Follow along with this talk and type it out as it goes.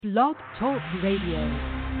Blog Talk Radio.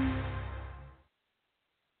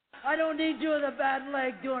 I don't need you with a bad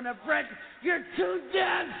leg doing a Brent. You're too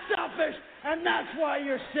damn selfish, and that's why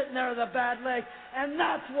you're sitting there with a bad leg, and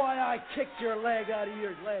that's why I kicked your leg out of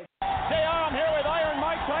your leg. JR, I'm here with Iron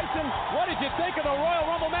Mike Tyson. What did you think of the Royal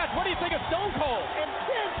Rumble match? What do you think of Stone Cold?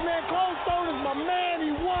 Intense, man. Cold Stone is my man.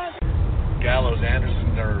 He won. Gallows,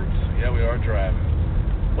 Anderson, Nerves. Yeah, we are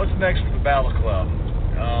driving. What's next for the Battle Club?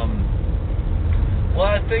 Well,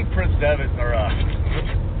 I think Prince Devitt, or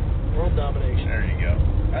World domination. There you go.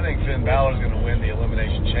 I think Finn Balor's going to win the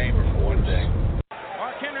Elimination Chamber for one thing.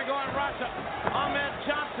 Mark Henry going Rasta. Ahmed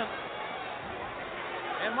Johnson.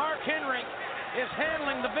 And Mark Henry is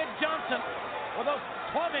handling the Big Johnson with those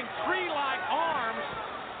clubbing tree-like arms.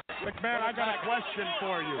 McMahon, I got a question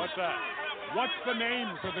for you. What's that? What's the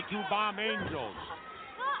name for the two bomb angels?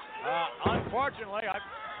 Unfortunately,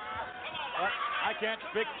 I can't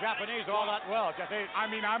speak Japanese all that well. I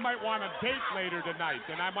might want a date later tonight,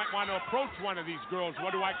 and I might want to approach one of these girls.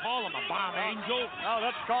 What do I call them, a bomb angel? No,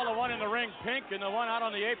 let's call the one in the ring pink and the one out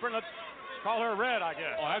on the apron, let's call her red, I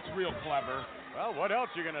guess. Oh, that's real clever. Well, what else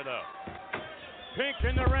you going to do? Pink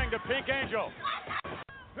in the ring, the pink angel.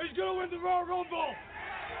 Who's going to win the Royal Rumble?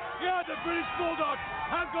 Yeah, the British Bulldog.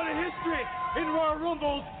 I've got a history in Royal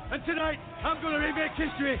Rumbles, and tonight I'm going to remake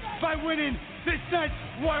history by winning this night's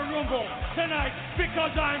Royal Rumble tonight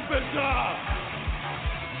because I'm bizarre.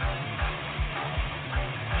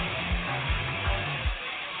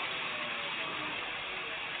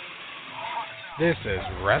 This is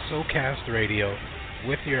WrestleCast Radio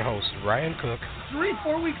with your host, Ryan Cook.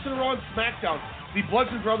 3-4 weeks in a row on SmackDown, the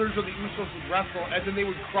Bludgeon Brothers or the Usos would wrestle, and then they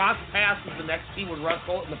would cross paths with the next team would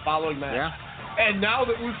wrestle in the following match. Yeah. And now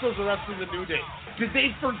the Usos are wrestling the New Day. Did they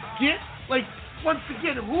forget? Like, once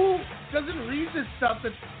again, who doesn't read this stuff?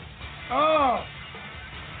 Oh,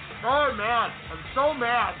 man. I'm so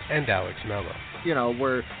mad. And Alex Mello. You know,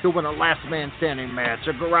 we're doing a last man standing match,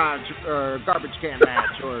 a garage or garbage can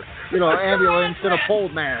match, or, ambulance in a pole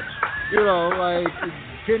match.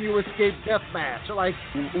 Can you escape death match? Like,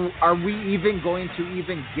 are we even going to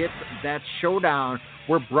even get that showdown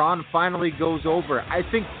where Braun finally goes over? I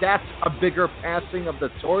think that's a bigger passing of the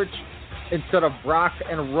torch. Instead of Brock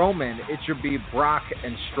and Roman, it should be Brock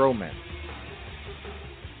and Strowman.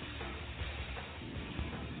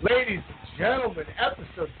 Ladies and gentlemen,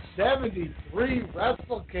 episode 73,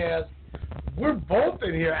 WrestleCast. We're both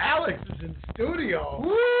in here. Alex is in studio.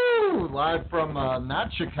 Woo! Live from not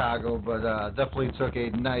Chicago, but definitely took a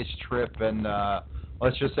nice trip. And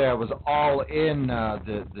let's just say I was all in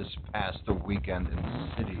this past weekend in the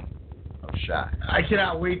city of Chi. I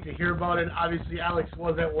cannot wait to hear about it. Obviously, Alex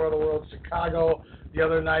was at World of Worlds Chicago the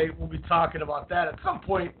other night. We'll be talking about that at some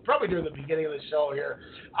point, probably during the beginning of the show here.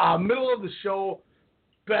 Middle of the show,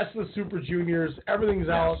 Best of the Super Juniors. Everything's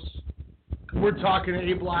out. We're talking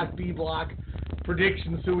A block, B block,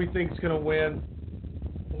 predictions, who we think is going to win,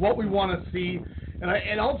 what we want to see,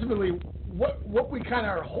 and ultimately what we kind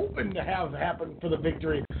of are hoping to have happen for the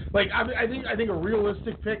victory. Like I think a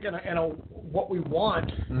realistic pick and what we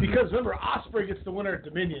want, because remember, Ospreay gets the winner at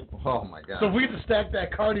Dominion. Oh my God! So if we get to stack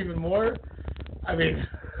that card even more, I mean.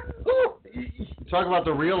 Talk about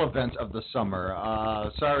the real event of the summer.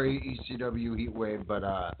 Sorry, ECW Heatwave, but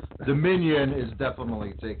Dominion is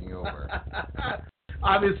definitely taking over.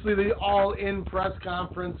 Obviously, the all-in press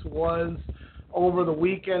conference was over the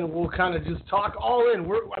weekend. We'll kind of just talk all in.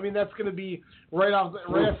 That's going to be right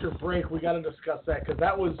after break. We got to discuss that because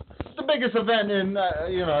that was the biggest event in,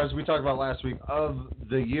 as we talked about last week, of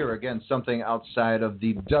the year. Again, something outside of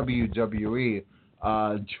the WWE.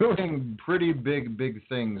 Doing pretty big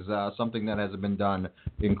things, something that hasn't been done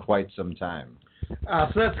in quite some time.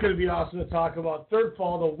 So that's going to be awesome to talk about. Third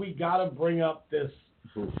fall, though, we got to bring up this.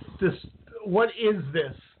 What is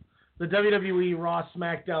this? The WWE Raw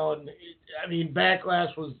SmackDown.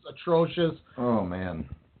 Backlash was atrocious. Oh, man.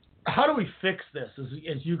 How do we fix this,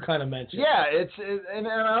 as you kind of mentioned? Yeah, and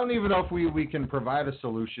I don't even know if we can provide a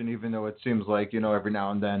solution, even though it seems like, every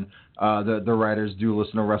now and then the writers do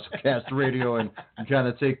listen to WrestleCast Radio and kind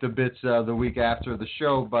of take the bits the week after the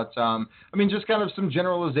show. But, just kind of some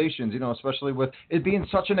generalizations, especially with it being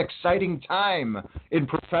such an exciting time in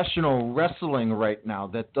professional wrestling right now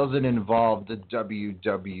that doesn't involve the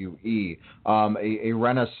WWE, a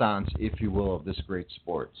renaissance, if you will, of this great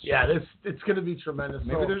sport. Yeah, it's going to be tremendous.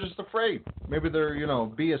 Maybe they're just afraid. Maybe they're,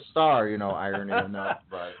 be a star, irony enough.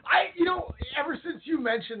 But ever since you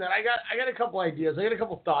mentioned that, I got a couple ideas. I got a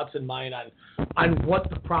couple thoughts in mind on what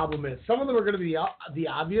the problem is. Some of them are going to be the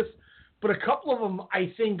obvious, but a couple of them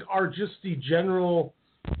I think are just the general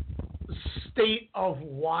state of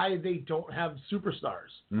why they don't have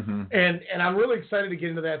superstars. Mm-hmm. And I'm really excited to get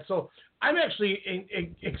into that. So I'm actually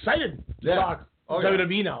excited to talk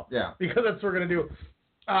WWE now. Yeah. Because that's what we're going to do.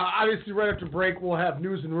 Obviously, right after break, we'll have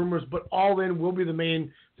news and rumors, but All In will be the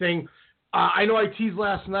main thing. I know I teased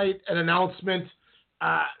last night an announcement.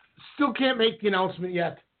 Still can't make the announcement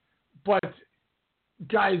yet. But,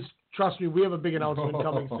 guys, trust me, we have a big announcement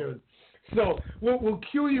coming soon. So we'll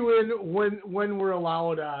cue you in when we're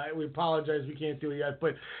allowed. We apologize we can't do it yet.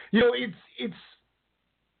 But,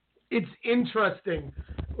 it's interesting.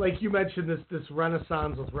 Like you mentioned, this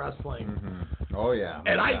renaissance with wrestling. Mm-hmm. Oh yeah.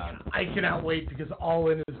 And I cannot wait because All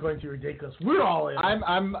In is going to be ridiculous. We're all in.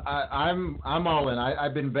 I'm all in.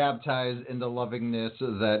 I've been baptized into loving this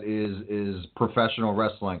that is professional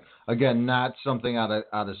wrestling. Again, not something out of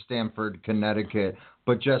Stamford, Connecticut,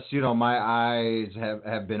 but just my eyes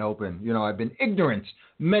have been open. I've been ignorant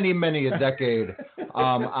many a decade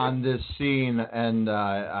on this scene, and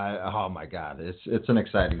oh my God, it's an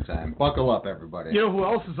exciting time. Buckle up, everybody. You know who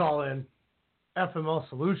else is all in? FML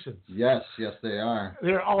Solutions. Yes, they are.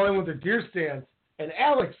 They're all in with their deer stands. And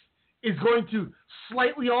Alex is going to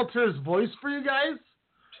slightly alter his voice for you guys,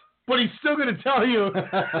 but he's still going to tell you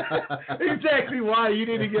exactly why you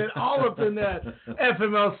need to get all up in that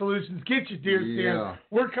FML Solutions. Get your deer stand. Yeah.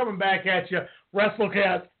 We're coming back at you.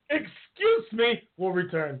 WrestleCast, excuse me, we'll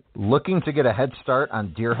return. Looking to get a head start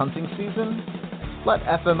on deer hunting season? Let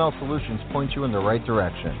FML Solutions point you in the right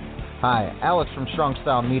direction. Hi, Alex from Strong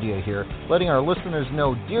Style Media here, letting our listeners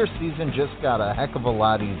know deer season just got a heck of a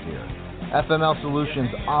lot easier. FML Solutions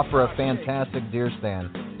offer a fantastic deer stand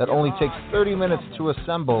that only takes 30 minutes to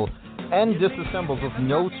assemble and disassembles with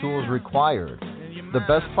no tools required. The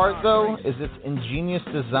best part, though, is its ingenious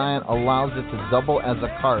design allows it to double as a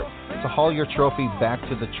cart to haul your trophy back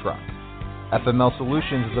to the truck. FML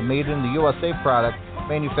Solutions is a made-in-the-USA product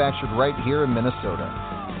manufactured right here in Minnesota.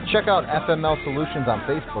 Check out FML Solutions on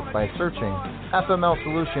Facebook by searching FML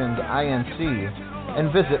Solutions INC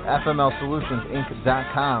and visit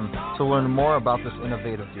FMLSolutionsInc.com to learn more about this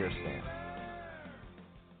innovative deer stand.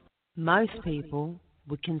 Most people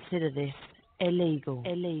would consider this illegal.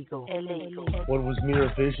 What was mere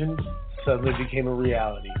vision suddenly became a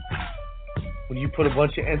reality. When you put a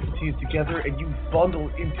bunch of entities together and you bundle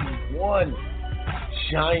into one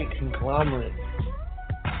giant conglomerate,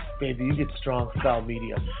 baby, you get Strong Style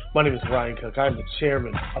Media. My name is Ryan Cook. I'm the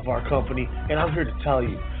chairman of our company, and I'm here to tell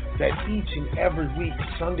you that each and every week,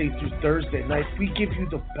 Sunday through Thursday night, we give you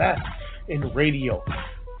the best in radio.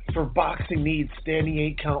 For boxing needs, Standing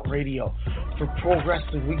 8-Count Radio. For pro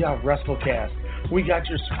wrestling, we got WrestleCast. We got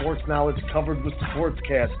your sports knowledge covered with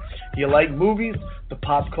Sportscast. You like movies? The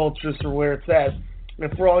pop cultures are where it's at.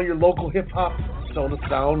 And for all your local hip-hop, Soda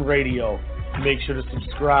Sound Radio. Make sure to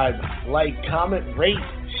subscribe, like, comment, rate,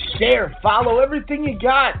 share, follow everything you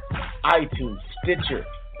got. iTunes, Stitcher,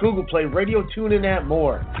 Google Play, Radio Tune, and that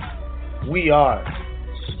more. We are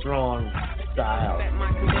Strong Style.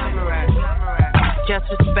 Just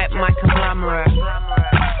respect my conglomerate.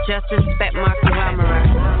 Just respect my conglomerate.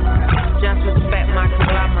 Just respect my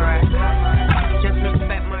conglomerate. Just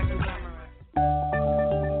respect my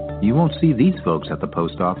conglomerate. You won't see these folks at the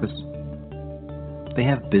post office. They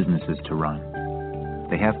have businesses to run.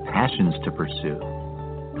 They have passions to pursue.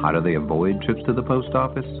 How do they avoid trips to the post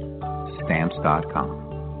office?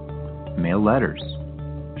 Stamps.com. Mail letters.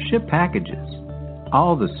 Ship packages.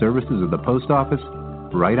 All the services of the post office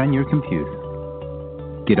right on your computer.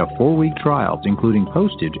 Get a 4-week trial, including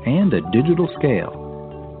postage and a digital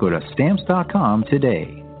scale. Go to Stamps.com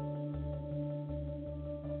today.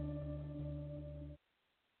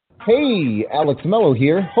 Hey, Alex Mello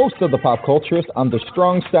here, host of The Pop Culturist on the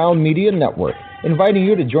Strong Style Media Network, inviting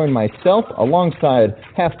you to join myself alongside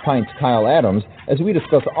Half Pint's Kyle Adams as we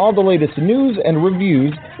discuss all the latest news and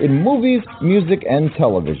reviews in movies, music, and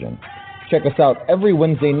television. Check us out every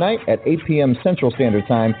Wednesday night at 8 p.m. Central Standard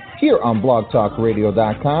Time here on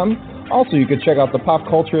blogtalkradio.com. Also, you can check out the Pop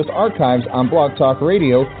Culturist archives on Blog Talk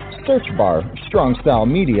Radio, search bar Strong Style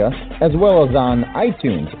Media, as well as on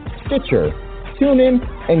iTunes, Stitcher, TuneIn,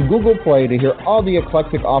 and Google Play to hear all the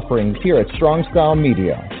eclectic offerings here at Strong Style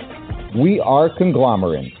Media. We are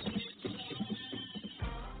conglomerates.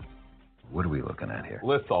 What are we looking at here?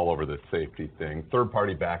 Lists all over this safety thing.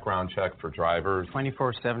 Third-party background check for drivers.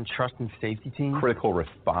 24/7 trust and safety team. Critical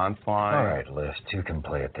response line. All right, List, who can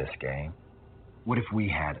play at this game? What if we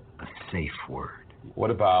had a safe word? What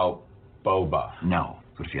about boba? No.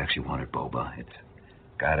 What if you actually wanted boba? It's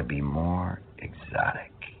got to be more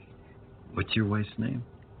exotic. What's your wife's name?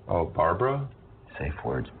 Oh, Barbara? Safe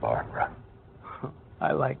word's Barbara.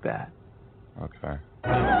 I like that. Okay.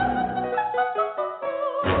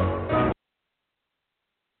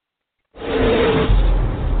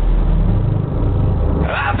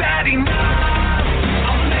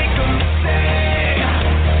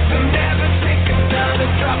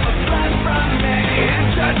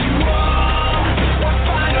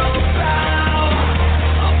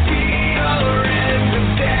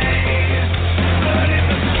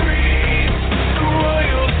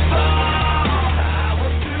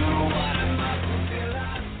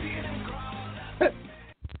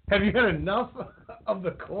 Have you had enough of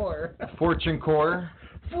the core? Fortune core.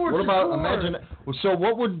 Fortune What about core. imagine? So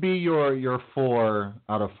what would be your 4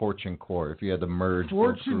 out of Fortune core if you had to merge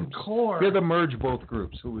Fortune both groups? core. If you had to merge both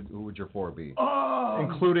groups, who would your 4 be?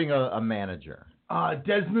 Including a manager.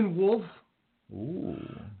 Desmond Wolfe. Ooh.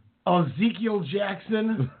 Ezekiel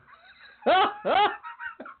Jackson.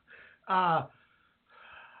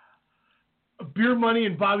 Beer Money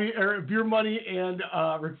and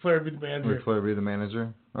Ric Flair be the manager. Ric Flair be the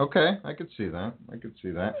manager. Okay, I could see that.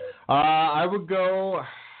 I would go.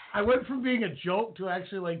 I went from being a joke to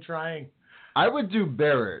actually trying. I would do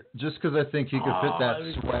Barrett just because I think he could fit that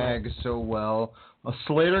swag so well.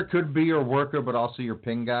 Slater could be your worker, but also your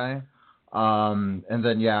pin guy. And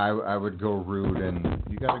then I would go Rude, and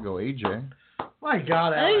you got to go AJ. My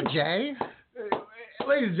God, Alex. AJ.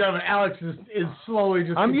 Ladies and gentlemen, Alex is slowly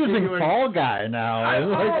just. I'm using continuing. Fall Guy now. I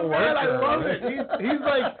love it. He's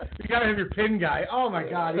like, you gotta have your pin guy. Oh my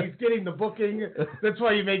God, he's getting the booking. That's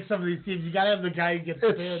why you make some of these teams. You gotta have the guy who gets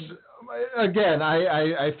pinned. Again,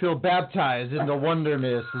 I feel baptized in the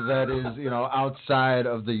wonderness that is outside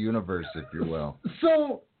of the universe, if you will.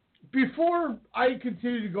 So before I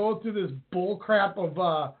continue to go through this bull crap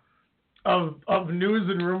of news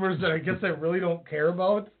and rumors that I guess I really don't care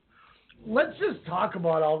about. Let's just talk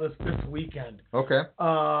about all this weekend. Okay.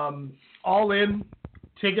 All In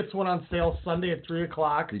tickets went on sale Sunday at 3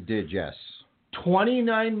 o'clock. They did, yes.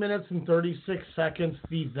 29 minutes and 36 seconds.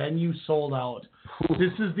 The venue sold out.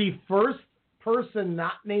 This is the first person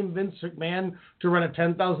not named Vince McMahon to run a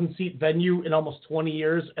 10,000-seat venue in almost 20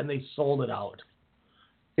 years, and they sold it out.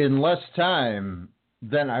 In less time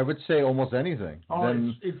than I would say almost anything.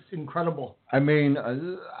 It's incredible. I mean,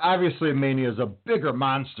 obviously Mania is a bigger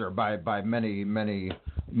monster by many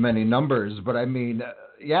numbers, but I mean,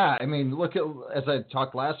 look at, as I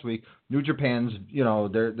talked last week, New Japan's,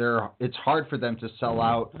 it's hard for them to sell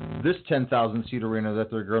out this 10,000 seat arena that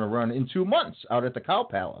they're going to run in 2 months out at the Cow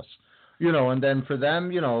Palace. And then for them,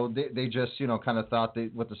 they just, kind of thought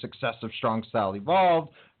with the success of Strong Style Evolved,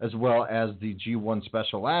 as well as the G1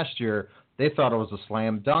 special last year, they thought it was a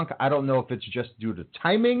slam dunk. I don't know if it's just due to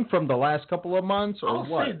timing from the last couple of months or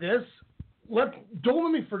what. I'll say this. Don't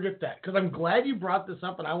let me forget that, because I'm glad you brought this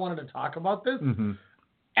up and I wanted to talk about this. Mm-hmm.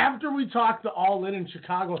 After we talk the All In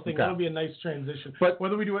Chicago thing, that'll be a nice transition. But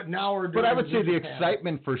whether we do it now or do it I would say the Japan.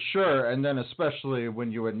 excitement for sure, and then especially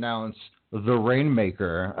when you announce the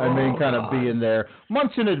Rainmaker. I mean, kind of being there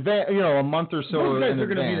months in advance, a month or so Those guys in are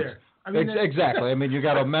advance. going to be there. I mean, exactly. I mean, you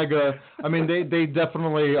got Omega. I mean, they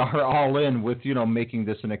definitely are all in with, making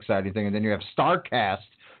this an exciting thing. And then you have StarCast,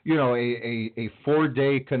 a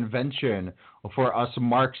 4-day convention for us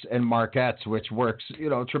Marks and Marquettes, which works,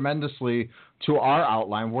 tremendously to our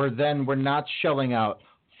outline, where then we're not shelling out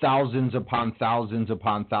thousands upon thousands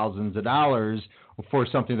upon thousands of dollars for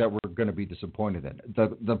something that we're going to be disappointed in.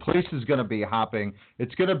 The place is going to be hopping.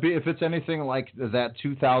 It's going to be, if it's anything like that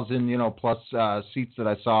 2,000 plus seats that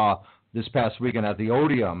I saw this past weekend at the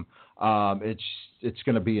Odeum, it's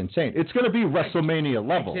going to be insane. It's going to be WrestleMania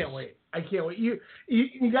levels. I can't wait.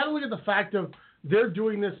 You got to look at the fact of they're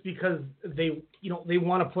doing this because they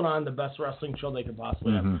want to put on the best wrestling show they can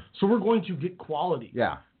possibly have. So we're going to get quality.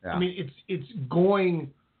 Yeah. I mean, it's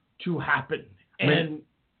going to happen.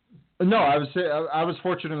 No, I was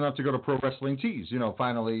fortunate enough to go to Pro Wrestling Tees.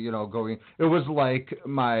 Finally, going. It was like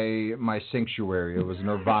my sanctuary. It was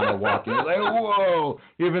Nirvana walking. Like, whoa!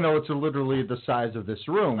 Even though it's literally the size of this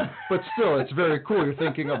room, but still, it's very cool. You're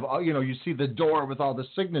thinking of, you see the door with all the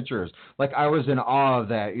signatures. Like, I was in awe of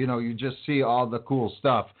that. You just see all the cool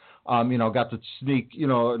stuff. Got to sneak,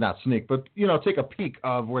 not sneak, but, take a peek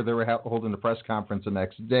of where they were holding the press conference the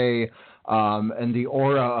next day, and the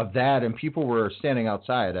aura of that. And people were standing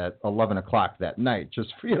outside at 11 o'clock that night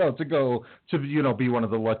just, to go to, be one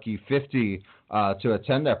of the lucky 50 to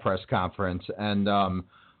attend that press conference. And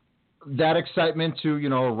that excitement to,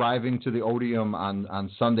 arriving to the Odeum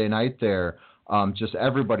on Sunday night there, just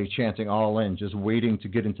everybody chanting All In, just waiting to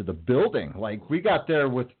get into the building. Like, we got there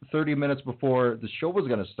with 30 minutes before the show was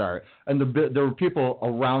going to start, and there were people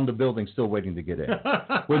around the building still waiting to get in.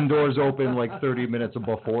 When doors opened like 30 minutes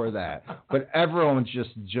before that. But everyone's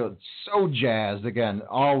just so jazzed. Again,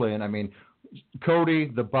 All In. I mean, Cody,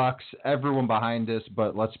 the Bucks, everyone behind this,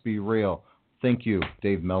 but let's be real. Thank you,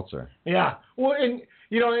 Dave Meltzer. Yeah. Well,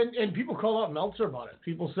 and people call out Meltzer about it.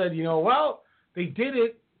 People said, well, they did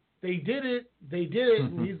it. They did it.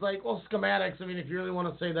 And he's like, well, schematics. I mean, if you really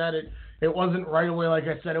want to say that, it wasn't right away. Like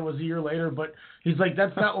I said, it was a year later. But he's like,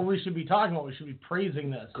 that's not what we should be talking about. We should be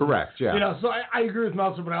praising this. Correct, yeah. So I agree with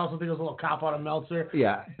Meltzer, but I also think it was a little cop out of Meltzer.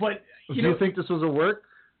 Yeah. But, do you think this was a work?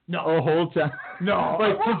 a whole time. No.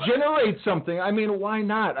 Like, to generate something, I mean, why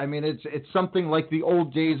not? I mean, it's something like the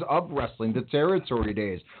old days of wrestling, the territory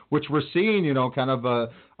days, which we're seeing, you know, kind of a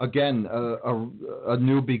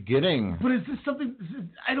new beginning. But is this something?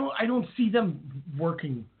 I don't see them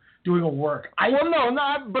doing a work.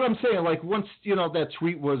 But I'm saying, like, once, you know, that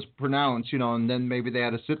tweet was pronounced, you know, and then maybe they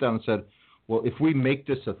had to sit down and said, well, if we make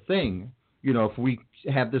this a thing, you know, if we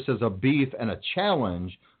have this as a beef and a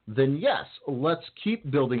challenge, then yes, let's keep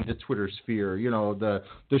building the Twitter sphere, you know, the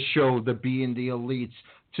show, the B and the elites,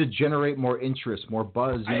 to generate more interest, more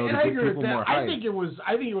buzz, you know, to give people more hype. I think it was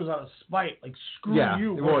out of spite, like, screw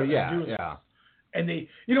you. Well, yeah. And they,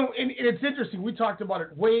 you know, and it's interesting. We talked about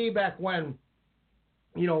it way back when,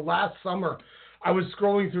 you know, last summer. I was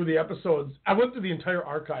scrolling through the episodes. I went through the entire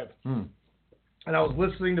archive, and I was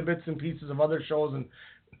listening to bits and pieces of other shows and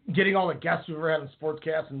getting all the guests we've ever had in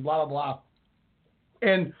Sportscast and blah, blah, blah.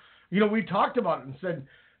 And, you know, we talked about it and said,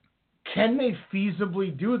 can they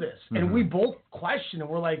feasibly do this? And we both questioned, and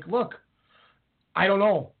we're like, look, I don't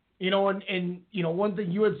know. You know, and you know, one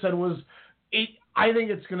thing you had said was, I think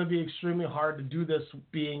it's going to be extremely hard to do this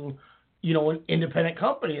being, you know, an independent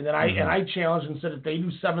company. And then I challenged and said, if they do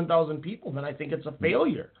 7,000 people, then I think it's a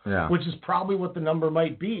failure, which is probably what the number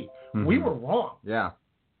might be. We were wrong. Yeah.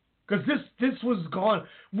 Because this was gone.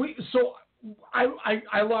 So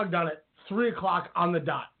I logged on at 3:00 on the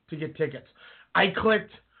dot to get tickets. I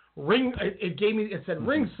clicked ring. It said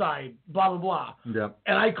ringside, blah blah blah. Yep.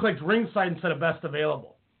 And I clicked ringside instead of best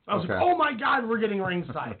available. I was like, oh my God, we're getting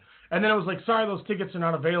ringside. And then I was like, sorry, those tickets are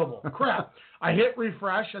not available. Crap. I hit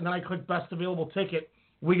refresh and then I clicked best available ticket.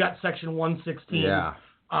 We got section 116. Yeah.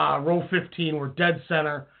 Row 15. We're dead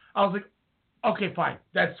center. I was like, okay, fine.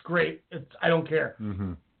 That's great. I don't care.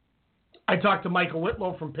 I talked to Michael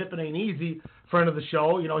Whitlow from Pippin Ain't Easy, friend of the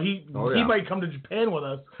show. You know, he might come to Japan with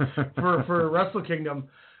us for Wrestle Kingdom.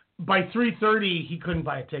 By 3:30, he couldn't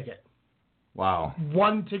buy a ticket. Wow.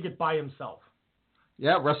 One ticket by himself.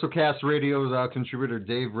 Yeah, WrestleCast Radio's contributor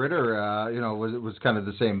Dave Ritter, you know, was kind of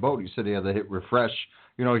the same boat. He said he had to hit refresh.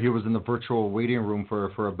 You know, he was in the virtual waiting room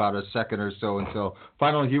for about a second or so until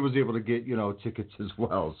finally he was able to get, you know, tickets as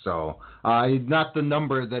well. So, not the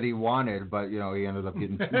number that he wanted, but, you know, he ended up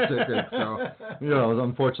getting 2 tickets. So, you know,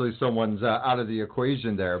 unfortunately someone's out of the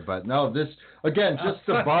equation there. But no, this, again, just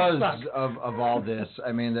the buzz of all this.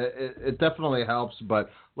 I mean, it definitely helps, but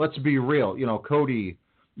let's be real. You know, Cody,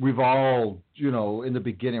 we've all, you know, in the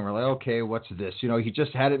beginning, we're like, okay, what's this? You know, he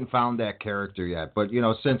just hadn't found that character yet. But, you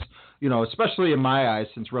know, since, you know, especially in my eyes,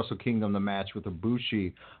 since Wrestle Kingdom, the match with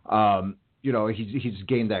Ibushi, you know, he's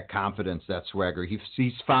gained that confidence, that swagger.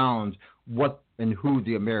 He's found what and who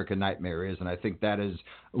the American Nightmare is, and I think that has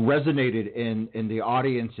resonated in the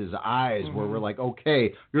audience's eyes, where we're like,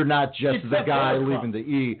 okay, you're not just the guy leaving the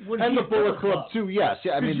E. And the Bullet Club, too, yes.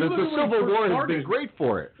 Yeah, I mean, the Civil War has been great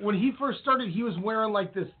for it. When he first started, he was wearing,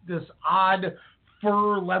 like, this odd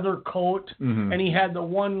fur leather coat, and he had the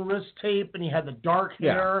one wrist tape, and he had the dark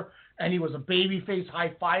hair, and he was a babyface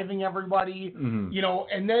high-fiving everybody, you know,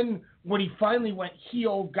 and then when he finally went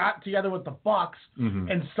heel, got together with the Bucks,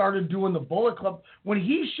 and started doing the Bullet Club, when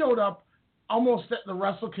he showed up almost at the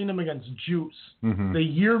Wrestle Kingdom against Juice, the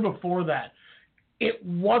year before that, it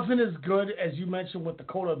wasn't as good as you mentioned with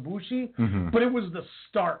Dakota Ibushi, but it was the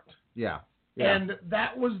start. Yeah. And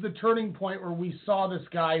that was the turning point where we saw this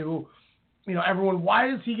guy who, you know, everyone,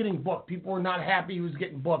 why is he getting booked? People were not happy he was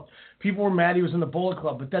getting booked. People were mad he was in the Bullet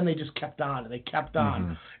Club, but then they just kept on, and they kept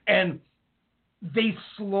on. And they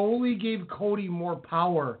slowly gave Cody more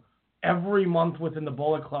power every month within the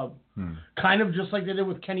Bullet Club. Kind of just like they did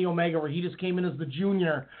with Kenny Omega, where he just came in as the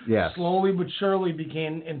junior, slowly but surely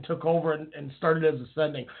became and took over and started as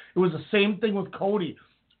ascending. It was the same thing with Cody,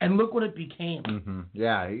 and look what it became.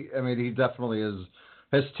 Yeah, I mean, he definitely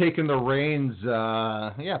has taken the reins,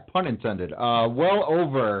 pun intended, well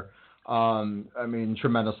over, I mean,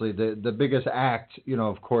 tremendously. The biggest act, you know,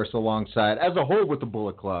 of course, alongside, as a whole with the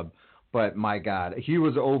Bullet Club, but my God, he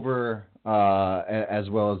was over as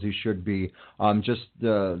well as he should be. Just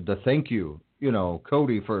the thank you, you know,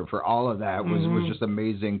 Cody, for all of that was just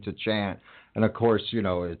amazing to chant. And of course, you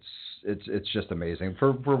know, it's just amazing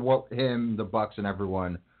for what him, the Bucks, and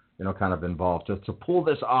everyone, you know, kind of involved to pull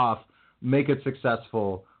this off, make it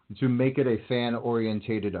successful, to make it a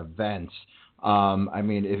fan-orientated event. I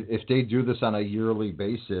mean, if they do this on a yearly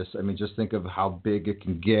basis, I mean, just think of how big it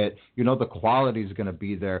can get. You know, the quality is going to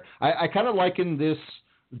be there. I kind of liken this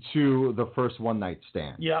to the first One Night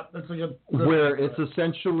Stand. Yeah, that's a good. Where it's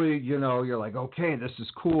essentially, you know, you're like, okay, this is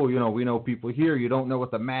cool. You know, we know people here. You don't know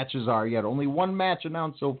what the matches are yet. Only one match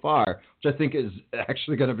announced so far, which I think is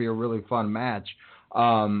actually going to be a really fun match.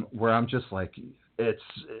 Where I'm just like, it's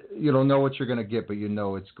you don't know what you're going to get, but you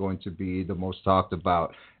know it's going to be the most talked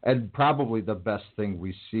about and probably the best thing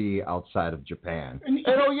we see outside of Japan. And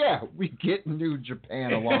oh yeah, we get New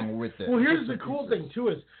Japan along with it. Well, here's the cool thing too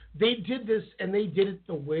is they did this and they did it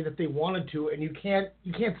the way that they wanted to, and you can't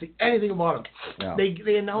see anything about them. Yeah.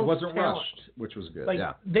 They announced it wasn't talent. rushed, which was good. Like,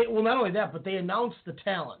 yeah. Not only that, but they announced the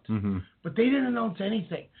talent. Mm-hmm. But they didn't announce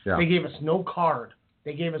anything. Yeah. They gave us no card.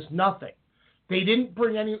 They gave us nothing. They didn't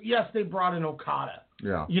bring any. Yes, they brought in Okada.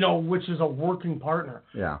 Yeah. Which is a working partner.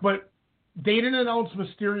 Yeah. But they didn't announce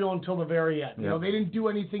Mysterio until the very end. Yeah. They didn't do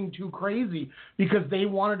anything too crazy because they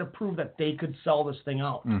wanted to prove that they could sell this thing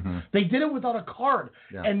out. Mm-hmm. They did it without a card.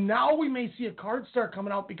 Yeah. And now we may see a card start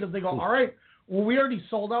coming out because they go, all right, well, we already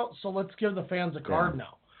sold out, so let's give the fans a card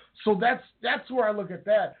now. So that's where I look at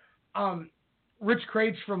that. Rich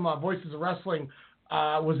Craich from Voices of Wrestling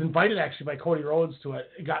was invited actually by Cody Rhodes to it.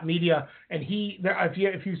 It got media, and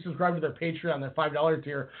if you subscribe to their Patreon, their $5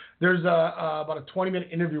 tier, there's about a 20-minute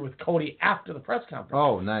interview with Cody after the press conference.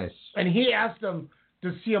 Oh, nice. And he asked him,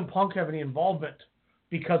 does CM Punk have any involvement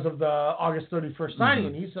because of the August 31st signing?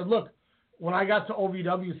 Mm-hmm. And he said, look, when I got to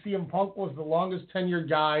OVW, CM Punk was the longest tenured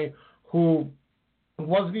guy who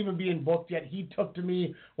wasn't even being booked yet. He took to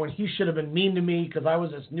me when he should have been mean to me because I was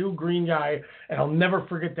this new green guy, and I'll never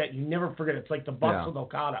forget that. You never forget. It's like the Bucks with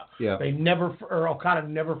Okada. Yeah. Okada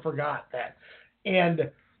never forgot that. And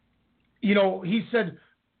he said,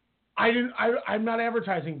 I'm not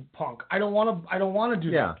advertising Punk. I don't want to do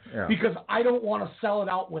that because I don't want to sell it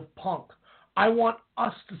out with Punk. I want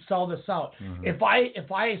us to sell this out. Mm-hmm. If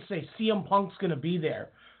I say CM Punk's going to be there,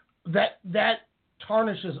 that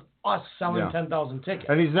tarnishes us selling 10,000 tickets.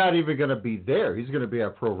 And he's not even going to be there. He's going to be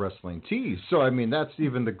at Pro Wrestling Tees. So, I mean, that's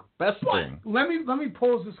even the best thing. Let me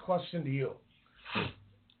pose this question to you.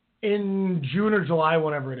 In June or July,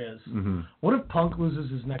 whenever it is, what if Punk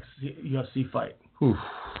loses his next UFC fight? Oof.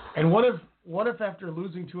 And what if after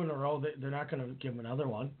losing 2 in a row, they're not going to give him another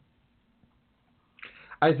one?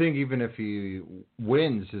 I think even if he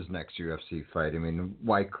wins his next UFC fight, I mean,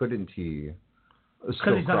 why couldn't he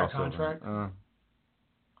Because he's not a contract?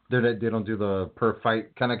 They don't do the per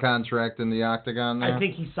fight kind of contract in the octagon there? I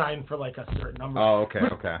think he signed for like a certain number. Oh, okay.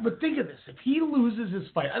 But think of this. If he loses his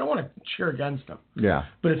fight, I don't want to cheer against him. Yeah.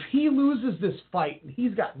 But if he loses this fight and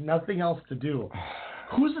he's got nothing else to do,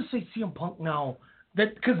 who's to say CM Punk now?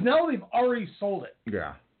 Because now they've already sold it.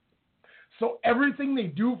 Yeah. So everything they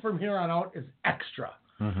do from here on out is extra.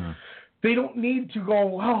 Mm-hmm. They don't need to go,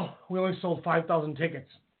 well, we only sold 5,000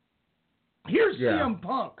 tickets. Here's CM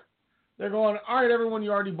Punk. They're going, all right, everyone,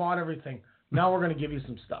 you already bought everything. Now we're going to give you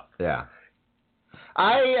some stuff. Yeah.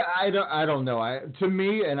 I don't know. To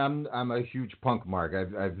me, and I'm a huge Punk mark.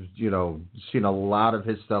 I've seen a lot of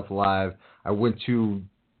his stuff live. I went to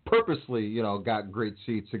purposely, got great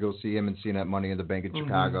seats to go see him and see him at Money in the Bank in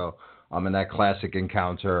Chicago, in that classic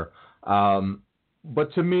encounter.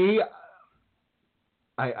 But to me,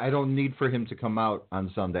 I don't need for him to come out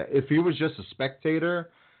on Sunday. If he was just a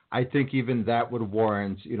spectator, I think even that would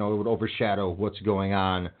warrant, it would overshadow what's going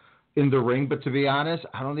on in the ring. But to be honest,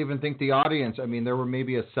 I don't even think the audience, I mean, there were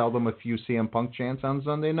maybe a few CM Punk chants on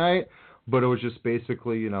Sunday night, but it was just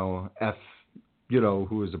basically, F,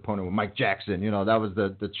 who his opponent was, Mike Jackson, that was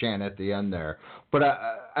the chant at the end there. But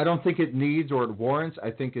I don't think it needs or it warrants.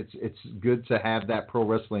 I think it's good to have that Pro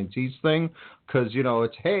Wrestling Tees thing because,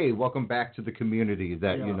 it's, hey, welcome back to the community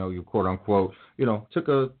that, you quote unquote,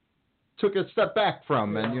 took a step back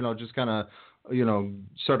from and, just kind of,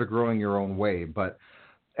 started growing your own way. But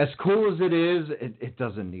as cool as it is, it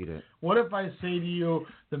doesn't need it. What if I say to you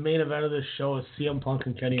the main event of this show is CM Punk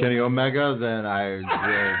and Kenny Omega? Then I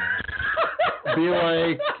would be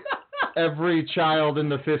like every child in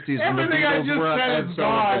the 50s when the Beatles were on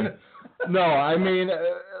gone. No, I mean,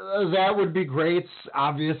 that would be great,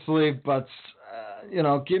 obviously, but,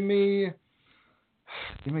 give me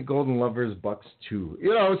Golden Lovers Bucks 2.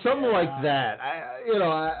 Something like that.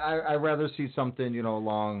 I'd rather see something,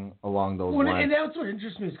 along those lines. And that's what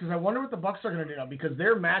interests me is because I wonder what the Bucks are going to do now because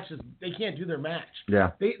their matches, they can't do their match.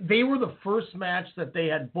 Yeah. They were the first match that they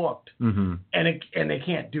had booked, and they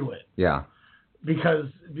can't do it. Yeah. Because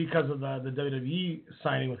of the WWE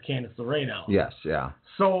signing with Candice LeRae now. Yes, yeah.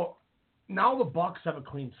 So now the Bucks have a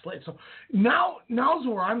clean slate. So now's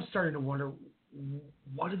where I'm starting to wonder,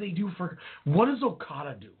 what do they do what does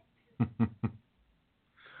Okada do?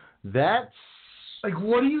 That's like,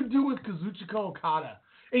 what do you do with Kazuchika Okada?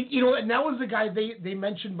 And that was the guy they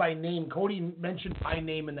mentioned by name. Cody mentioned by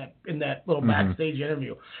name in that little backstage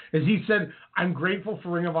interview. As he said, I'm grateful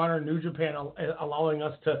for Ring of Honor and New Japan allowing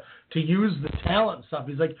us to use the talent stuff.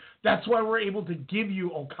 He's like, that's why we're able to give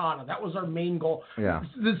you Okada. That was our main goal. Yeah.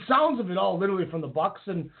 The sounds of it all literally from the Bucks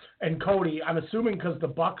and Cody, I'm assuming because the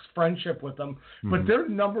Bucks' friendship with them, but their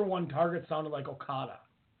number one target sounded like Okada.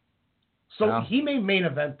 So he may main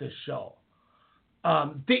event this show.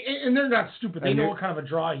 They're not stupid. They know what kind of a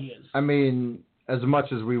draw he is. I mean, as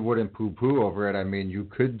much as we wouldn't poo-poo over it, I mean, you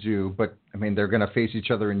could do, but, I mean, they're going to face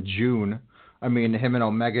each other in June. I mean, him and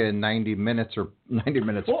Omega in 90 minutes or 90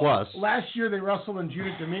 minutes plus. Last year they wrestled in June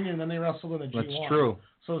at Dominion, and then they wrestled in the G1. That's true.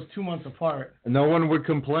 So it's 2 months apart. No one would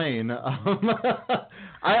complain.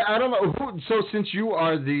 I don't know. So since you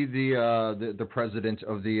are the president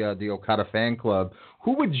of the Okada fan club,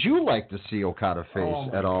 who would you like to see Okada face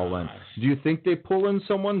at All In? Do you think they pull in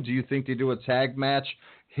someone? Do you think they do a tag match?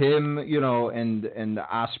 Him, and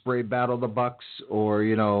Ospreay battle the Bucks, or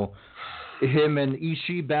him and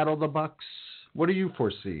Ishii battle the Bucks? What do you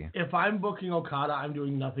foresee? If I'm booking Okada, I'm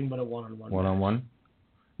doing nothing but a one-on-one. One-on-one?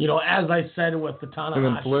 As I said with the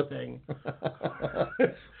Tanahashi thing.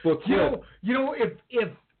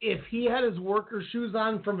 If he had his worker shoes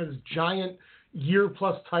on from his giant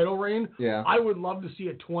year-plus title reign, I would love to see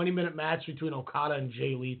a 20-minute match between Okada and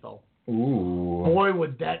Jay Lethal. Ooh. Boy,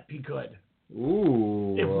 would that be good.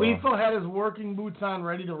 Ooh. If Lethal had his working boots on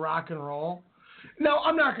ready to rock and roll. Now,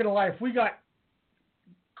 I'm not going to lie. If we got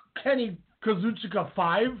Kenny Kazuchika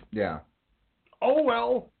 5. Yeah. Oh,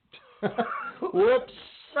 well. Whoops.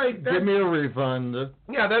 Right, give me a refund.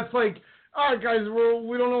 Yeah, that's like, all right, guys,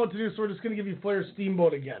 we don't know what to do, so we're just going to give you Flair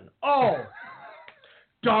Steamboat again. Oh,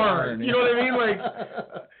 darn. You know what I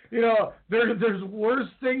mean? There's worse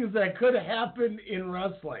things that could happen in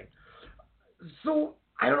wrestling. So,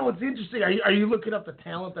 I don't know. It's interesting. Are you looking up the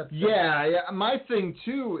talent that's... Yeah. My thing,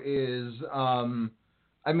 too, is,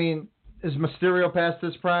 is Mysterio past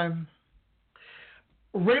his prime?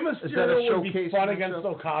 Rey Mysterio would be fun against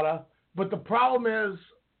Okada, but the problem is,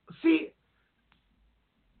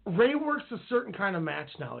 Rey works a certain kind of match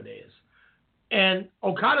nowadays. And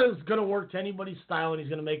Okada is going to work to anybody's style, and he's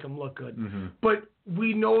going to make them look good. Mm-hmm. But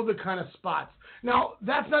we know the kind of spots. Now,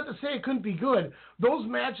 that's not to say it couldn't be good. Those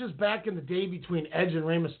matches back in the day between Edge and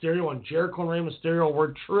Rey Mysterio and Jericho and Rey Mysterio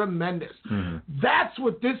were tremendous. Mm-hmm. That's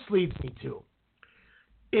what this leads me to.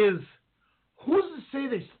 Is who's to say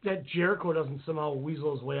that Jericho doesn't somehow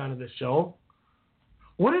weasel his way onto this show?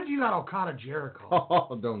 What if you got Okada Jericho?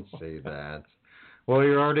 Oh, don't say that. Well,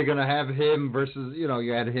 you're already going to have him versus, you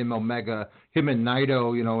had him Omega, him and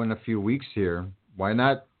Naito, in a few weeks here. Why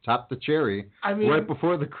not top the cherry right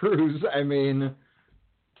before the cruise? And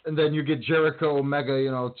then you get Jericho,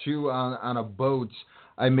 Omega, two on a boat.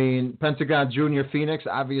 Pentagon Junior, Phoenix,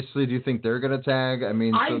 obviously, do you think they're going to tag?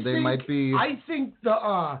 They might be... I think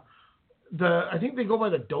I think they go by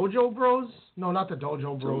the Dojo Bros. No, not the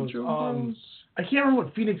Dojo Bros. Bros. I can't remember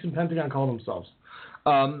what Phoenix and Pentagon call themselves.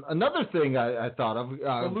 Another thing I thought of... the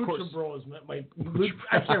Lucha Bros. I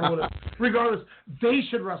can't remember what regardless, they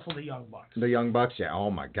should wrestle the Young Bucks. The Young Bucks, yeah. Oh,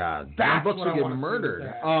 my God. That's Young Bucks would get murdered.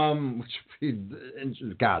 Which would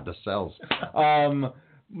be... God, the cells.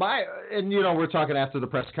 We're talking after the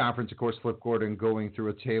press conference, of course, Flip Gordon going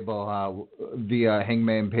through a table via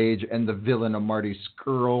Hangman Page and the villain of Marty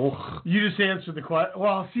Scurll. You just answered the question.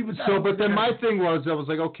 Well, see, but then my thing was, I was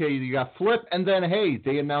like, okay, you got Flip, and then, hey,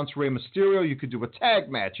 they announced Rey Mysterio. You could do a tag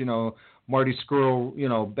match, Marty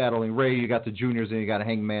Scurll, battling Rey. You got the juniors, and you got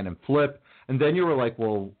Hangman and Flip. And then you were like,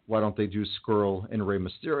 well, why don't they do Scurll and Rey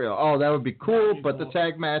Mysterio? Oh, that would be cool, but the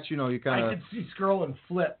tag match, you kind of... I could see Scurll and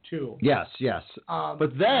Flip, too. Yes.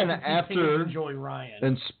 But then after... Enjoy Ryan.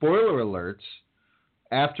 And spoiler alerts,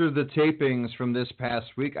 after the tapings from this past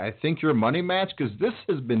week, I think your money match, because this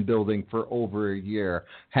has been building for over a year,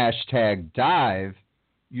 #Dive,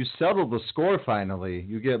 you settle the score finally.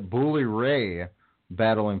 You get Bully Ray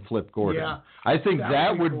battling Flip Gordon. Yeah, I think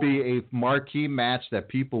that would be a marquee match that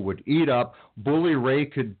people would eat up. Bully Ray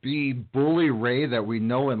could be Bully Ray that we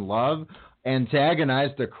know and love,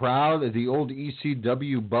 antagonize the crowd, the old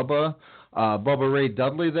ECW Bubba Ray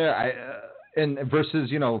Dudley there. And versus,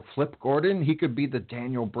 Flip Gordon, he could be the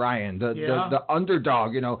Daniel Bryan, the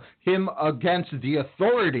underdog, him against the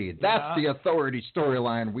Authority. That's the Authority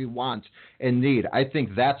storyline we want and need. I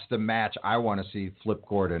think that's the match I want to see Flip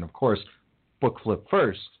Gordon. Of course, book Flip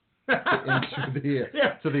first to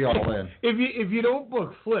the All In. If you don't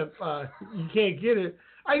book Flip, you can't get it.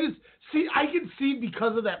 I can see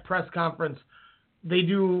because of that press conference, they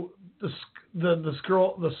do the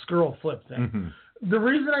Skrull Flip thing. The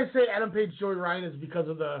reason I say Adam Page, Joey Ryan is because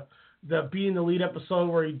of the Being the Lead episode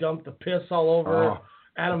where he dumped the piss all over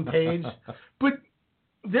Adam Page. But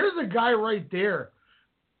there's a guy right there.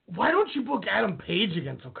 Why don't you book Adam Page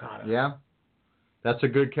against Okada? Yeah. That's a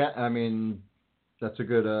good that's a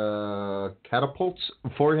good catapult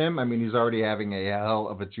for him. I mean, he's already having a hell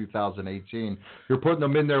of a 2018. You're putting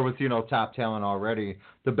him in there with, top talent already.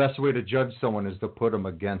 The best way to judge someone is to put him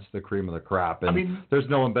against the cream of the crop. And there's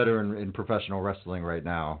no one better in professional wrestling right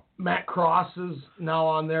now. Matt Cross is now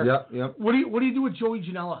on there. Yep. What do you do with Joey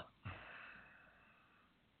Janela?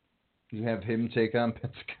 You have him take on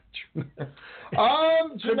Pentagon.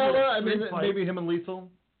 Janela, maybe him and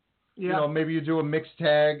Lethal. Yeah. Maybe you do a mixed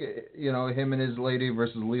tag, him and his lady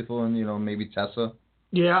versus Lethal and, maybe Tessa.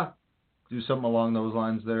 Yeah. Do something along those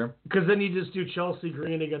lines there. Because then you just do Chelsea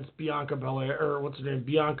Green against Bianca Belair, or what's her name?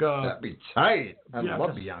 Bianca. That'd be tight. I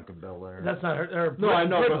love Bianca Belair. That's not her. No, I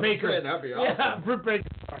know. Britt Baker. That'd be awesome. Yeah, Britt Baker.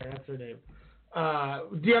 Sorry, that's her name.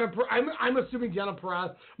 I'm assuming Deanna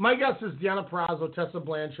Purrazzo. My guess is Deanna Purrazzo, Tessa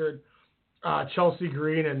Blanchard, Chelsea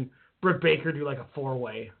Green, and Britt Baker do like a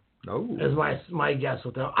 4-way. Oh, is my guess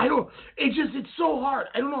with them. It's so hard.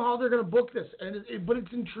 I don't know how they're going to book this, but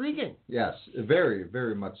it's intriguing. Yes, very,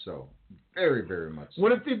 very much so. Very, very much so.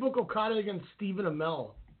 What if they book Okada against Stephen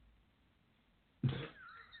Amell?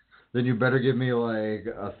 Then you better give me like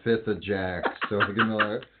a fifth of Jack. So I can be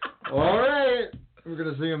like, all right, we're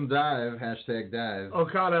going to see him dive. # dive.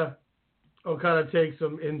 Okada takes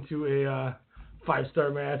him into a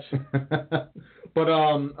 5-star match. But,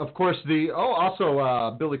 of course,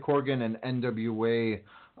 also Billy Corgan and NWA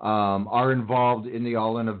are involved in the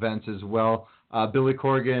All-In events as well. Billy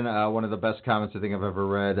Corgan, one of the best comments I think I've ever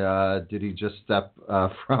read, did he just step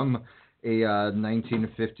from a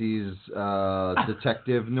 1950s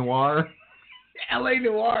detective noir? L.A.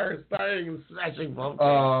 Noir, starring Smashing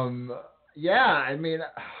Pumpkins. Yeah,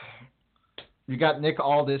 you got Nick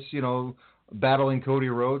Aldis, battling Cody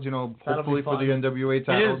Rhodes, hopefully for the NWA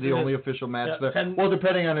title, the only official match there. Well,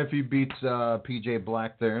 depending on if he beats PJ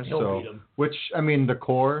Black there. He'll beat him. Which, the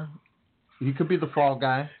core, he could be the fall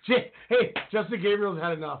guy. Hey, Justin Gabriel's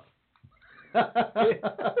had enough.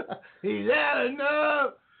 He's had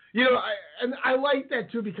enough. I like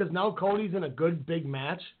that too because now Cody's in a good big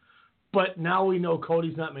match, but now we know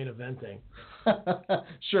Cody's not main eventing.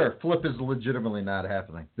 Sure, flip is legitimately not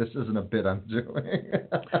happening. This isn't a bit I'm doing.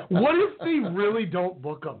 What if they really don't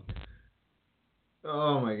book him?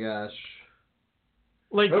 Oh my gosh.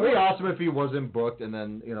 It would be awesome if he wasn't booked and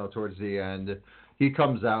then, towards the end, he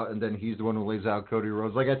comes out and then he's the one who lays out Cody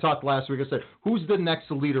Rhodes. Like I talked last week, I said, who's the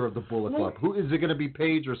next leader of the Bullet Club? Who is it going to be,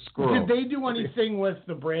 Paige or Squirrel? Did they do anything with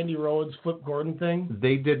the Brandy Rhodes, Flip Gordon thing?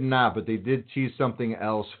 They did not, but they did tease something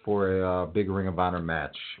else for a big Ring of Honor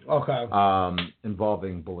match. Okay.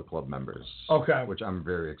 Involving Bullet Club members. Okay. Which I'm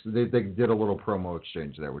very excited. They did a little promo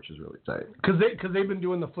exchange there, which is really tight. Because they've been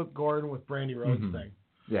doing the Flip Gordon with Brandy Rhodes thing.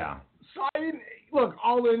 Yeah. So look,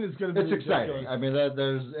 All In is going to be ridiculous. Exciting.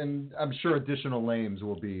 There's, and I'm sure additional names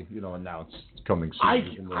will be, announced coming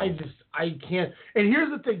soon. I can't. And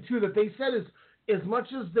here's the thing too that they said is as much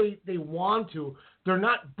as they want to, they're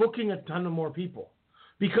not booking a ton of more people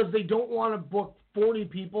because they don't want to book 40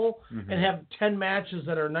 people and have 10 matches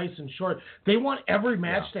that are nice and short. They want every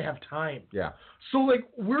match to have time. Yeah. So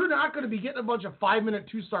we're not going to be getting a bunch of 5-minute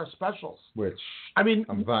 2-star specials. Which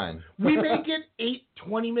I'm fine. We may get 8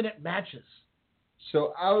 20-minute matches.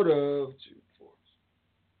 So out of 2, 4.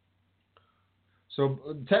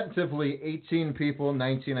 So tentatively 18 people,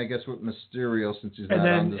 19 I guess with Mysterio since he's not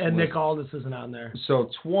on this list. And Nick Aldis isn't on there. So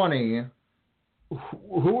 20.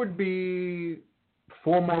 Who would be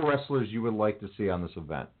 4 more wrestlers you would like to see on this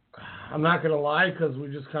event? I'm not going to lie because we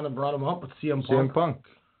just kind of brought him up with CM Punk. CM Punk.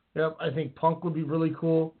 Yep, I think Punk would be really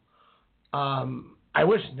cool. I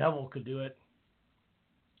wish Neville could do it.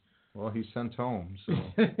 Well, he's sent home, so.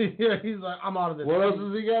 Yeah, he's like, I'm out of this. What else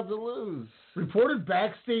has he got to lose? Reported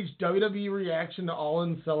backstage WWE reaction to All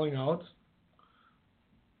In selling out.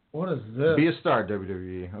 What is this? Be a star,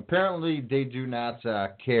 WWE. Apparently, they do not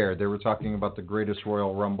care. They were talking about the Greatest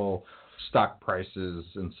Royal Rumble stock prices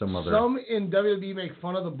and some other. Some in WWE make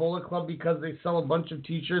fun of the Bullet Club because they sell a bunch of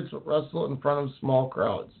T-shirts that wrestle in front of small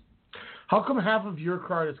crowds. How come half of your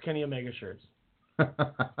crowd is Kenny Omega shirts?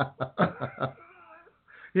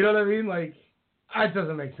 You know what I mean? Like, it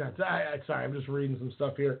doesn't make sense. Sorry, I'm just reading some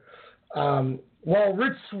stuff here. Well,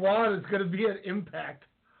 Rich Swann is going to be at Impact.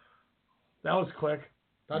 That was quick.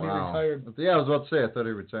 Thought he retired. Yeah, I was about to say, I thought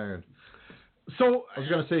he retired. So I was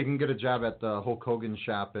going to say you can get a job at the Hulk Hogan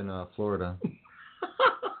shop in Florida.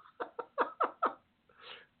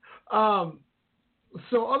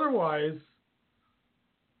 So otherwise,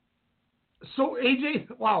 So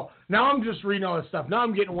AJ, wow. Now I'm just reading all this stuff. Now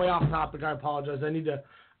I'm getting way off topic. I apologize. I need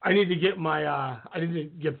to get my. I need to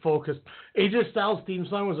get focused. AJ Styles' theme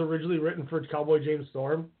song was originally written for Cowboy James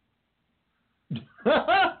Storm.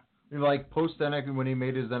 Like post NXT when he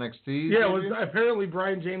made his NXT. Yeah, it was apparently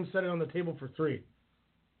Brian James set it on the table for 3.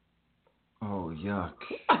 Oh yuck.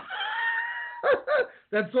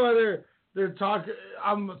 That's why they're talking.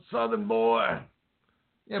 I'm a Southern boy.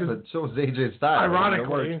 Yeah, but so is AJ Styles.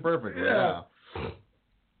 Ironically, it works perfectly. Yeah.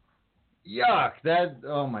 Yuck! That.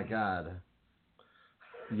 Oh my God.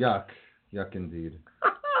 Yuck! Yuck indeed.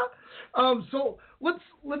 So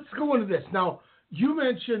let's go into this now. You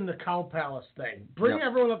mentioned the Cow Palace thing. Bring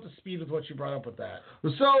everyone up to speed with what you brought up with that.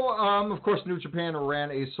 So, of course, New Japan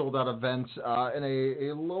ran a sold-out event in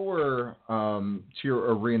a lower tier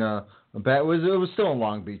arena. It was still in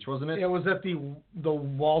Long Beach, wasn't it? Yeah, was that the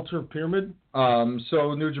Walter Pyramid?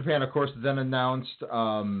 So New Japan, of course, then announced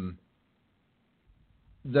the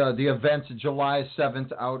event July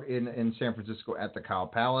 7th out in San Francisco at the Cow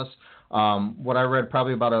Palace. What I read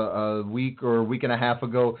probably about a week or a week and a half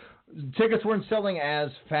ago, tickets weren't selling as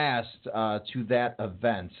fast to that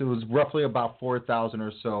event. So it was roughly about 4,000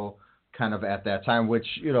 or so kind of at that time, which,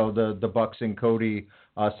 the Bucks and Cody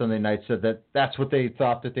Sunday night said that's what they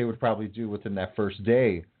thought that they would probably do within that first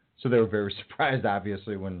day. So they were very surprised,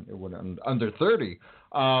 obviously, when it went under 30.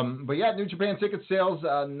 But yeah, New Japan ticket sales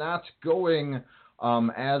not going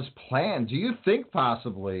as planned. Do you think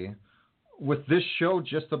possibly with this show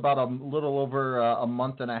just about a little over a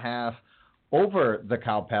month and a half over the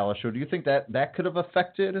Cow Palace show, do you think that could have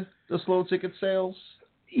affected the slow ticket sales?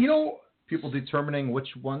 People determining which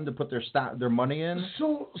one to put their money in.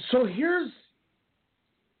 So here's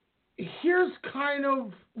kind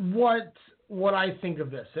of what I think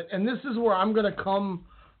of this, and this is where I'm gonna come.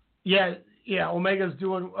 Yeah. Omega's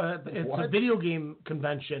doing it's a video game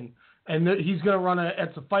convention, and he's gonna run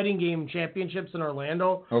it's a fighting game championships in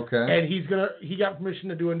Orlando. Okay. And he got permission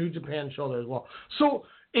to do a New Japan show there as well. So.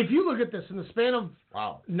 If you look at this in the span of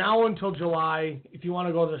now until July, if you want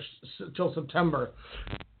to go till September,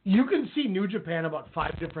 you can see New Japan about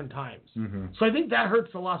 5 different times. Mm-hmm. So I think that hurts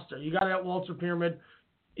the luster. You got it at Walter Pyramid,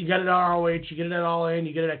 you got it at ROH, you get it at All In,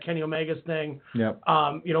 you get it at Kenny Omega's thing. Yep.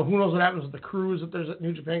 Who knows what happens with the cruise that there's at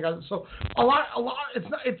New Japan guys. So a lot.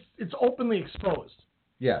 It's openly exposed.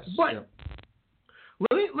 Yes. But. Yep.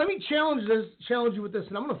 Let me challenge you with this,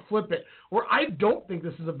 and I'm going to flip it, where I don't think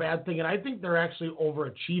this is a bad thing, and I think they're actually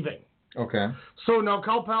overachieving. Okay. So now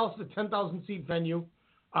Cow Palace is a 10,000-seat venue.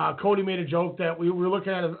 Cody made a joke that we were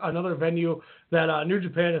looking at another venue that New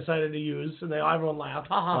Japan decided to use, and everyone laughed.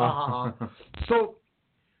 Ha ha ha ha ha. So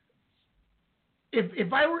if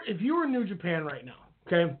you were in New Japan right now,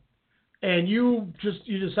 okay, and you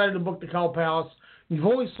decided to book the Cow Palace, you've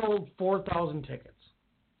only sold 4,000 tickets.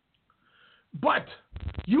 But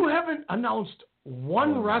you haven't announced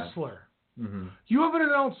one wrestler. Mm-hmm. You haven't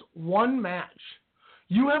announced one match.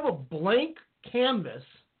 You have a blank canvas,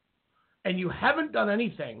 and you haven't done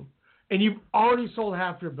anything, and you've already sold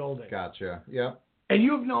half your building. Gotcha. Yeah. And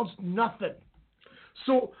you have announced nothing.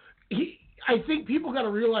 So I think people got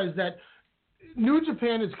to realize that New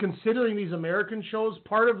Japan is considering these American shows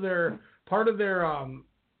part of their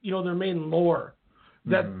their main lore,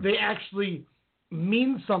 that they actually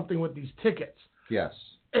mean something with these tickets. Yes.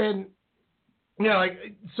 And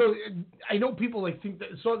so I know people think that.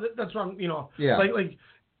 So that's what I'm. Yeah. Like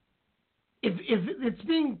if it's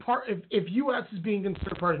being if US is being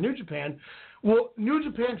considered part of New Japan, well, New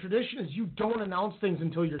Japan tradition is you don't announce things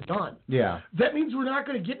until you're done. Yeah. That means we're not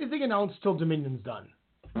going to get anything announced till Dominion's done.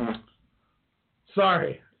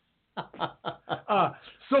 Sorry.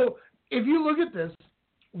 So if you look at this,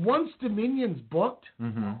 once Dominion's booked.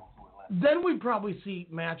 Mm-hmm. Then we probably see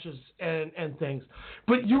matches and things.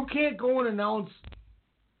 But you can't go and announce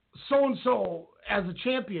so-and-so as a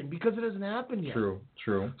champion because it hasn't happened yet. True.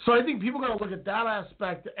 So I think people got to look at that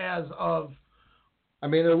aspect as of... I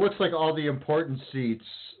mean, it looks like all the important seats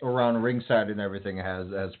around ringside and everything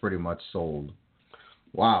has pretty much sold.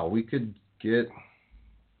 Wow, we could get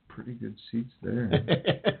pretty good seats there.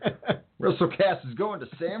 WrestleCast is going to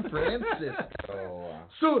San Francisco.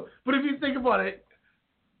 So, but if you think about it,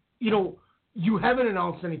 you haven't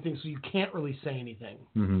announced anything, so you can't really say anything.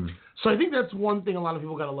 Mm-hmm. So I think that's one thing a lot of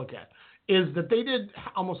people got to look at, is that they did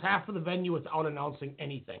almost half of the venue without announcing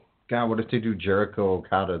anything. God, what if they do Jericho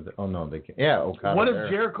Okada? Oh, no, they can't. Yeah, Okada. What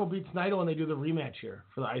if Jericho beats Naito and they do the rematch here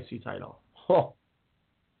for the IC title? Oh.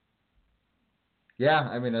 Yeah,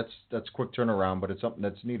 I mean, that's quick turnaround, but it's something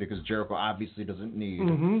that's needed because Jericho obviously doesn't need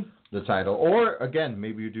the title. Or, again,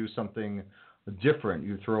 maybe you do something different.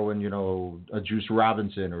 You throw in, a Juice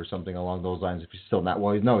Robinson or something along those lines. If he's still not,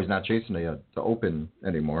 well, no, he's not chasing the Open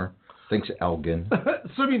anymore. Thanks, Elgin.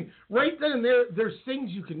 So I mean, right then and there's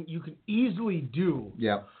things you can easily do.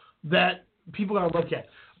 Yeah. That people gotta look at.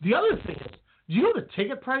 The other thing is, do you know the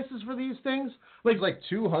ticket prices for these things? Like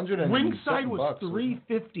 $200 and ringside was bucks,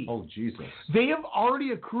 $350. Oh Jesus! They have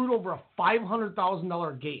already accrued over a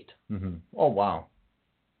 $500,000 gate. Mm-hmm. Oh wow!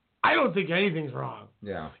 I don't think anything's wrong.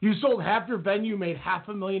 Yeah. You sold half your venue, made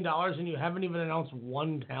 $500,000, and you haven't even announced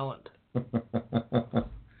one talent.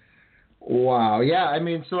 Wow. Yeah. I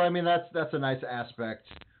mean, that's a nice aspect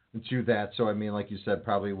to that. So I mean, like you said,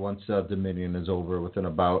 probably once Dominion is over, within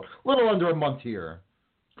about a little under a month here,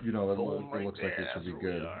 it looks like it should be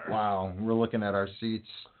good. Wow. We're looking at our seats.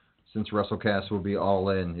 Since WrestleCast will be all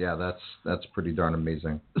in, yeah, that's pretty darn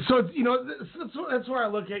amazing. So that's where I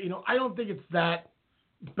look at. I don't think it's that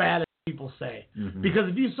bad as people say, because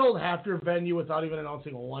if you sold half your venue without even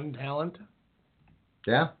announcing one talent,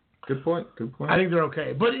 yeah, good point. I think they're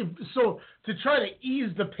okay. But to try to ease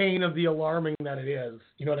the pain of the alarming that it is,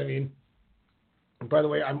 you know what I mean? And by the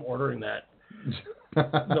way, I'm ordering that.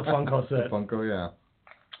 The Funko set. The Funko, yeah.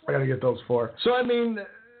 I gotta get those 4. So I mean,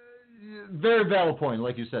 very valid point.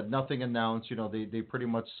 Like you said, nothing announced. They pretty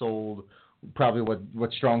much sold probably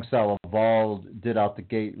what Strong Style Evolved did out the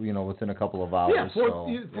gate. Within a couple of hours. Yeah,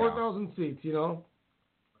 4,000 seats.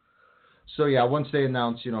 So yeah, once they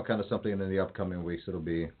announce, kind of something in the upcoming weeks, it'll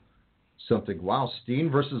be something. Wow, Steen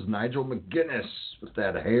versus Nigel McGuinness with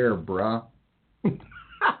that hair, bruh.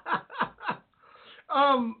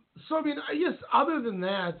 So I mean, I guess other than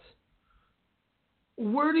that,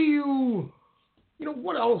 where do you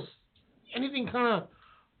what else? Anything kind of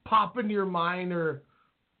pop into your mind or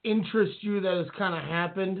interest you that has kind of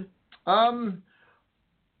happened?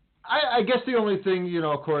 I guess the only thing,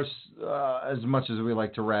 of course, as much as we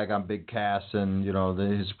like to rag on Big Cass and,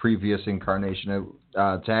 his previous incarnation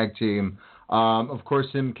at tag team, of course,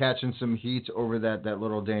 him catching some heat over that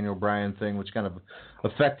little Daniel Bryan thing, which kind of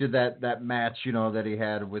affected that match, that he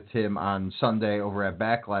had with him on Sunday over at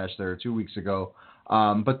Backlash there 2 weeks ago.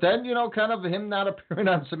 But then, kind of him not appearing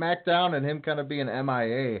on SmackDown and him kind of being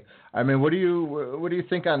MIA. I mean, what do you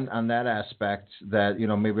think on that aspect? That,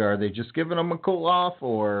 maybe are they just giving him a cool off,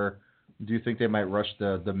 or do you think they might rush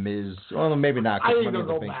the Miz? Well, maybe not. I think they'll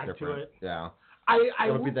go back to it. Yeah.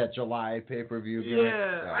 It'll be that July pay-per-view.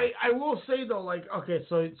 Yeah. I will say though, like, okay,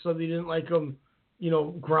 so they didn't like him,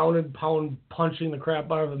 grounded pound punching the crap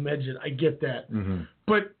out of a midget. I get that,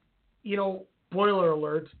 but spoiler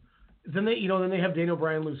alert. Then they have Daniel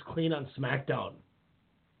Bryan lose clean on SmackDown,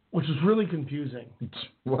 which is really confusing.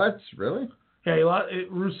 What? Really? Yeah,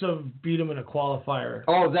 Rusev beat him in a qualifier.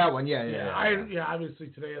 Oh, that one. Yeah. Obviously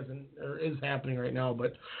today is happening right now,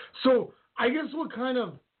 but so I guess what kind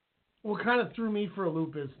of threw me for a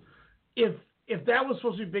loop is if that was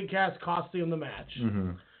supposed to be Big Cass costing him the match,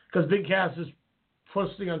 because Big Cass is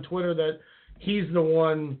posting on Twitter that he's the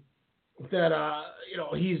one that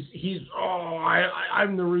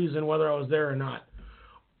I'm the reason whether I was there or not.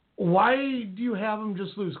 Why do you have him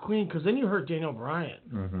just lose clean? Because then you hurt Daniel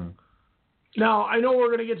Bryan. Now I know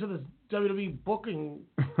we're gonna get to this WWE booking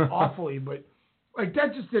awfully, but like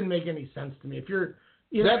that just didn't make any sense to me. If you're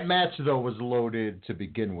that match though was loaded to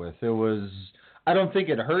begin with. It was. I don't think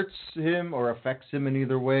it hurts him or affects him in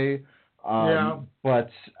either way.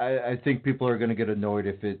 But I think people are going to get annoyed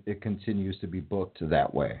if it continues to be booked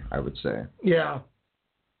that way, I would say. Yeah.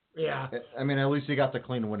 I mean, at least he got the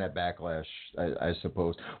clean win at Backlash, I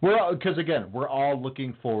suppose. Because, again, we're all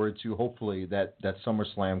looking forward to, hopefully, that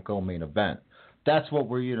SummerSlam co-main event. That's what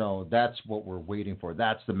we're waiting for.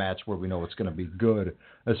 That's the match where we know it's going to be good,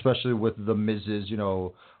 especially with the Miz's,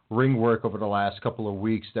 ring work over the last couple of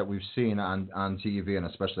weeks that we've seen on TV and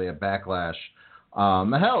especially at Backlash.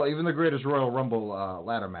 Hell, even the greatest Royal Rumble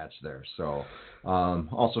ladder match there. So,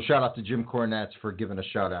 also shout out to Jim Cornette for giving us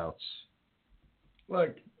shout outs.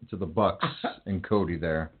 Look, to the Bucks and Cody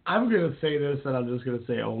there. I'm going to say this, and I'm just going to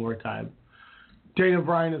say it one more time. Daniel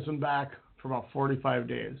Bryan has been back for about 45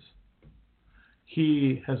 days.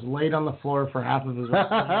 He has laid on the floor for half of his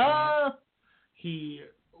wrestling. He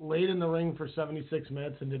laid in the ring for 76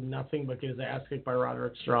 minutes and did nothing but get his ass kicked by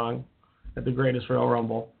Roderick Strong at the greatest Royal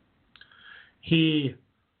Rumble. He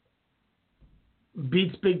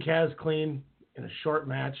beats Big Cass clean in a short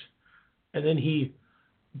match, and then he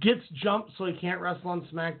gets jumped so he can't wrestle on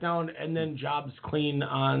SmackDown, and then jobs clean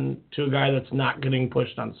on to a guy that's not getting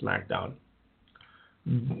pushed on SmackDown.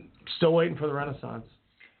 Still waiting for the Renaissance.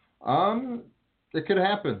 It could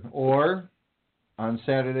happen. Or on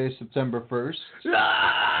Saturday, September 1st,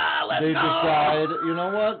 they decide, you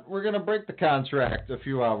know what, we're going to break the contract a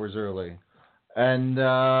few hours early. And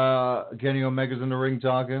Kenny Omega's in the ring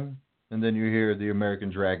talking, and then you hear the American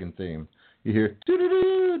Dragon theme. You hear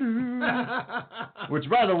which,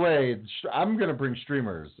 by the way, I'm going to bring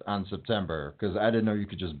streamers on September because I didn't know you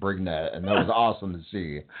could just bring that, and that was awesome to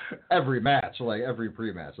see. Every match, like every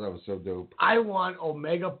pre-match. That was so dope. I want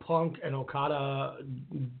Omega, Punk, and Okada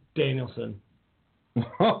Danielson.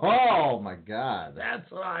 Oh, my God. That's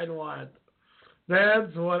what I want.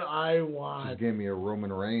 That's what I want. Just gave me a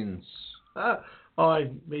Roman Reigns. I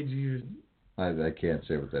made you... I can't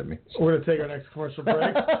say what that means. We're going to take our next commercial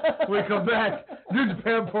break. When we come back, New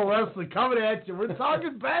Japan Pro Wrestling coming at you. We're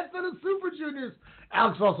talking Best of the Super Juniors.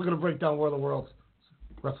 Alex is also going to break down World of Worlds.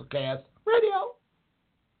 WrestleCast Radio.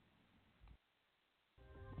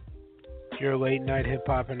 Your late night hip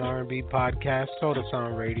hop and R&B podcast, Soda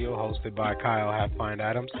Sound Radio, hosted by Kyle Halfpint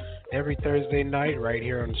Adams, every Thursday night right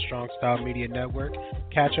here on the Strong Style Media Network.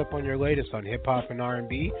 Catch up on your latest on hip hop and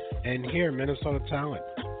R&B and hear Minnesota talent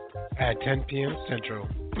at 10 p.m. Central.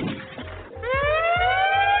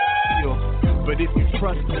 But if you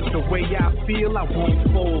trust the way I feel, I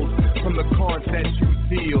won't fold from the cards that you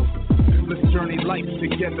deal. Let's journey life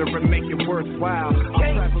together and make it worthwhile.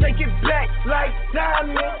 Can't take it back like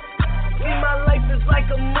diamond. See, my life is like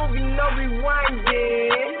a movie, no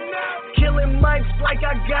rewinding. Killing mics like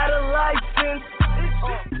I got a license.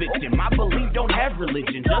 Victim, I believe don't have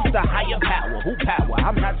religion, just a higher power. Who power?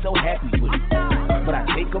 I'm not so happy with it, but I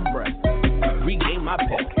take a breath, regain my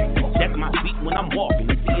pep, check my feet when I'm walking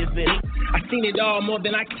to see if it ain't. I seen it all more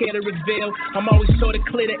than I care to reveal. I'm always sure to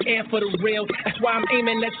clear the air for the real. That's why I'm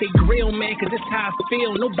aiming at the grill, man, cause it's how I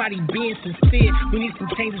feel. Nobody being sincere. We need some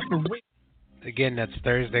changes for real. Again, that's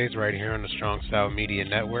Thursdays right here on the Strong Style Media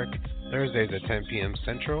Network. Thursdays at 10 p.m.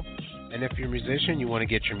 Central. And if you're a musician, you want to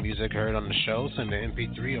get your music heard on the show, send the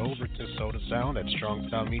MP3 over to Soda Sound at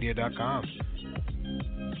strongstylemedia.com.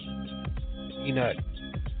 Peanut.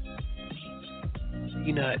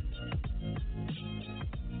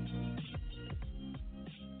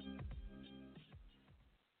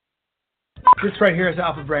 This right here is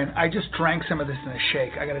Alpha Brain. I just drank some of this in a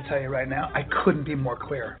shake. I got to tell you right now, I couldn't be more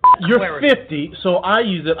clear. You're Clarity. 50, so I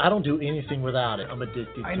use it. I don't do anything without it. I'm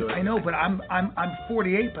addicted to it. I know, but I'm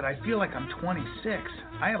 48, but I feel like I'm 26.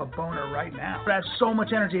 I have a boner right now. I have so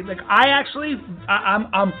much energy. Like I'm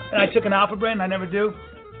and I took an Alpha Brain. I never do.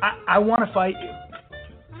 I want to fight you.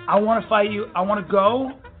 I want to fight you. I want to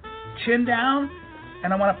go, chin down,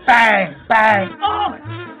 and I want to bang, bang. Oh.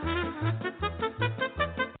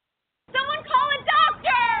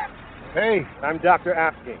 Hey, I'm Dr.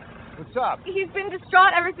 Apke. What's up? He's been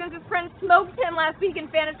distraught ever since his friend smoked him last week in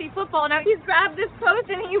fantasy football. Now he's grabbed this post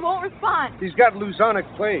and he won't respond. He's got Luzonic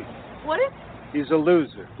plague. What is? He's a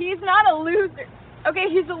loser. He's not a loser. Okay,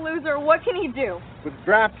 he's a loser. What can he do? With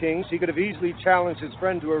DraftKings, he could have easily challenged his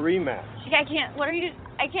friend to a rematch. I can't. What are you?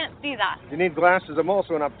 I can't see that. You need glasses. I'm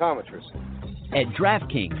also an optometrist. At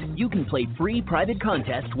DraftKings, you can play free private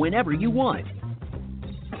contests whenever you want.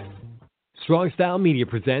 Strong Style Media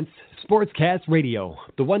presents Sportscast Radio,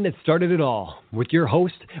 the one that started it all, with your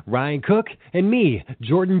host, Ryan Cook, and me,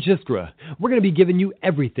 Jordan Jiskra. We're going to be giving you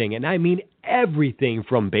everything, and I mean everything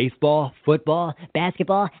from baseball, football,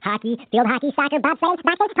 basketball, hockey, field hockey, soccer, bobsledding,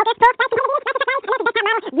 boxing, poker,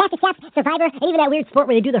 sports, Survivor, and even that weird sport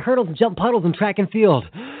where they do the hurdles and jump puddles and track and field.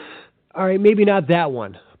 All right, maybe not that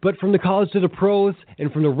one, but from the college to the pros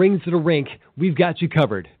and from the rings to the rink, we've got you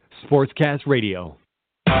covered. Sportscast Radio.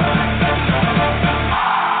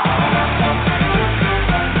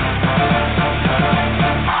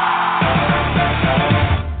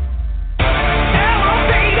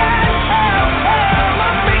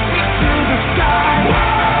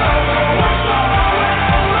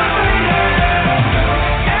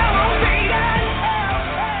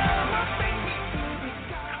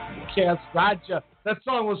 Gotcha. That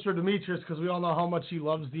song was for Demetrius because we all know how much he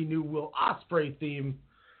loves the new Will Ospreay theme.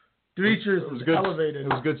 Demetrius was good. Elevated. It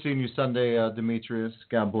was good seeing you Sunday, Demetrius.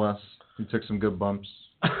 God bless. He took some good bumps.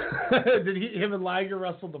 Did him and Liger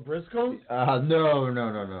wrestle the Briscoes?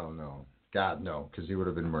 No. God, no, because he would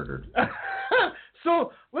have been murdered.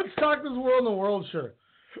 So let's talk this War of the World shirt.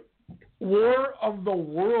 War of the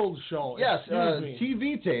World show. Yes,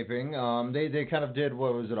 TV taping. They kind of did,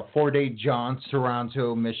 what was it, a 4-day jaunt,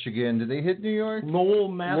 Toronto, Michigan. Did they hit New York? Lowell,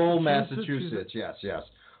 Massachusetts. Yes.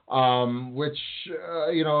 Which,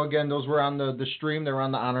 again, those were on the stream. They were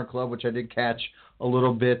on the Honor Club, which I did catch a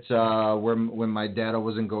little bit when my data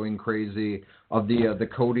wasn't going crazy of the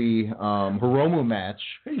Cody Hiromu match,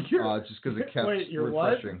 just because it kept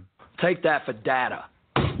refreshing. What? Take that for data.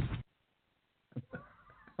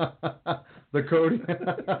 the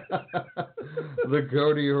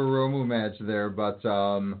Cody Hiromu match there, but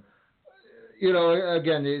you know,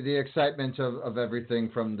 again, the excitement of everything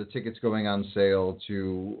from the tickets going on sale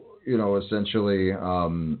to, you know, essentially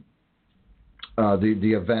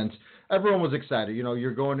the event. Everyone was excited. You know,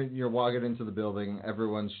 you're walking into the building.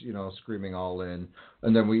 Everyone's, you know, screaming all in.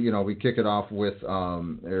 And then we kick it off with,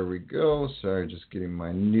 there we go. Sorry, just getting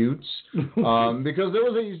my newts. Because there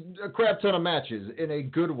was a crap ton of matches in a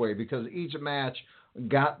good way because each match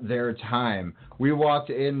got their time. We walked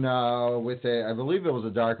in with I believe it was a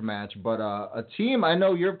dark match, but a team I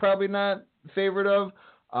know you're probably not favorite of,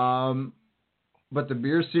 but the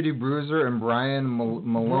Beer City Bruiser and Brian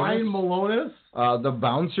Malonis, the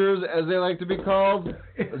Bouncers, as they like to be called,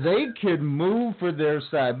 they could move for their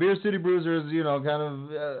side. Beer City Bruisers, you know, kind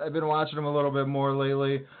of, I've been watching them a little bit more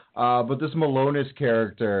lately, but this Malonis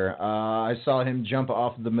character, I saw him jump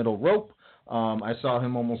off the middle rope. I saw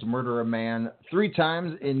him almost murder a man 3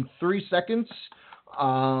 times in 3 seconds,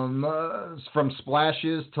 from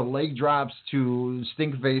splashes to leg drops to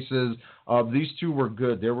stink faces. These two were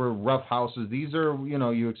good. They were rough houses. These are, you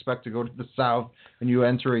know, you expect to go to the South and you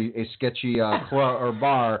enter a sketchy club or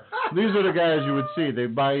bar. These are the guys you would see.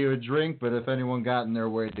 They'd buy you a drink, but if anyone got in their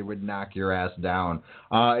way, they would knock your ass down.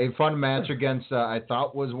 A fun match against, I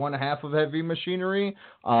thought was one half of Heavy Machinery. It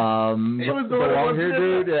was the long hair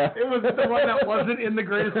dude. Yeah. It was the one that wasn't in the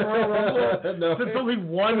Greatest Royal Rumble. No. Since only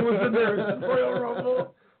one was in the Royal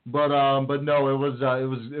Rumble. But no, it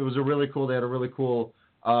was a really cool. They had a really cool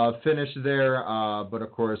finish there. But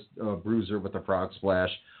of course, Bruiser with the frog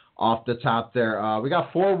splash off the top there. We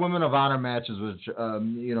got 4 Women of Honor matches, which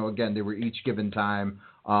you know, again, they were each given time.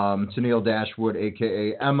 Tennille Dashwood,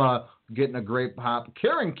 aka Emma, getting a great pop.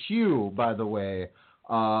 Karen Q, by the way,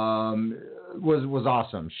 was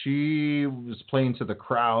awesome. She was playing to the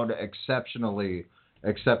crowd exceptionally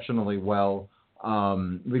well.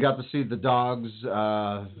 We got to see the dogs,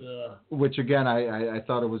 which again, I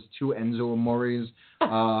thought it was 2 Enzo Amores.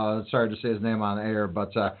 Sorry to say his name on air,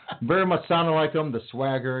 but very much sounded like him, the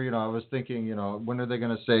swagger. You know, I was thinking, you know, when are they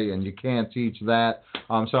going to say, and you can't teach that?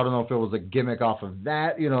 So I don't know if it was a gimmick off of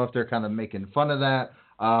that, you know, if they're kind of making fun of that.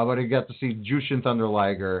 But I got to see Jushin Thunder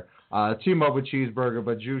Liger team up with Cheeseburger,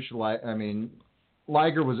 but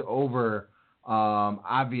Liger was over.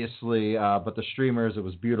 Obviously, but the streamers, it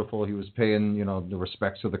was beautiful. He was paying, you know, the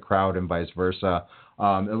respects of the crowd and vice versa.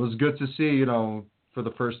 It was good to see, you know, for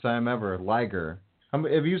the first time ever, Liger.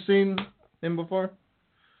 Have you seen him before?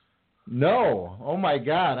 No. Oh my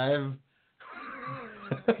God,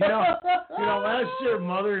 you know, last year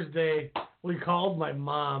Mother's Day, we called my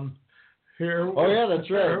mom here. Oh yeah, that's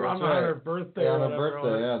right. On her birthday. Yeah, on her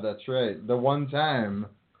birthday. Yeah, that's right. The one time.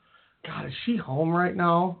 God, is she home right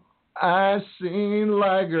now? I seen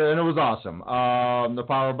Liger, and it was awesome. The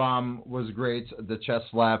powerbomb was great. The chest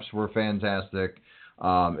slaps were fantastic.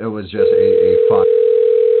 It was just a fun.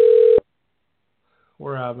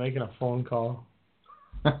 We're making a phone call.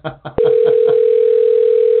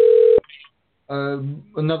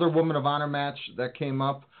 Another Woman of Honor match that came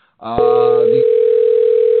up.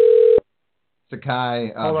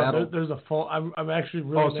 Sakai Hold on, battle. there's a phone. I'm actually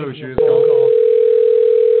really making a phone call.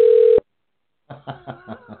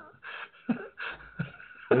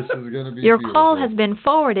 This is going to be Your beautiful. call has been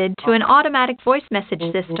forwarded to an automatic voice message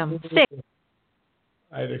system.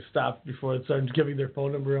 I had to stop before it started giving their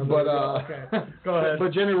phone number on okay, go ahead.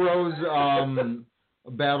 But Jenny Rose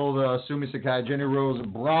battled Sumi Sakai. Jenny Rose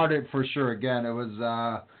brought it for sure. Again, it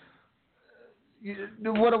was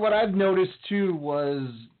what I've noticed too was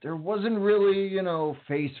there wasn't really, you know,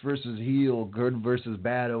 face versus heel, good versus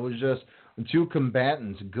bad. It was just 2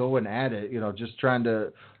 combatants going at it, you know, just trying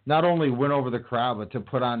to not only win over the crowd, but to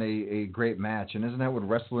put on a great match. And isn't that what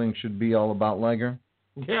wrestling should be all about, Liger?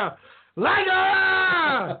 Yeah. Liger!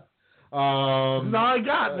 That's all I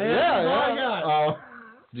got, man. Yeah, That's all I got.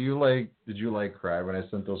 Did you cry when I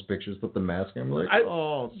sent those pictures with the mask? I'm like,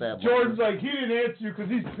 sad. Jordan's like, he didn't answer you because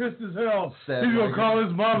he's pissed as hell. Sad He's going Liger. to call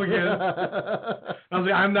his mom again. I was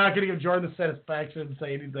like, I'm not going to give Jordan the satisfaction and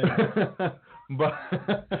say anything. But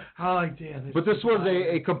I like, damn. But this was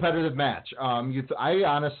a competitive match. I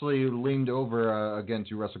honestly leaned over again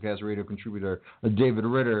to WrestleCast radio contributor David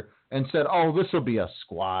Ritter and said, "Oh, this will be a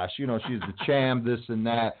squash. You know, she's the champ, this and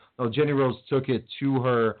that." No, Jenny Rose took it to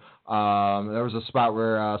her. There was a spot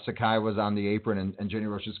where Sakai was on the apron and Jenny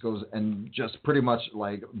Rose just goes and just pretty much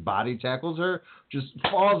like body tackles her, just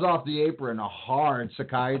falls off the apron hard.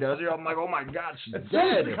 Sakai does. I'm like, oh my God, she's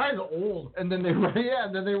dead. Sakai's old. And then they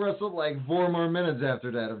wrestled like 4 more minutes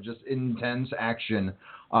after that of just intense action.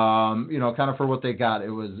 You know, kind of for what they got,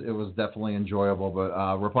 it was definitely enjoyable. But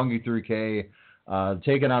Roppongi 3K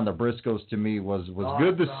taking on the Briscoes to me was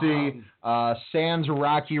good to see. Sans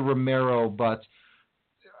Rocky Romero, but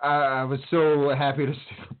I was so happy to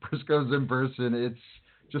see the Briscoes in person. It's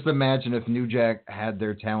just imagine if New Jack had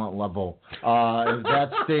their talent level. If that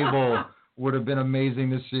stable would have been amazing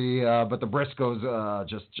to see. But the Briscoes,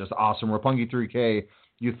 just awesome. Roppongi 3K,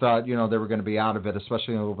 you thought, they were going to be out of it,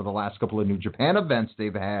 especially over the last couple of New Japan events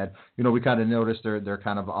they've had. We kind of noticed they're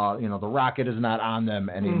kind of, the rocket is not on them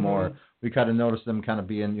anymore. Mm-hmm. We kind of noticed them kind of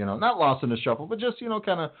being, not lost in the shuffle, but just,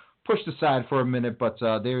 kind of pushed aside for a minute. But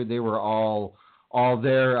they were all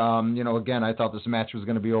there. Again, I thought this match was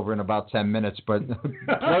going to be over in about 10 minutes, but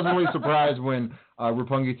pleasantly surprised when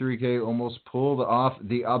Roppongi 3K almost pulled off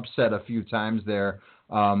the upset a few times there.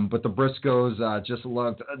 But the Briscoes just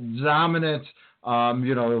looked dominant.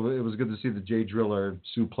 It was good to see the Jay Driller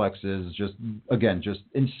suplexes, just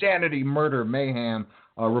insanity, murder, mayhem.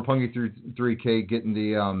 Roppongi 3K getting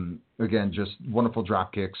the, again, just wonderful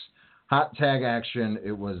drop kicks. Hot tag action.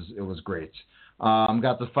 It was great.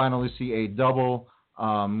 Got to finally see a double,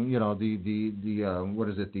 the what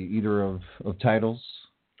is it, the eater of titles?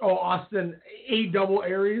 Oh, Austin, a double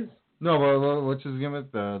Aries? No, but what's his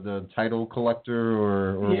gimmick? The title collector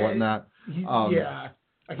or whatnot? Yeah.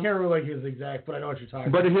 I can't remember his exact, but I know what you're talking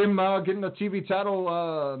about. But him getting a TV title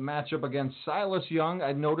matchup against Silas Young,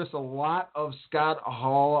 I noticed a lot of Scott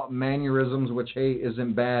Hall mannerisms, which, hey,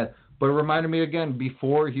 isn't bad. But it reminded me again,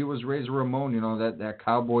 before he was Razor Ramon, that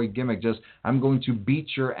cowboy gimmick, just I'm going to beat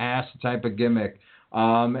your ass type of gimmick.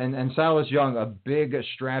 And Silas Young, a big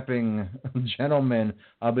strapping gentleman,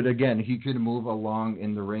 but again, he could move along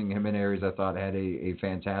in the ring. Him and Aries, I thought, had a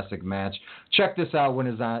fantastic match. Check this out when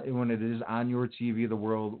it is on your TV. The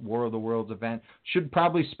War of the Worlds event should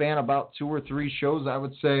probably span about 2 or 3 shows, I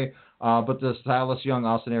would say. But the Silas Young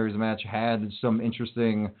Austin Aries match had some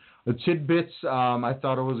interesting tidbits. I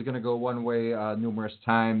thought it was going to go one way numerous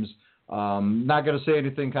times. Not going to say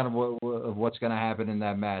anything kind of what's going to happen in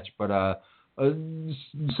that match, but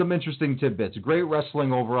some interesting tidbits. Great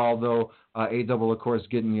wrestling overall, though. A-Double, of course,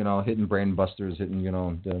 getting, hitting brain busters, hitting,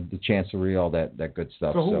 the chancery, all that good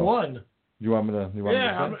stuff. So who won? You want me to?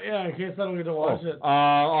 In case I don't get to watch it.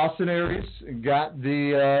 Austin Aries got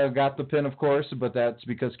the pin, of course, but that's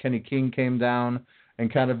because Kenny King came down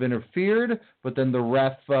and kind of interfered, but then the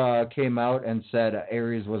ref came out and said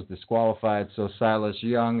Aries was disqualified, so Silas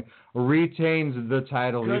Young retains the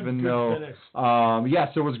title, even though, yes,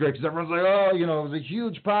 it was great, because everyone's like, it was a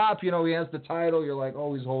huge pop, he has the title, you're like,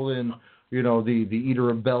 he's holding, the eater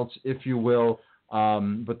of belts, if you will,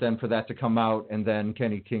 but then for that to come out, and then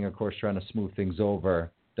Kenny King, of course, trying to smooth things over,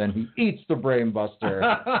 then he eats the brain buster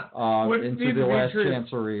into the last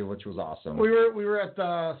chancery, which was awesome. We were at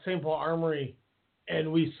the St. Paul Armory, and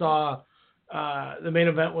we saw the main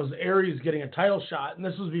event was Aries getting a title shot, and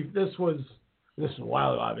this was a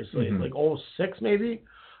while ago, obviously, like 06 maybe,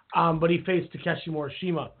 but he faced Takeshi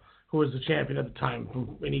Morishima, who was the champion at the time,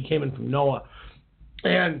 and he came in from Noah,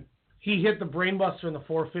 and he hit the brainbuster in the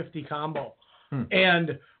 450 combo,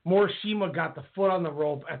 and Morishima got the foot on the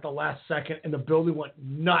rope at the last second, and the building went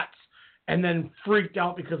nuts. And then freaked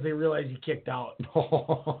out because they realized he kicked out.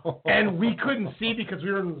 And we couldn't see because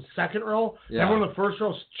we were in the second row. Yeah. Everyone in the first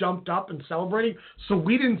row jumped up and celebrating. So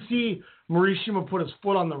we didn't see Morishima put his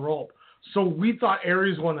foot on the rope. So we thought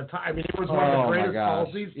Aries won the time. I mean, it was one of the greatest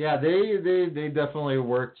policies. Yeah, they definitely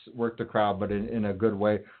worked the crowd, but in a good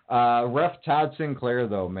way. Ref Todd Sinclair,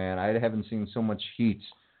 though, man, I haven't seen so much heat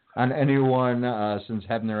on anyone since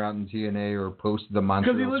Hebner out in TNA or post the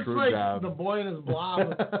Montreal Screwjob. Because he looks like the boy in his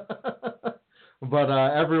blob. But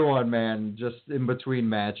everyone, man, just in between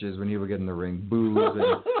matches when he would get in the ring, boos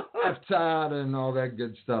and F Todd and all that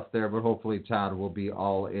good stuff there. But hopefully Todd will be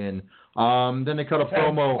all in. Then they cut a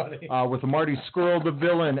promo with Marty Scurll, the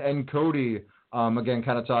villain, and Cody. Again,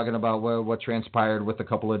 kind of talking about what transpired with a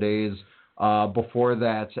couple of days before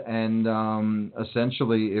that. And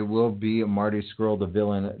essentially it will be Marty Scurll, the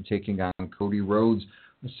villain, taking on Cody Rhodes.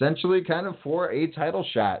 Essentially, kind of for a title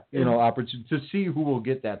shot, opportunity to see who will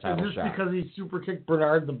get that title shot. Is this because he super kicked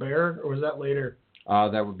Bernard the Bear, or was that later?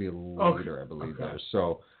 That would be later, I believe. Okay. There.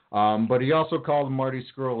 So, but he also called Marty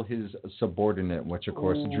Scurll his subordinate, which of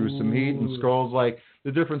course drew some heat. And Scurll's like,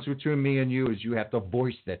 the difference between me and you is you have to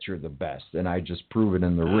voice that you're the best, and I just prove it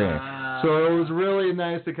in the ring. So it was really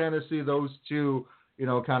nice to kind of see those two,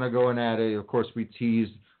 kind of going at it. Of course, we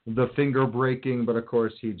teased the finger breaking, but of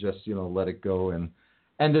course he just, let it go and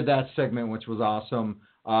ended that segment, which was awesome.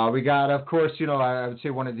 We got, of course, I would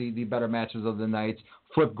say one of the better matches of the night.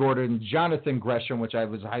 Flip Gordon, Jonathan Gresham, which I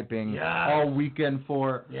was hyping all weekend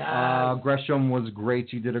for. Yes. Gresham was great.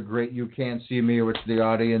 He did a great You Can't See Me, which the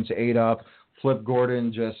audience ate up. Flip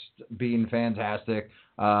Gordon just being fantastic.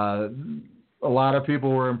 a lot of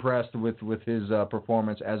people were impressed with his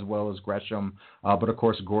performance as well as Gresham. But, of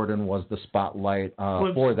course, Gordon was the spotlight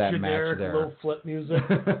for that match there. Little flip music.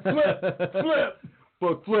 Flip!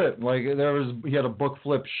 Book flip. Like, he had a book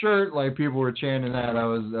flip shirt. Like, people were chanting that. That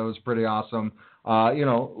was pretty awesome.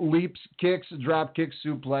 Leaps, kicks, drop kicks,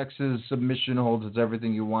 suplexes, submission holds. It's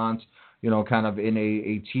everything you want, kind of in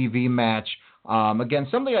a TV match. Again,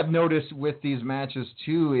 something I've noticed with these matches,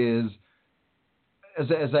 too, is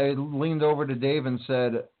as I leaned over to Dave and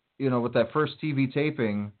said, with that first TV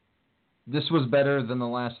taping, this was better than the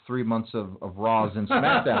last 3 months of Raws and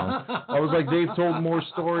SmackDowns. I was like, they've told more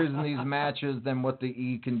stories in these matches than what the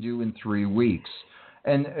E can do in 3 weeks.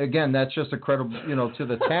 And again, that's just a credit, to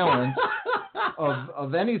the talent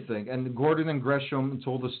of anything. And Gordon and Gresham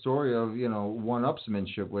told a story of,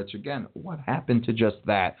 one-upsmanship, which again, what happened to just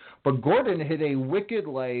that? But Gordon hit a wicked,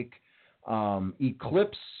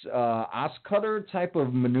 eclipse Oscutter type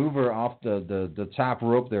of maneuver off the top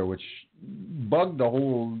rope there, which bugged the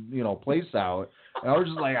whole place out. And I was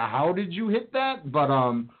just like, how did you hit that? But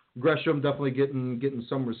Gresham definitely getting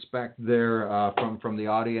some respect there from the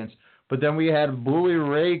audience. But then we had Bully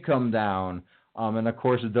Ray come down, and of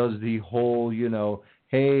course it does the whole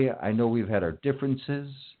hey, I know we've had our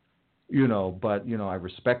differences, but I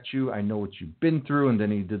respect you. I know what you've been through. And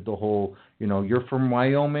then he did the whole, you're from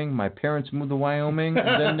Wyoming. My parents moved to Wyoming,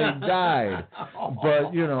 and then they died.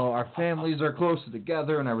 But, our families are closer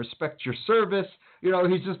together, and I respect your service.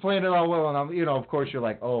 He's just playing it all well. And, of course, you're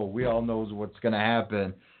like, oh, we all know what's going to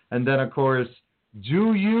happen. And then, of course,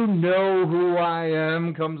 do you know who I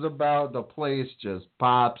am comes about. The place just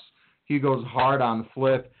pops. He goes hard on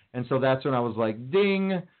Flip. And so that's when I was like,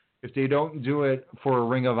 ding. If they don't do it for a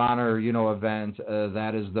Ring of Honor, event,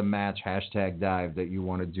 that is the match #dive that you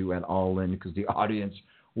want to do at All In, because the audience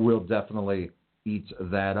will definitely eat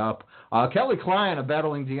that up. Kelly Klein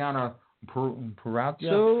battling Deanna Purrazzo.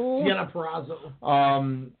 Yeah, Deanna Purrazzo.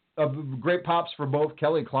 Great pops for both.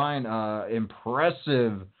 Kelly Klein,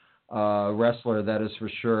 impressive wrestler, that is for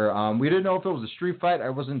sure. We didn't know if it was a street fight.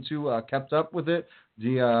 I wasn't too kept up with it.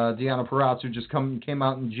 Deanna Purrazzo just came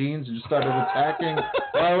out in jeans and just started attacking.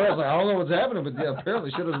 I was like, I don't know what's happening, but apparently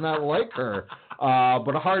she does not like her.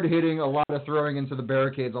 But hard hitting, a lot of throwing into the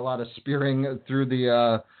barricades, a lot of spearing through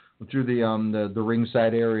the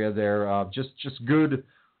ringside area there. Just good,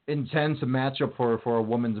 intense matchup for a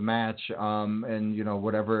women's match. And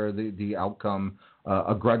whatever the outcome,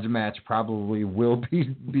 a grudge match probably will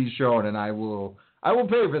be shown, and I will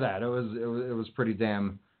pay for that. It was pretty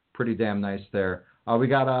damn nice there. We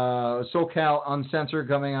got SoCal Uncensored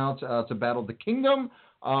coming out to battle the Kingdom.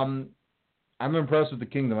 I'm impressed with the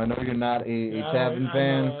Kingdom. I know you're not a Taven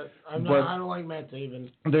fan. I don't like Matt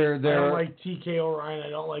Taven. I don't like TK O'Ryan.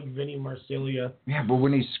 I don't like Vinny Marcellia. Yeah, but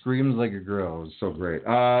when he screams like a girl, it was so great.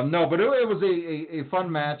 No, but it was a fun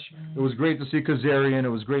match. It was great to see Kazarian. It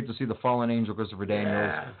was great to see the Fallen Angel, Christopher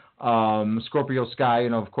Daniels. Yeah. Scorpio Sky,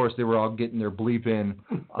 of course, they were all getting their bleep in.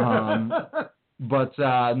 But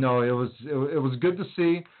no, it was good to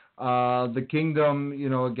see the Kingdom.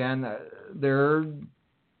 Again, they're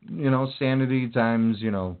sanity times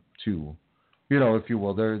 2. If you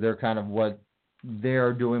will, they're kind of what they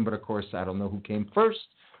are doing. But of course, I don't know who came first.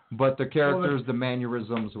 But the characters, the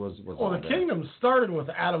mannerisms was. Well, the Kingdom started with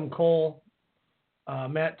Adam Cole,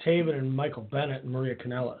 Matt Taven, and Michael Bennett and Maria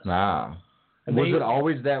Kanellis. Ah. And was it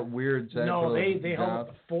always that weird? No, they held up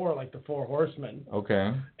the 4, like the 4 Horsemen.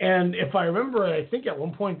 Okay. And if I remember, I think at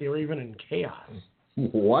one point they were even in Chaos.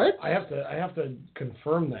 What? I have to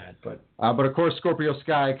confirm that, but. But of course, Scorpio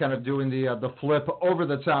Sky kind of doing the flip over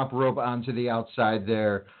the top rope onto the outside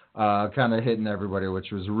there, kind of hitting everybody,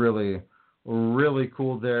 which was really, really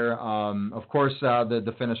cool there. Of course,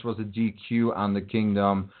 the finish was a DQ on the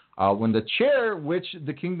Kingdom. When the chair, which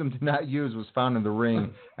the Kingdom did not use, was found in the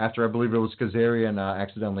ring after, I believe it was Kazarian,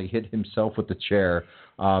 accidentally hit himself with the chair.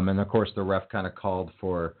 And, of course, the ref kind of called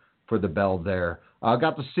for the bell there.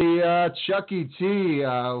 Got to see Chucky T,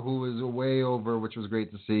 who was way over, which was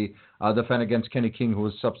great to see, defend against Kenny King, who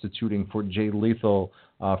was substituting for Jay Lethal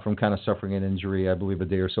from kind of suffering an injury, I believe, a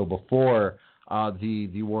day or so before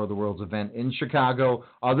the War of the Worlds event in Chicago.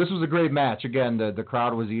 This was a great match. Again, the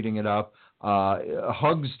crowd was eating it up.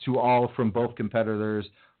 Hugs to all from both competitors.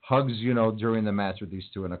 Hugs, during the match with these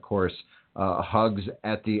two. And, of course, hugs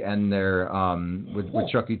at the end there with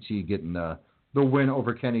Chucky T getting the win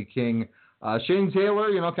over Kenny King. Shane Taylor,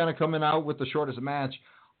 kind of coming out with the shortest match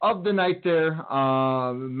of the night there.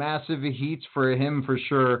 Massive heat for him for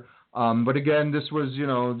sure. But, again, this was,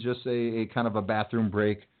 just a kind of a bathroom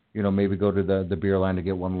break. Maybe go to the beer line to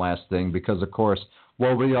get one last thing because, of course,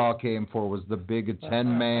 what we all came for was the big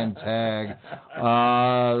 10-man tag.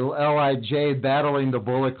 LIJ battling the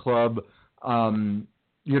Bullet Club.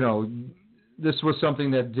 This was something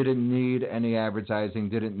that didn't need any advertising,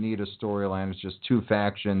 didn't need a storyline. It's just two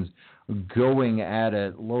factions going at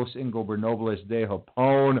it. Los Ingobernables de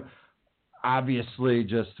Japón, obviously,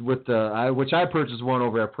 just with which I purchased one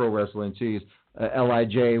over at Pro Wrestling Tees,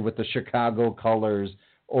 LIJ with the Chicago colors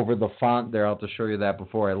over the font there. I'll have to show you that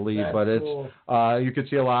before I leave. That's but it's cool. You could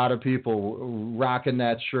see a lot of people rocking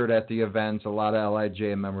that shirt at the events. A lot of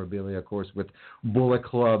LIJ memorabilia, of course, with Bullet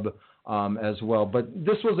Club as well. But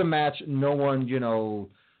this was a match no one,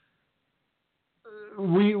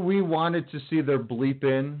 we wanted to see their bleep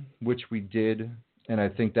in, which we did. And I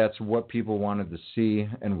think that's what people wanted to see,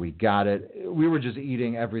 and we got it. We were just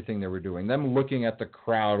eating everything they were doing. Them looking at the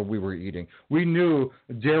crowd, we were eating. We knew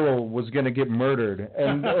Daryl was going to get murdered,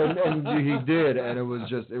 and he did, and it was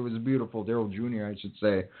beautiful. Daryl Jr., I should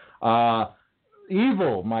say.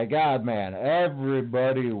 Evil, my God, man.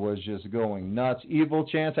 Everybody was just going nuts. Evil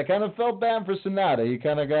Chance. I kind of felt bad for Sonata. He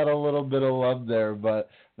kind of got a little bit of love there, but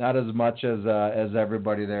not as much as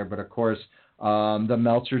everybody there. But, of course, the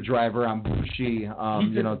Meltzer driver on Bushi,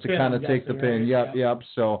 to kind of take the pin. Yep.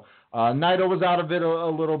 So Naito was out of it a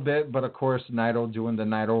little bit, but, of course, Naito doing the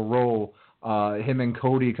Naito roll. Him and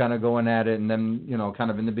Cody kind of going at it, and then,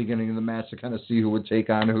 kind of in the beginning of the match to kind of see who would take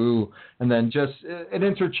on who. And then just an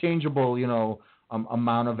interchangeable,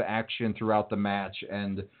 amount of action throughout the match.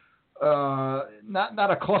 And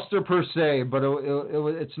not a cluster per se, but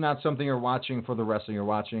it's not something you're watching for the wrestling. You're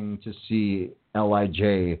watching to see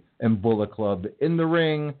LIJ and Bullet Club in the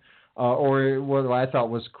ring, or what I thought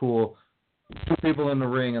was cool, two people in the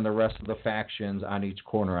ring and the rest of the factions on each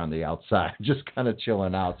corner on the outside, just kind of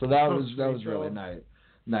chilling out. So that was really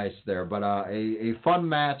nice there. But a fun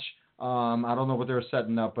match. I don't know what they were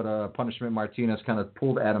setting up, but Punishment Martinez kind of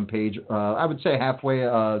pulled Adam Page, I would say halfway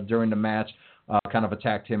during the match, kind of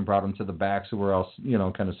attacked him, brought him to the back. So we're all,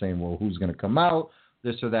 kind of saying, well, who's going to come out,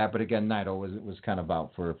 this or that. But again, Naito was kind of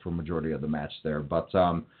out for majority of the match there. But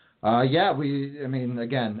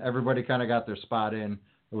again, everybody kind of got their spot in.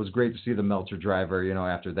 It was great to see the Meltzer driver,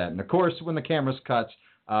 after that. And of course, when the cameras cut,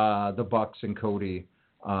 the Bucks and Cody,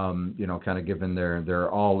 kind of giving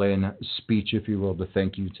their all-in speech, if you will, to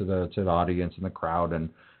thank you to the audience and the crowd and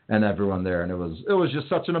everyone there. And it was just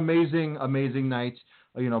such an amazing night.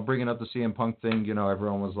 Bringing up the CM Punk thing,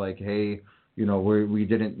 everyone was like, hey, we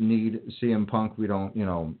didn't need CM Punk. We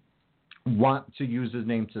don't, want to use his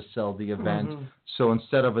name to sell the event. Mm-hmm. So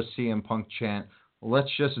instead of a CM Punk chant,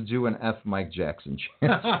 let's just do an F Mike Jackson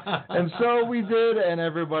chant. And so we did, and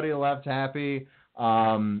everybody left happy.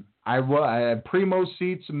 I had primo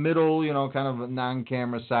seats, middle, kind of a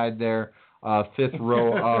non-camera side there, fifth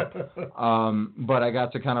row up. But I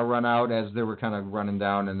got to kind of run out as they were kind of running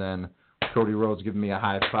down, and then Cody Rhodes giving me a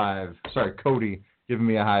high five. Sorry, Cody giving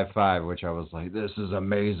me a high five, which I was like, this is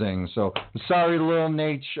amazing. So sorry, Lil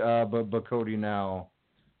Nate, but Cody now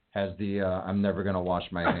has the I'm never going to wash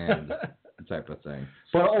my hand type of thing.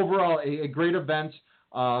 But overall, a great event.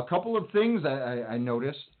 A couple of things I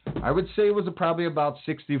noticed. I would say it was probably about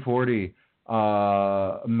 60-40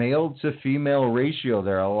 male to female ratio.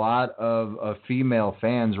 There are a lot of female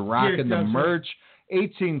fans rocking the merch.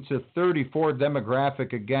 18 to 34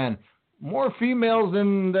 demographic again. More females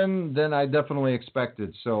than I definitely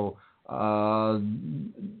expected. So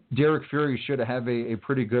Derek Fury should have a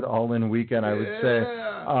pretty good all-in weekend, I would say.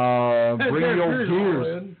 Bring your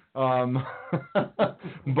gears.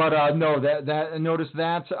 But no, that notice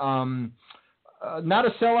that not a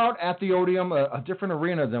sellout at the Odeum, a different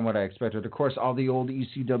arena than what I expected. Of course, all the old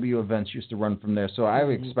ECW events used to run from there, so I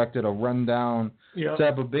expected a rundown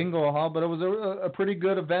type of bingo hall. But it was a pretty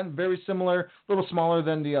good event, very similar, a little smaller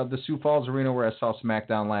than the Sioux Falls Arena where I saw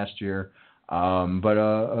SmackDown last year. But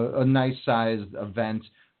a nice sized event.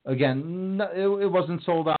 Again, it wasn't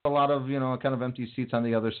sold out. A lot of kind of empty seats on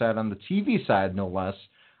the other side, on the TV side, no less.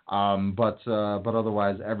 But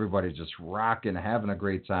otherwise, everybody's just rocking, having a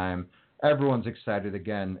great time. Everyone's excited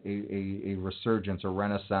again. A resurgence, a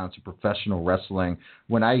renaissance of professional wrestling.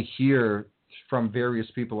 When I hear from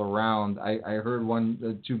various people around, I heard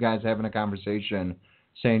two guys having a conversation,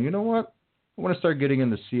 saying, "You know what? I want to start getting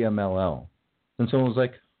into CMLL." And someone was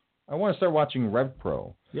like, "I want to start watching Rev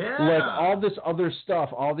Pro." Yeah. Like all this other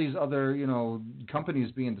stuff, all these other,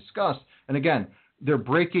 companies being discussed. And again, they're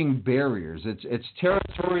breaking barriers. It's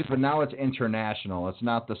territories, but now it's international. It's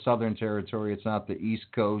not the Southern Territory. It's not the East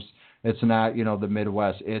Coast. It's not, the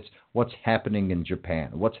Midwest. It's what's happening in Japan,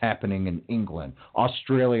 what's happening in England,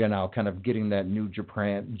 Australia now kind of getting that new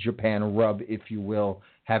Japan rub, if you will,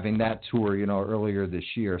 having that tour, earlier this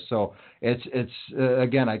year. So it's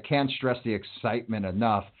again, I can't stress the excitement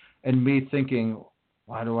enough, and me thinking,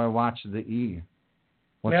 why do I watch the E?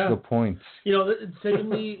 What's the point?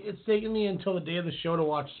 It's taken me until the day of the show to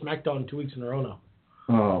watch SmackDown 2 weeks in a row now.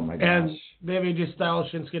 Oh my gosh. And they have AJ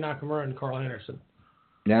Styles, Shinsuke Nakamura, and Carl Anderson.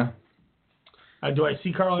 Yeah. Do I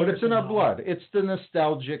see Carl Anderson? But it's in our blood. It's the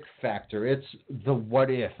nostalgic factor. It's the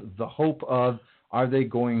what if, the hope of, are they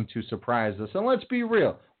going to surprise us? And let's be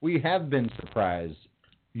real, we have been surprised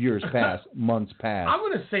years past, months past. I'm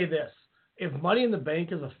going to say this. If Money in the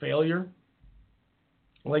Bank is a failure,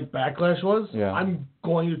 like Backlash was, I'm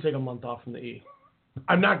going to take a month off from the E.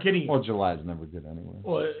 I'm not kidding you. Well, July's never good anyway.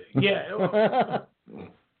 Well, yeah.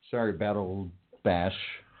 Sorry, Battle Bash.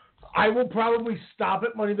 I will probably stop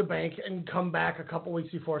at Money in the Bank and come back a couple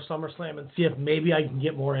weeks before SummerSlam and see if maybe I can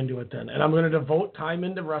get more into it then. And I'm going to devote time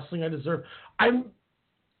into wrestling I deserve. I'm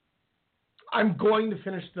going to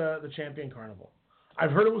finish the Champion Carnival.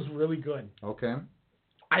 I've heard it was really good. Okay.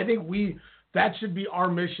 I think that should be our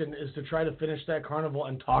mission, is to try to finish that carnival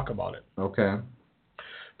and talk about it. Okay.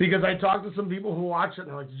 Because I talked to some people who watch it and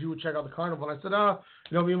they're like, did you check out the carnival? And I said,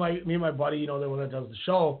 me and my buddy, the one that does the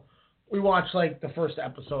show, we watched like the first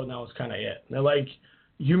episode and that was kind of it. And they're like,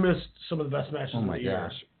 you missed some of the best matches of the year.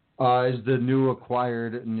 Is the new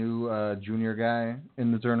junior guy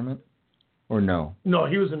in the tournament? Or no? No,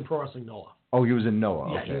 he was in Pro Wrestling Noah. Oh, he was in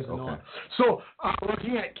Noah. Yeah, okay, he was in Noah. So,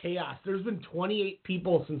 looking at Chaos, there's been 28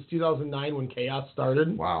 people since 2009 when Chaos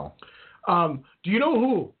started. Wow. Do you know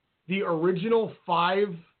who the original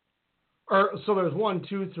 5... So there's 1,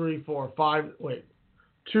 2, 3, 4, 5... Wait.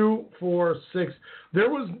 2, 4, 6... There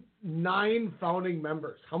was 9 founding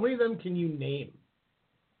members. How many of them can you name?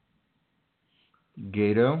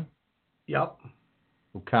 Gato? Yep.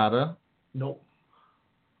 Okada? Nope.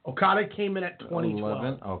 Okada came in at 2012.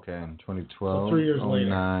 11? Okay, 2012. So 3 years later.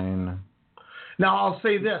 9. Now, I'll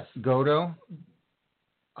say this. Goto?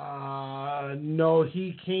 No,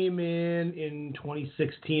 he came in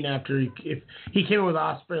 2016 after he came in with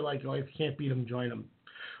Ospreay, like, if you can't beat him, join him.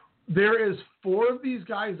 There is 4 of these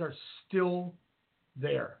guys are still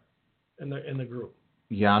there in the group.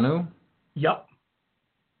 Yano? Yep.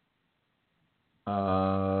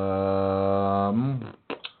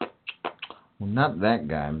 Well, not that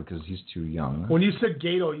guy because he's too young. When you said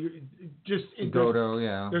Gato, Goto,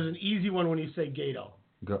 yeah. There's an easy one when you say Gato.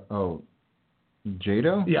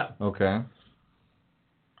 Jado? Yeah. Okay.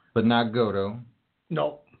 But not Goto.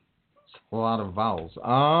 No. It's a lot of vowels.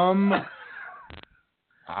 Oh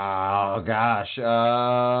gosh.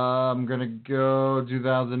 I'm gonna go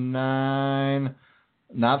 2009.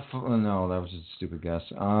 No, that was a stupid guess.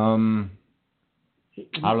 I don't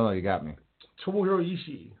know. You got me. Tomohiro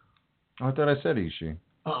Ishii. Oh, I thought I said Ishii.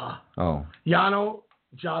 Oh. Yano,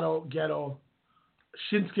 Jado, Geto,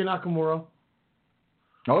 Shinsuke Nakamura.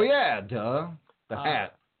 Oh yeah, duh. The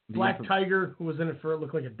hat. Black Tiger, who was in it for it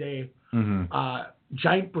looked like a day. Mm-hmm.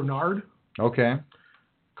 Giant Bernard. Okay.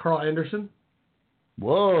 Carl Anderson.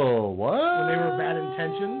 Whoa, what? When they were Bad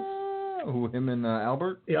Intentions. Who, him and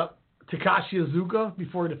Albert? Yep. Takashi Iizuka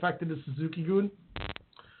before he defected to Suzuki-gun.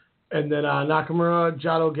 And then Nakamura,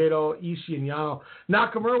 Jado, Gato, Ishii, and Yano.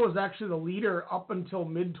 Nakamura was actually the leader up until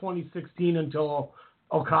mid-2016 until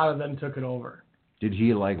Okada then took it over. Did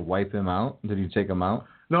he, wipe him out? Did he take him out?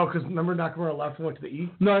 No, because remember Nakamura left and went to the E?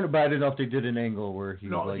 No, but I didn't know if they did an angle where he,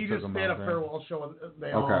 he took just him made out a farewell show and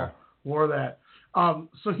they Okay. all wore that.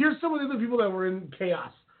 So here's some of the other people that were in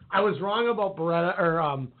Chaos. I was wrong about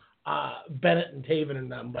Bennett and Taven and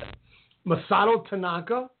them, but Masato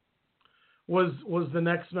Tanaka was the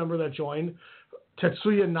next member that joined.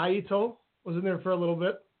 Tetsuya Naito was in there for a little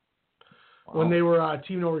bit when they were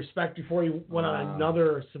Team No Respect before he went on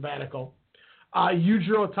another sabbatical.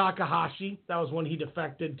 Yujiro Takahashi, that was when he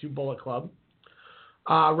defected to Bullet Club.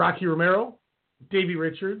 Rocky Romero, Davey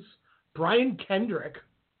Richards, Brian Kendrick,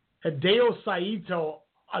 Hideo Saito,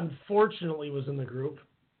 unfortunately, was in the group.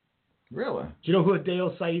 Really? Do you know who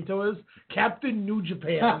Hideo Saito is? Captain New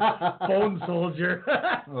Japan, Bone Soldier.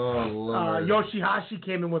 Oh, Lord. Yoshihashi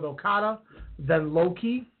came in with Okada, then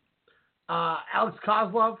Loki, Alex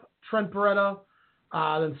Kozlov, Trent Beretta,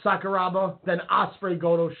 then Sakuraba, then Ospreay,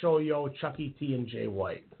 Goto, Shoyo, Chucky T, and Jay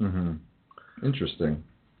White. Mm-hmm. Interesting.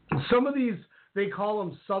 Some of these, they call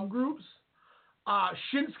them subgroups.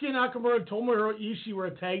 Shinsuke Nakamura and Tomohiro Ishii were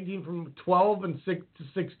a tag team from 12 and 6 to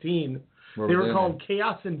 16. They were called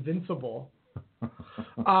Chaos Invincible.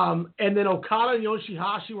 And then Okada and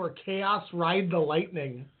Yoshihashi were Chaos Ride the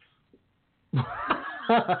Lightning.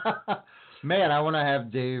 Man, I want to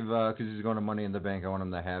have Dave, because he's going to Money in the Bank, I want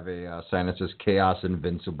him to have a sign that says Chaos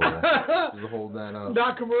Invincible. Just hold that up.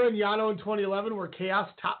 Nakamura and Yano in 2011 were Chaos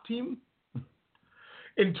top team.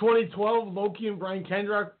 In 2012, Loki and Brian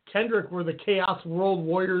Kendrick were the Chaos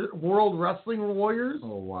World Wrestling Warriors.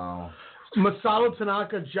 Oh, wow. Masato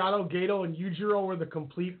Tanaka, Jado Gato, and Yujiro were the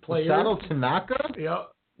complete players. Masato Tanaka? Yeah.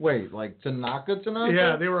 Wait, like Tanaka?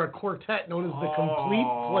 Yeah, they were a quartet known as the Complete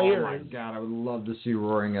Players. Oh, my God. I would love to see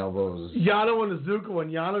Roaring Elbows. Yano and Izuka, when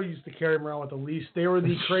Yano used to carry him around with a leash, they were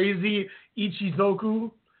the crazy Ichizoku.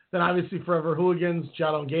 Then obviously Forever Hooligans,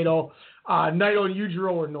 Jado and Gato. Naito and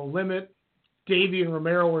Yujiro were No Limit. Davey and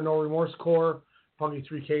Romero were No Remorse Corps. Punky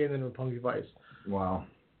 3K, and then Roppongi Vice. Wow.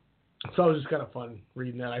 So it was just kind of fun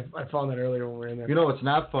reading that. I found that earlier when we were in there. You know, it's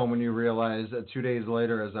not fun when you realize that 2 days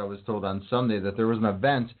later, as I was told on Sunday, that there was an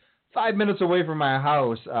event 5 minutes away from my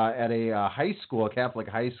house at a high school, a Catholic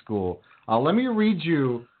high school. Let me read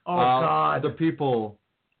you the people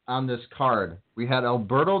on this card. We had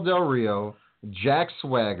Alberto Del Rio, Jack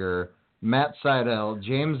Swagger, Matt Seidel,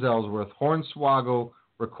 James Ellsworth, Hornswoggle,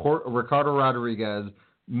 Ricardo Rodriguez,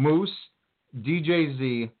 Moose, DJ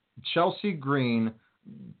Z, Chelsea Green,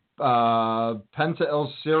 Penta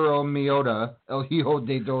El Cero Miota, El Hijo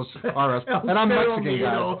de Dos Caras, and I'm Mexican,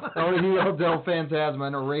 guys. El Hijo del Fantasma,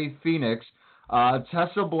 and Ray Phoenix,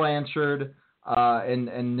 Tessa Blanchard,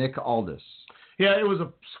 and Nick Aldis. Yeah, it was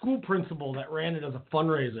a school principal that ran it as a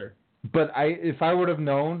fundraiser. But if I would have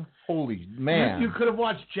known, holy man. You could have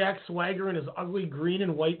watched Jack Swagger in his ugly green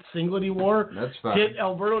and white singlet he wore. That's fine. Hit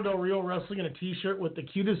Alberto Del Rio wrestling in a t-shirt with the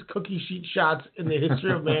cutest cookie sheet shots in the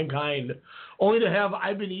history of mankind. Only to have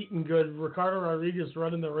I've Been Eating Good, Ricardo Rodriguez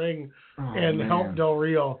run in the ring and help Del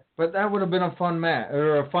Rio. But that would have been a fun match,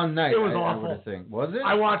 or a fun night. It was awful. I would have think. Was it?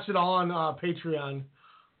 I watched it all on Patreon.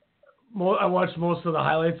 I watched most of the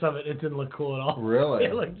highlights of it. It didn't look cool at all. Really?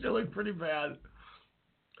 It looked pretty bad.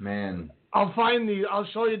 Man. I'll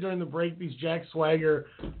show you during the break these Jack Swagger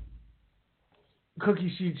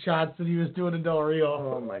cookie sheet shots that he was doing in Del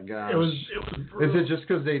Rio. Oh my gosh. It was brutal. Is it just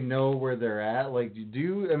because they know where they're at? Like, is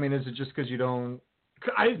it just because you don't?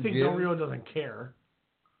 I think Del Rio doesn't care.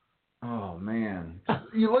 Oh man.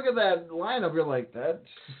 You look at that lineup, you're like, that's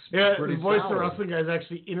pretty the voice solid. of the wrestling guys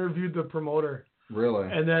actually interviewed the promoter. Really?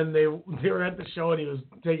 And then they were at the show and they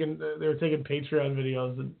were taking Patreon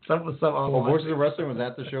videos and something was something. Oh, Voices of Wrestling was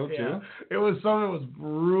at the show too? Yeah. It was something that was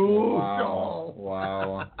brutal.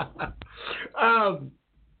 Wow.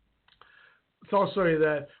 So I'll show you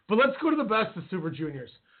that. But let's go to the best of Super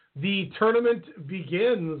Juniors. The tournament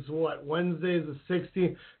begins, Wednesday is the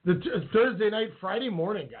 16th. Thursday night, Friday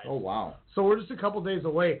morning, guys. Oh, wow. So we're just a couple days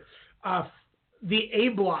away. The A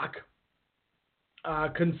block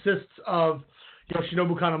consists of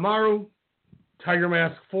Yoshinobu Kanemaru, Tiger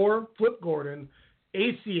Mask 4, Flip Gordon,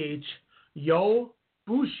 ACH, Yo,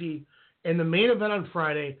 Bushi, and the main event on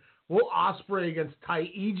Friday, Will Ospreay against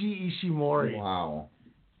Taiji Ishimori. Wow.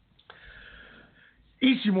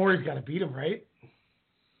 Ishimori's got to beat him, right?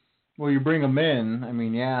 Well, you bring him in.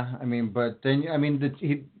 But then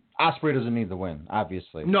Ospreay doesn't need the win,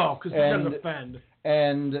 obviously. No, because he's going to defend.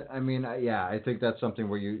 And I think that's something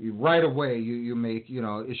where you right away you make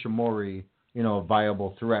Ishimori a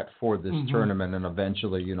viable threat for this tournament and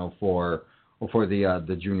eventually for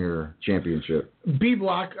the junior championship. B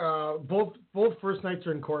block, both first nights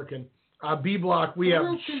are in Corkin. B block, we have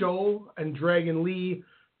Sho and Dragon Lee,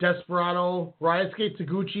 Desperado, Ryusuke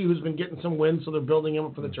Taguchi, who's been getting some wins, so they're building him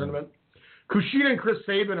up for the tournament. Kushida and Chris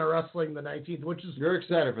Sabin are wrestling the 19th, which is... You're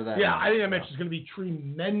excited for that. Yeah, I think that match is going to be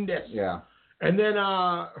tremendous. Yeah. And then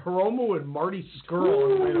Hiromu and Marty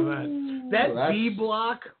Scurll in the main event. That B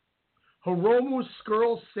block, Hiromu,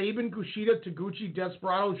 Scurll, Sabin, Kushida, Taguchi,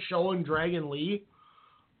 Desperado, Sho, and Dragon Lee.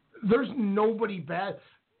 There's nobody bad.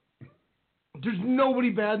 There's nobody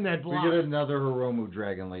bad in that block. We get another Hiromu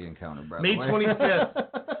Dragon Lee encounter, by the May way. 25th.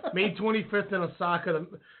 May 25th in Osaka.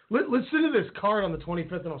 Listen to this card on the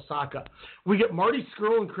 25th in Osaka. We get Marty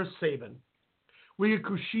Scurll and Chris Sabin. We get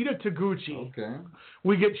Kushida Taguchi. Okay.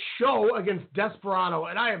 We get Sho against Desperado,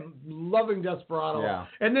 and I am loving Desperado. Yeah.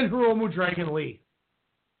 And then Hiromu Dragon Lee.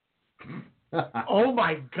 Oh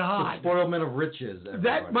my God. The spoilment of riches. Everybody.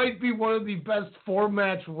 That might be one of the best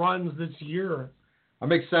 4-match runs this year.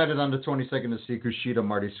 I'm excited on the 22nd to see Kushida,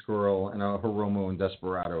 Marty Scurll, and Hiromu and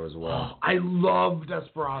Desperado as well. Oh, I love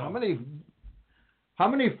Desperado. How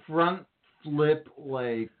many front flip,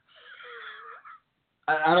 I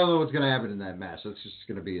don't know what's going to happen in that match. That's just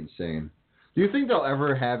going to be insane. Do you think they'll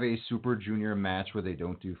ever have a Super Junior match where they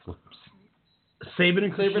don't do flips? Sabin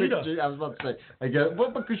and Kushida. I was about to say, I guess,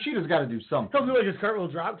 but Kushida's got to do something. He'll do like his cartwheel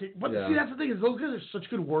drop kick. But see, that's the thing is those guys are such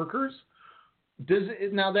good workers.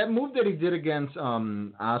 Now that move that he did against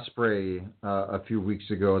Ospreay a few weeks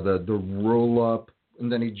ago, the roll up,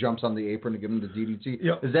 and then he jumps on the apron to give him the DDT.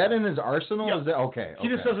 Yep. Is that in his arsenal? Yep. Is that okay? He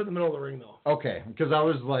just does it in the middle of the ring, though. Okay, because I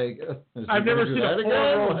was like, I've never seen a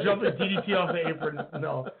full jumping DDT off the apron.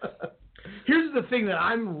 No. Here's the thing that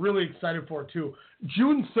I'm really excited for too.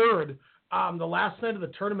 June 3rd, the last night of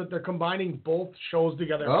the tournament, they're combining both shows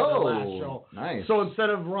together for the last show. Nice. So instead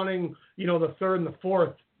of running, the 3rd and the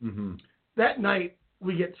 4th, that night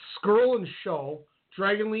we get Skrull and Show,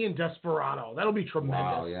 Dragon Lee and Desperado. That'll be tremendous.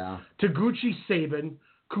 Wow, yeah. Taguchi Sabin,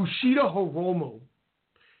 Kushida Hiromu.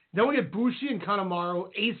 Then we get Bushi and Kanemaru,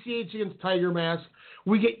 ACH against Tiger Mask.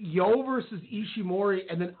 We get Yo versus Ishimori,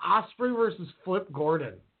 and then Ospreay versus Flip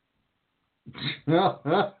Gordon.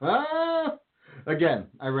 Again,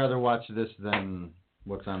 I'd rather watch this than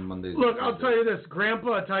what's on Mondays. Look, I'll tell you this.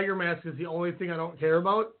 Grandpa Tiger Mask is the only thing I don't care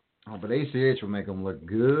about. Oh, but ACH will make him look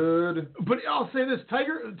good. But I'll say this,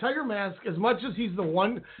 Tiger Mask, as much as he's the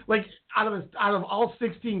one, like, out of all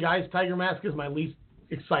 16 guys, Tiger Mask is my least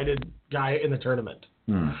excited guy in the tournament.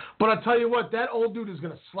 But I'll tell you what, that old dude is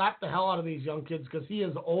going to slap the hell out of these young kids because he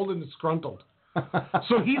is old and disgruntled.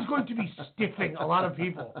 So he's going to be stiffing a lot of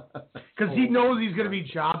people because he knows he's going to be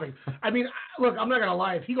jobbing. I mean, look, I'm not going to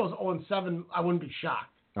lie. If he goes 0-7, I wouldn't be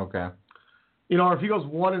shocked. Okay. Or if he goes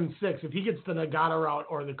 1-6, if he gets the Nagata route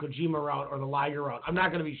or the Kojima route or the Liger route, I'm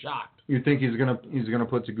not going to be shocked. You think he's gonna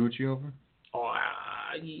put Taguchi over?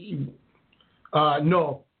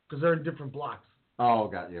 No, because they're in different blocks. Oh,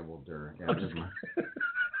 God, yeah, well, they're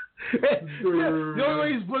the only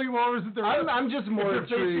way he's putting him over is that I'm just more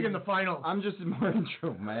intrigued in the final. I'm just more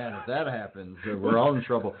intrigued. Man, if that happens, we're all in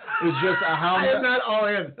trouble. It's just I am not all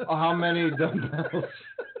in. How many dumbbells?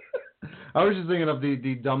 I was just thinking of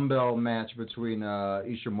the dumbbell match between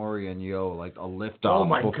Ishimori and Yo, like a lift off. Oh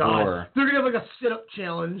my before. God! They're gonna have like a sit-up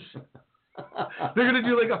challenge. They're gonna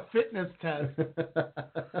do like a fitness test.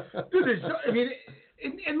 Dude,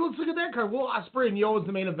 and let's look at that card. Will Ospreay and Yo is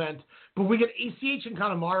the main event, but we get ACH and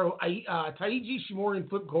Kanemaru, Taiji Ishimori and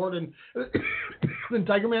Flip Gordon, then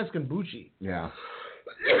Tiger Mask and Bushi. Yeah.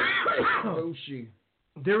 Bushi.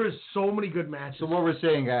 There is so many good matches. So what we're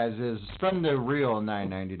saying, guys, is spend the real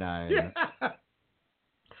 $9.99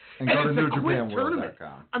 and go to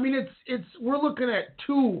NewJapanWorld.com. I mean, it's we're looking at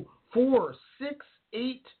 2, 4, 6,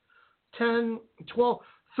 8, 10, 12,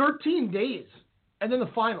 13 days, and then the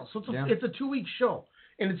final. So it's a 2-week show,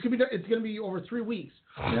 and it's gonna be over 3 weeks.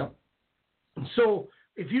 Yep. So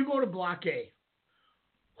if you go to Block A,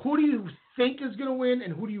 who do you think is gonna win,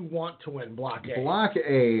 and who do you want to win Block A? Block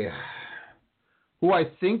A. Who I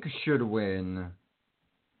think should win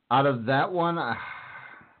out of that one,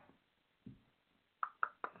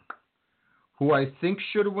 who I think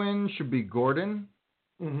should win should be Gordon.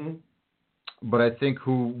 Mm-hmm. But I think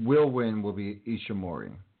who will win will be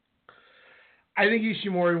Ishimori. I think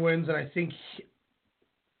Ishimori wins, and I think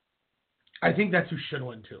that's who should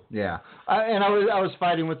win too. Yeah, I was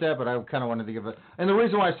fighting with that, but I kind of wanted to give it. And the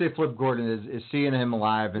reason why I say Flip Gordon is seeing him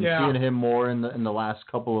live and seeing him more in the last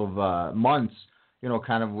couple of months.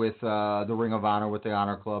 Kind of with the Ring of Honor, with the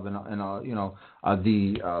Honor Club, and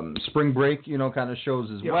the Spring Break, kind of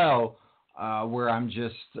shows as well, where I'm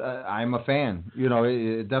a fan.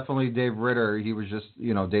 Definitely Dave Ritter. He was just,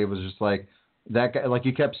 Dave was just like that guy. Like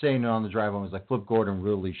he kept saying it on the drive home, was like Flip Gordon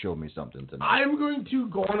really showed me something tonight. I'm going to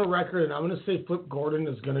go on a record, and I'm going to say Flip Gordon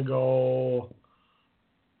is going to go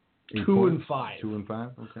 2-5.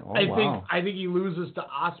 2-5. Okay. Oh, I think he loses to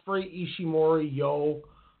Ospreay, Ishimori, Yo,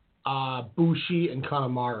 Bushi, and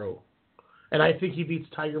Kanemaru. And I think he beats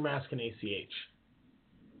Tiger Mask and ACH.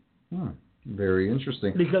 Very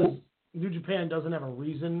interesting. Because New Japan doesn't have a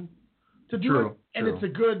reason to do it. And it's a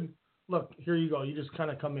good... Look, here you go. You just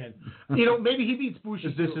kind of come in. Maybe he beats Bushi.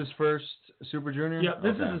 Is this his first Super Junior? Yeah,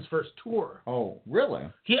 this is his first tour. Oh, really?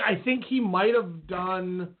 I think he might have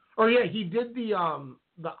done... he did the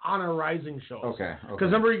Honor Rising shows. Okay. Because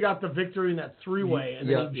remember he got the victory in that 3-way, and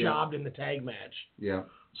then he jobbed in the tag match. Yeah.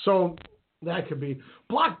 So that could be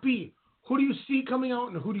Block B. Who do you see coming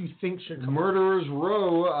out, and who do you think should come Murderers out?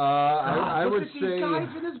 Row. I would say these guys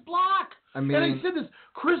in this block. I mean, and I said this.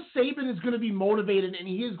 Chris Sabin is going to be motivated, and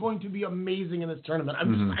he is going to be amazing in this tournament.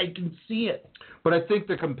 I can see it. But I think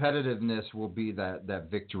the competitiveness will be that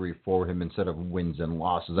victory for him instead of wins and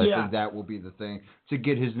losses. I think that will be the thing to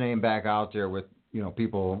get his name back out there with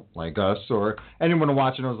people like us or anyone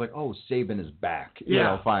watching. I was like, oh, Sabin is back.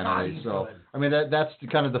 Finally. So good. I mean, that's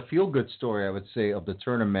kind of the feel good story I would say of the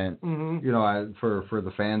tournament. For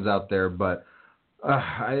the fans out there. But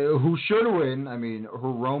who should win? I mean,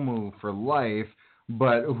 Hiromu for life.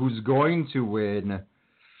 But who's going to win?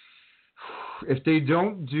 If they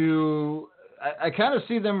don't do, I kind of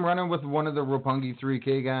see them running with one of the Roppongi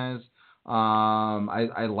 3K guys.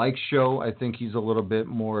 I like Show. I think he's a little bit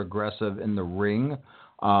more aggressive in the ring.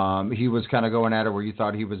 He was kind of going at it where you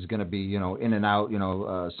thought he was going to be, in and out,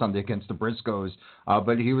 Sunday against the Briscoes.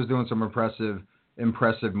 But he was doing some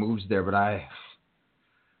impressive moves there. But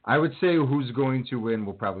I would say who's going to win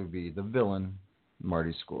will probably be the villain,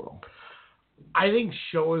 Marty Scurll. I think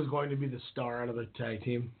Show is going to be the star out of the tag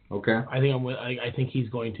team. Okay. I think he's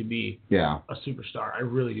going to be a superstar. I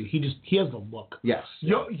really do. He has the look. Yes.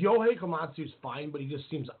 Yohei Komatsu's fine, but he just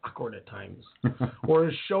seems awkward at times.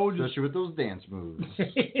 Whereas Show just especially with those dance moves.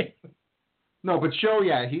 No, but Show,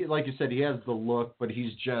 he like you said, he has the look, but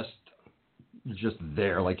he's just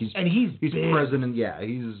there. Like he's present and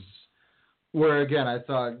he's where again I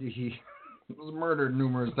thought he was murdered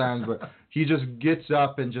numerous times, but he just gets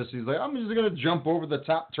up and he's like, I'm just going to jump over the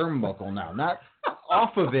top turnbuckle now. Not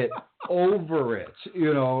off of it, over it,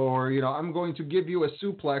 I'm going to give you a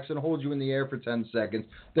suplex and hold you in the air for 10 seconds,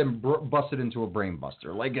 then bust it into a brain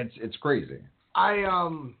buster. Like, it's crazy. I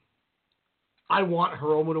want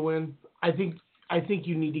Hiromu to win. I think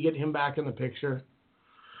you need to get him back in the picture.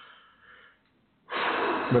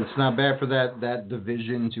 But it's not bad for that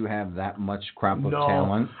division to have that much crop of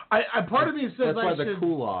talent. Part of me says that's why the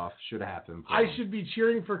cool off should happen. I should be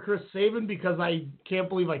cheering for Chris Sabin because I can't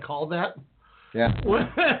believe I called that. Yeah.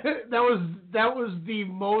 that was the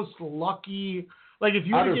most lucky. Like if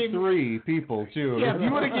you out of three people too. Yeah, if you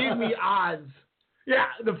would have gave me odds. Yeah,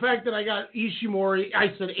 the fact that I got Ishimori,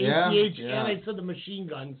 I said ACH, and I said the Machine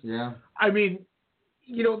Guns. Yeah. I mean,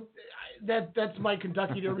 that's my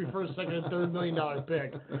Kentucky Derby first, second, and $3 million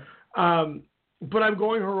pick. But I'm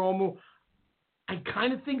going Hiromu. I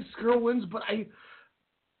kind of think Scurll wins, but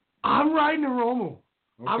I'm riding Hiromu.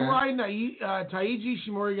 Okay. I'm riding Taiji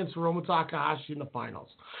Ishimori against Hiromu Takahashi in the finals.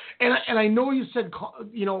 And I know you said,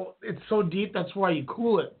 it's so deep, that's why you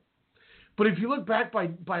cool it. But if you look back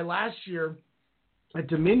by last year at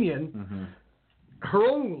Dominion,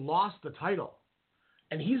 Hiromu lost the title.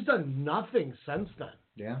 And he's done nothing since then.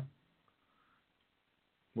 Yeah.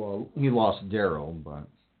 Well, he lost Daryl, but...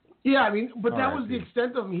 Yeah, but that was the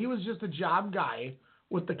extent of him. He was just a job guy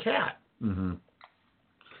with the cat. Mm-hmm.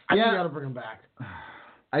 I think you got to bring him back.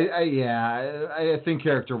 I think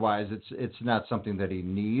character-wise, it's not something that he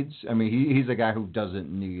needs. He's a guy who doesn't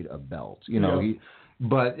need a belt,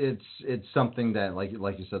 but it's something that, like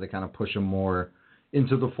you said, they kind of push him more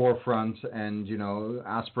into the forefront. And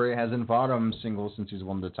Ospreay hasn't fought him singles since he's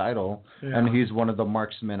won the title, and he's one of the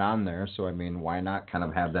marksmen on there. So why not kind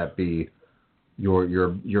of have that be your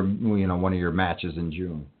one of your matches in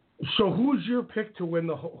June? So who's your pick to win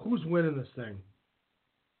who's winning this thing?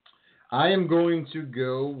 I am going to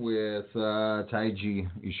go with Taiji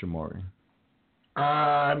Ishimori.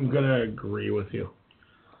 I'm going to agree with you.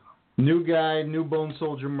 New guy, new Bone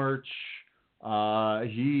Soldier merch.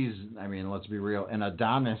 He's, let's be real, an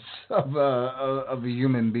Adonis of a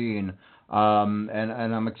human being. And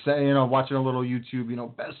I'm excited, watching a little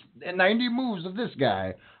YouTube, best 90 moves of this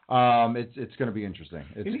guy. It's going to be interesting.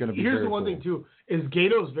 It's going to be Here's very the one cool. thing, too, is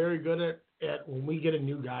Gato's very good at when we get a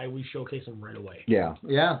new guy, we showcase him right away. Yeah,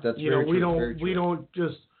 that's very true. We don't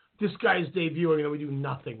just, this guy's debuting, we do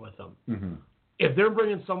nothing with him. Mm-hmm. If they're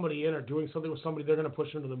bringing somebody in or doing something with somebody, they're going to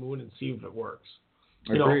push him to the moon and see if it works.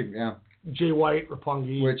 Agreed, yeah. Jay White,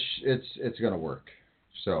 Roppongi. Which it's going to work.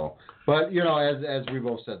 So, but, as we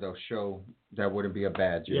both said, though, Show, that wouldn't be a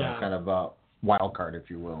bad, kind of a wild card, if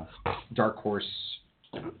you will. Dark horse.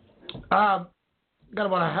 Got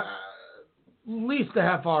about at least a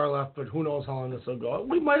half hour left, but who knows how long this will go.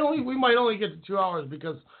 We might only get to 2 hours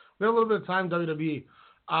because we have a little bit of time, WWE.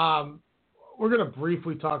 We're going to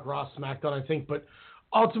briefly talk Raw, SmackDown, I think, but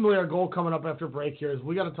ultimately our goal coming up after break here is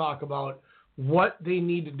we got to talk about what they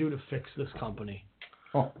need to do to fix this company.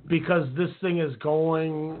 Oh. Because this thing is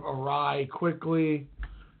going awry quickly,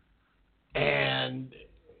 and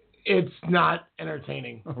it's not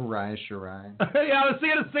entertaining. Rai Shirai. Yeah, I was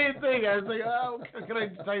saying the same thing. I was like, oh, can I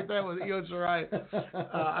type that with Io Shirai?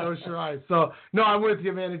 Io Shirai. So, no, I'm with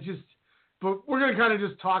you, man. But we're going to kind of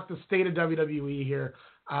just talk the state of WWE here.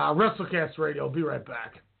 WrestleCast Radio. Be right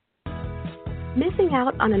back. Missing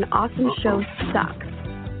out on an awesome show sucks.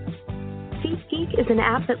 SeatGeek is an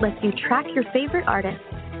app that lets you track your favorite artists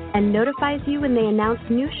and notifies you when they announce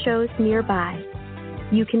new shows nearby.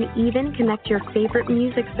 You can even connect your favorite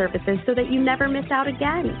music services so that you never miss out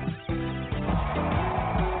again.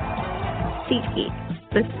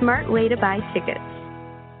 SeatGeek, the smart way to buy tickets.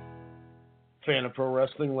 Fan of pro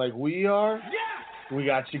wrestling like we are? Yeah! We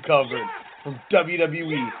got you covered. From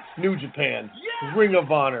WWE, New Japan, Ring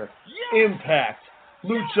of Honor, Impact,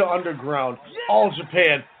 Lucha Underground, All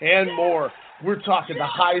Japan, and more. We're talking the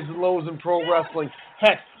highs and lows in pro wrestling.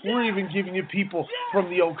 Heck, we're even giving you people from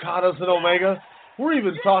the Okadas and Omega. We're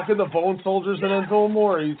even talking the Bone Soldiers and Enzo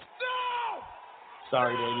Amoris.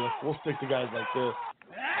 Sorry, Daniel. We'll stick to guys like this.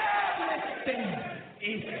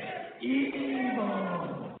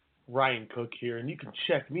 Ryan Cook here, and you can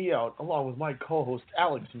check me out along with my co-host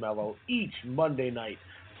Alex Mello each Monday night,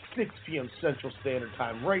 6 p.m. Central Standard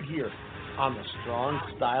Time, right here on the Strong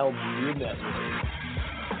Style Media Network.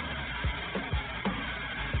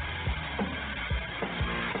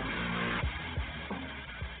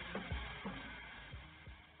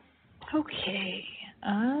 Okay,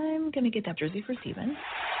 I'm going to get that jersey for Steven.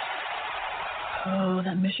 Oh,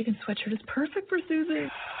 that Michigan sweatshirt is perfect for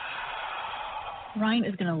Susie. Ryan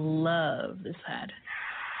is going to love this hat.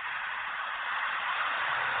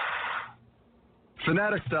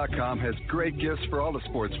 Fanatics.com has great gifts for all the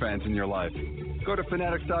sports fans in your life. Go to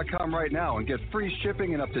Fanatics.com right now and get free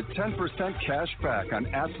shipping and up to 10% cash back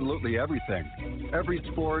on absolutely everything. Every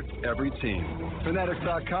sport, every team.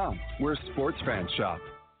 Fanatics.com, where sports fans shop.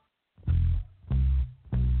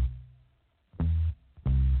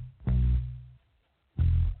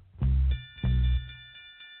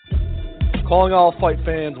 Calling all fight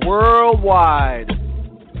fans worldwide.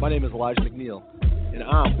 My name is Elijah McNeil, and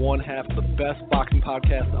I'm one half of the best boxing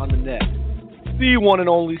podcast on the net, the one and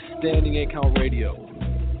only Standing 8 Count Radio.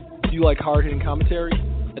 Do you like hard-hitting commentary,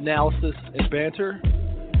 analysis, and banter?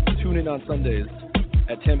 Tune in on Sundays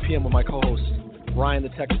at 10 p.m. with my co-host, Ryan the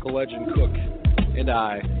Technical Legend Cook, and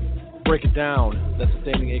I. Break it down. That's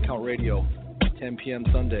Standing 8 Count Radio, 10 p.m.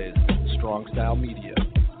 Sundays, Strong Style Media.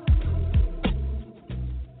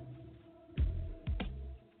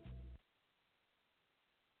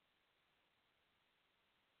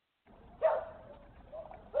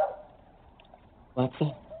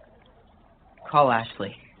 Alexa, call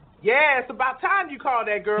Ashley. Yeah, it's about time you called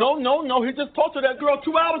that girl. No, he just talked to that girl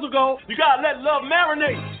 2 hours ago. You gotta let love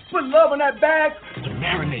marinate. Put love in that bag. To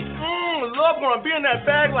marinate. Love gonna be in that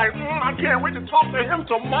bag like, I can't wait to talk to him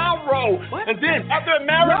tomorrow. What? And then after it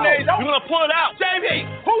marinates, you're gonna pull it out. JB,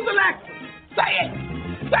 who's Alexa? Say it,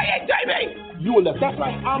 JB. You Alexa. That's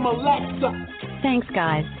right, I'm Alexa. Thanks,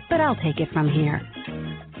 guys, but I'll take it from here.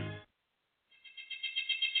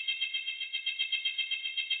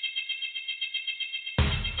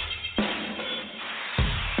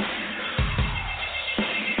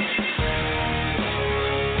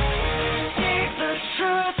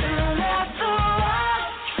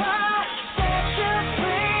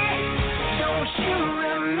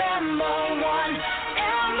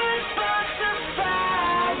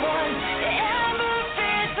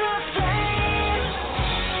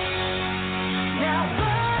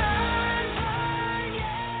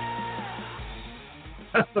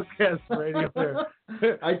 WrestleCast Radio there.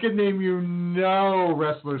 I could name you no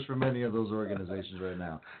wrestlers from any of those organizations right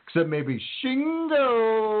now, except maybe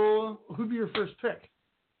Shingo. Who'd be your first pick?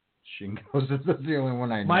 Shingo's that's the only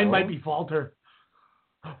one I know. Mine might be Falter.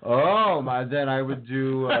 Oh, then I would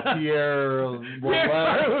do Pierre.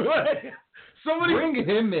 Somebody bring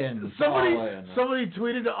him in. Somebody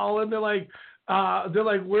tweeted All In. They're like,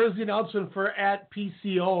 where's the announcement for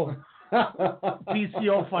 @PCO?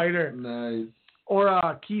 PCO fighter. Nice.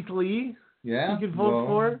 Or Keith Lee. Yeah. You can vote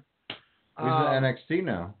for. He's in NXT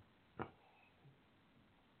now.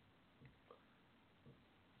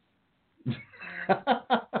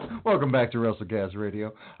 Welcome back to WrestleCast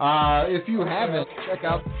Radio. If you haven't, check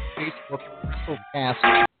out Facebook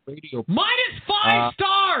WrestleCast Radio. -5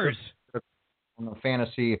 stars! On the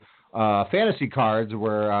fantasy cards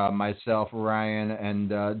where myself, Ryan, and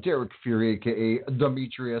Derek Fury, a.k.a.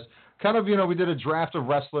 Demetrius, kind of, we did a draft of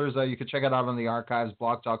wrestlers. You can check it out on the archives,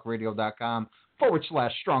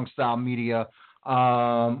 blogtalkradio.com/Strong Style Media,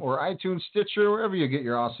 or iTunes, Stitcher, wherever you get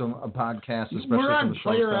your awesome podcasts. Especially We're on from the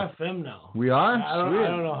Player FM now. We are? I don't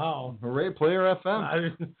know how. Hooray, Player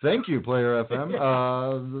FM. Thank you, Player FM.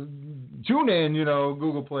 Tune in,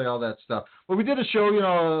 Google Play, all that stuff. But we did a show,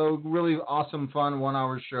 a really awesome, fun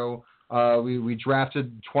 1-hour show. We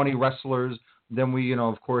drafted 20 wrestlers. Then we,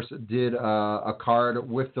 of course, did a card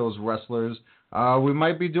with those wrestlers. We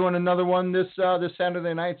might be doing another one this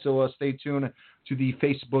Saturday night, so stay tuned to the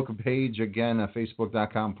Facebook page. Again,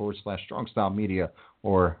 facebook.com/Strong Style Media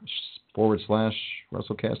or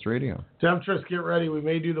 /WrestleCast Radio. Temptress, get ready. We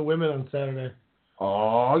may do the women on Saturday.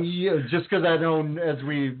 Oh, yeah, just because I know, as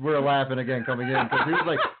we were laughing again coming in, because he was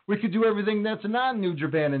like, we could do everything that's not New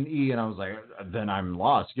Japan and E, and I was like, then I'm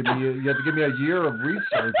lost. You have to give me a year of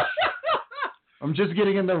research. I'm just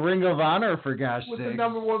getting in the Ring of Honor, for gosh sake. With the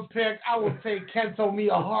number 1 pick, I will take Kento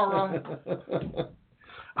Miyahara.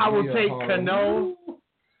 I will take Kano.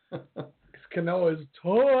 Kano is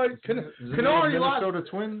tight. Kano already lost. Minnesota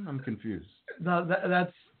Twin? I'm confused. That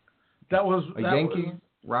was Yankee?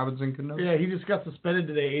 Robinson Cano? Yeah, he just got suspended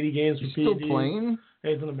today. 80 games for He's still PEDs. playing?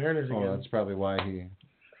 Hey, he's on the Mariners again. Oh, that's probably why he...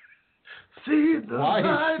 See why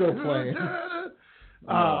he's still playing.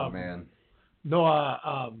 Oh, man. No,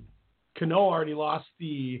 Kano already lost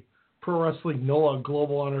the Pro Wrestling NOAH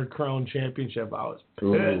Global Honored Crown Championship. I was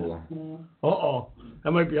pissed. Uh-oh.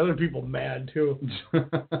 That might be other people mad, too.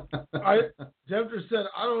 Dempster said,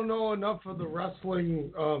 I don't know enough of the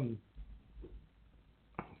wrestling...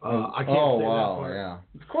 I can't say that part. Yeah.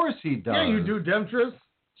 Of course he does. Yeah, you do, Demptress.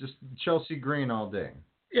 Just Chelsea Green all day.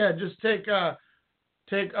 Yeah, just take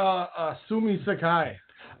Sumi Sakai.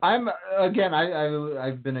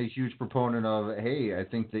 I've been a huge proponent of, hey, I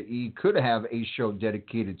think the E could have a show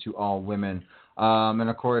dedicated to all women. And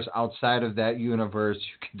of course, outside of that universe,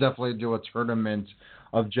 you could definitely do a tournament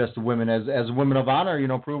of just women as women of honor,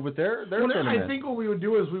 prove with their tournament. I think what we would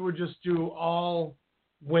do is we would just do all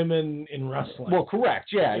women in wrestling. Well, correct.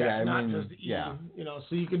 Yeah. Not just E.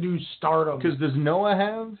 So you could do Stardom. Because does Noah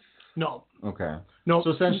have? No. Okay. No.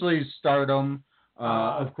 So essentially Stardom.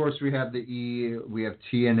 Of course, we have the E. We have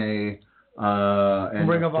TNA. And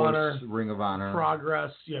Ring of Honor. Ring of Honor.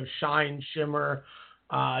 Progress. You have Shine, Shimmer.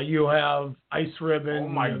 You have Ice Ribbon. Oh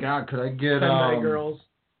my God! Could I get Sendai Girls?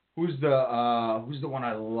 Who's the one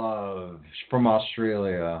I love from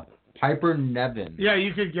Australia? Piper Nevin. Yeah,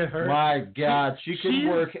 you could get her. My God, she could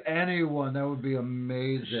work anyone. That would be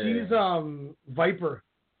amazing. She's Viper.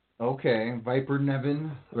 Okay, Viper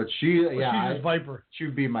Nevin, but she's Viper. She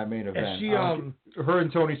would be my main event. She her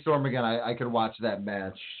and Tony Storm again. I could watch that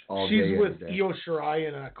match all day. She's with Io Shirai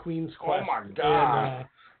in Queen's Quest. Oh my God. And,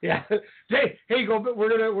 yeah. Hey, go.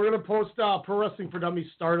 We're gonna post Pro Wrestling for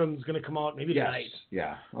Dummies. Stardom's gonna come out maybe tonight.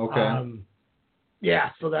 Yeah. Okay.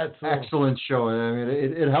 Yeah, so that's excellent show. I mean,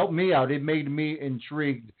 it helped me out. It made me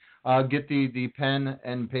intrigued. Get the pen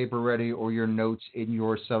and paper ready, or your notes in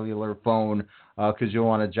your cellular phone, because you'll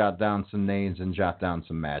want to jot down some names and jot down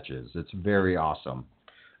some matches. It's very awesome.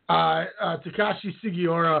 Takashi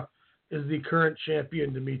Sugiura is the current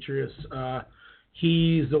champion, Demetrius.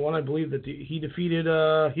 He's the one, I believe, that he defeated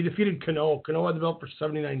Kano. Kano had the belt for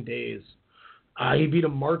 79 days. He beat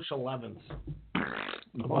him March 11th.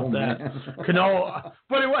 How about that? Kano,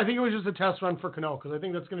 but I think it was just a test run for Kano, because I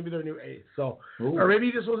think that's going to be their new ace. So, or maybe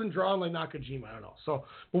he just wasn't drawn like Nakajima. I don't know. So,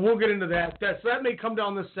 but we'll get into that. So that may come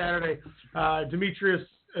down this Saturday. Demetrius,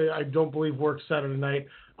 I don't believe works Saturday night.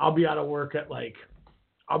 I'll be out of work at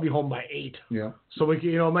I'll be home by 8. Yeah. So we can,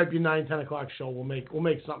 it might be 9-10 o'clock show. We'll make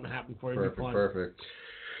something happen for you. Perfect.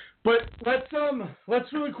 But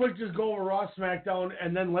let's really quick just go over Raw, SmackDown,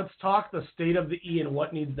 and then let's talk the state of the E and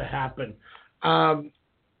what needs to happen.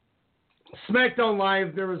 SmackDown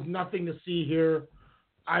Live, there was nothing to see here.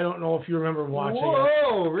 I don't know if you remember watching it.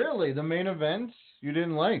 Whoa, really? The main event you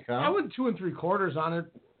didn't like, huh? I went 2 3/4 on it.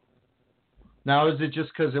 Now, is it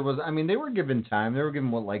just because it was, they were given time. They were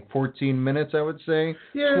given, 14 minutes, I would say?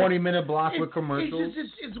 Yeah. 20-minute block with commercials?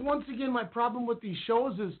 It's once again, my problem with these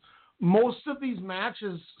shows is most of these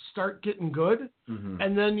matches start getting good,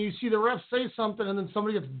 and then you see the ref say something, and then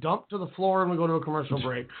somebody gets dumped to the floor, and we go to a commercial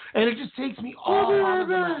break. And it just takes me all out of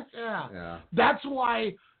the match. Yeah. That's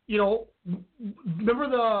why, remember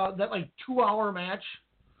that 2-hour match?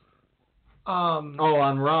 On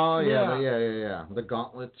Raw? Yeah. The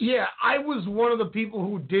gauntlets. Yeah, I was one of the people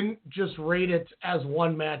who didn't just rate it as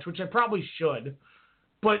one match, which I probably should.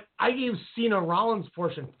 But I gave Cena Rollins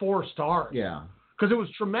portion 4 stars. Yeah. Because it was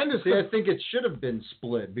tremendous. See, I think it should have been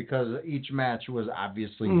split because each match was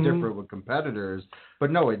obviously different with competitors.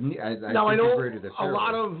 But no, I know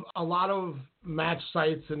a lot of match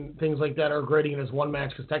sites and things like that are grading it as one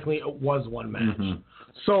match because technically it was one match.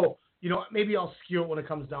 So, maybe I'll skew it when it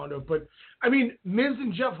comes down to it. But, Miz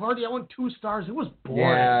and Jeff Hardy, I went 2 stars. It was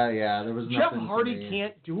boring. Yeah, there was nothing. Jeff Hardy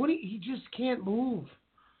can't do it. He just can't move.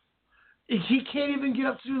 He can't even get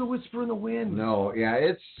up to do the Whisper in the Wind. No, yeah,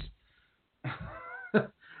 it's...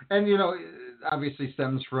 And, obviously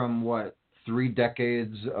stems from, 3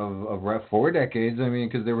 decades of 4 decades.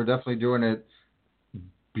 Because they were definitely doing it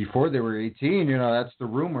before they were 18. That's the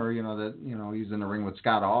rumor, that, he's in the ring with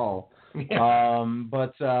Scott Hall. Yeah.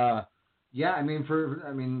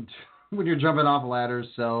 When you're jumping off ladders,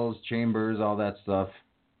 cells, chambers, all that stuff.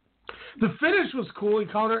 The finish was cool. He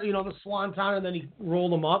countered, the Swanton, and then he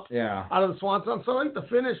rolled him up out of the Swanton. So I like the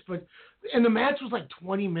finish, and the match was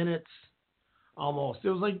 20 minutes almost. It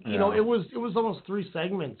was it was almost 3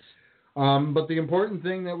 segments. But the important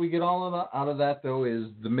thing that we get out of that though is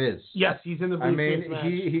the Miz. Yes, he's in the briefcase match.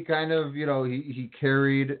 He kind of he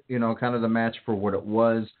carried kind of the match for what it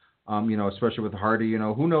was. Especially with Hardy.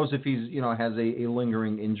 Who knows if he's, has a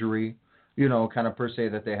lingering injury, kind of per se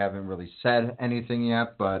that they haven't really said anything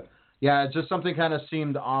yet. But, yeah, it's just something kind of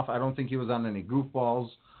seemed off. I don't think he was on any goofballs,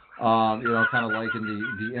 kind of like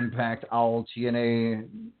in the Impact Owl TNA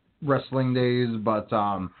wrestling days. But,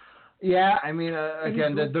 yeah, I mean,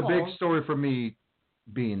 again, the big story for me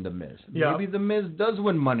being The Miz. Yeah. Maybe The Miz does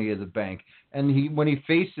win Money in the Bank. And when he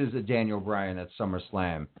faces a Daniel Bryan at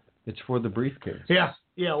SummerSlam, it's for the briefcase. Yeah,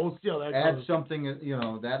 we'll see how that Add goes. something,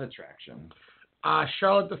 that attraction.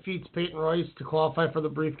 Charlotte defeats Peyton Royce to qualify for the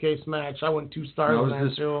briefcase match. I went 2 stars on that, Was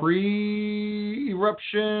this too.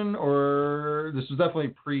 pre-eruption, or this was definitely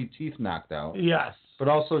pre-teeth knocked out? Yes. But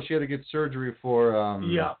also she had to get surgery for...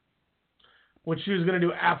 Yeah. Which she was going to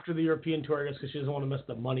do after the European tour, I guess, because she doesn't want to miss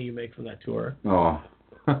the money you make from that tour. Oh.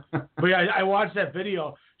 But yeah, I watched that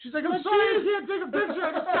video. She's like, I'm sorry I can't take a picture.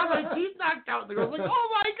 I just got my teeth knocked out. And the girl's like, oh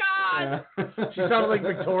my God. Yeah. She sounded like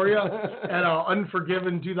Victoria at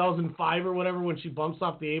Unforgiven 2005 or whatever when she bumps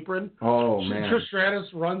off the apron. Oh, man. Trish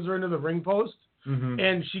Stratus runs her into the ring post. Mm-hmm.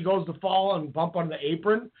 And she goes to fall and bump on the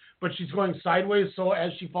apron, but she's going sideways, so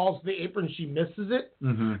as she falls to the apron, she misses it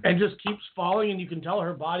and just keeps falling, and you can tell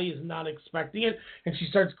her body is not expecting it, and she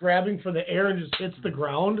starts grabbing for the air and just hits the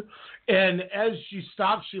ground. And as she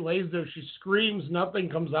stops, she lays there, she screams, nothing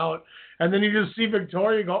comes out, and then you just see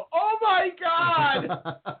Victoria go, oh my God!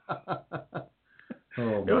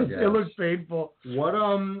 Oh my God. It looks painful. What,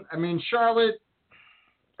 Charlotte...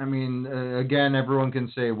 again, everyone can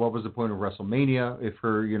say, what was the point of WrestleMania if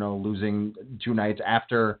her, losing 2 nights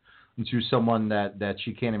after to someone that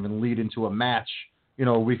she can't even lead into a match,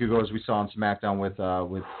 a week ago, as we saw on SmackDown with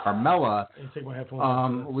Carmella. Take my headphones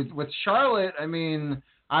off. With Charlotte,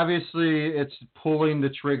 obviously it's pulling the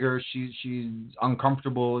trigger. She's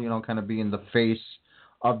uncomfortable, kind of being the face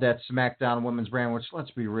of that SmackDown women's brand, which, let's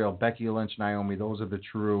be real, Becky Lynch, Naomi, those are the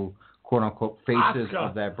true quote-unquote faces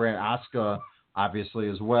of that brand. Asuka, obviously,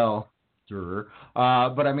 as well. But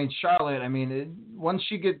Charlotte, once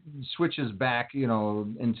she switches back,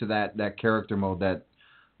 into that character mode,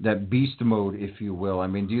 that beast mode, if you will.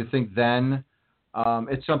 Do you think then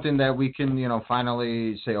it's something that we can,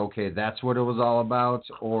 finally say, okay, that's what it was all about?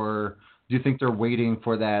 Or do you think they're waiting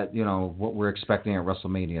for that, what we're expecting at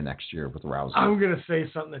WrestleMania next year with Rousey? I'm going to say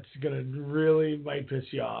something that's going to really might piss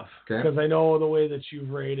you off. Okay. Because I know the way that you've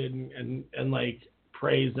rated and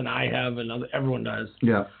praised, and I have, and everyone does.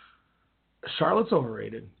 Yeah. Charlotte's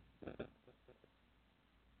overrated.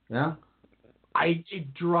 Yeah?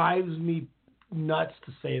 It drives me nuts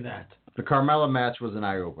to say that. The Carmella match was an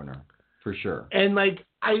eye-opener, for sure. And, that's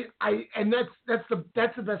the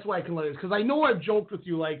best way I can let it, because I know I've joked with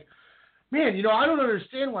you, man, I don't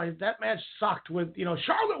understand why that match sucked with,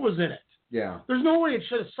 Charlotte was in it. Yeah. There's no way it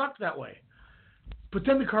should have sucked that way. But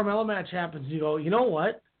then the Carmella match happens, and you go, you know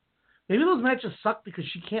what? Maybe those matches suck because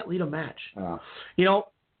she can't lead a match.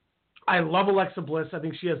 I love Alexa Bliss. I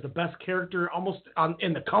think she has the best character almost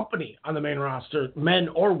in the company on the main roster, men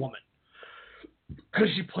or women, because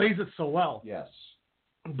she plays it so well. Yes.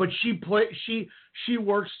 But she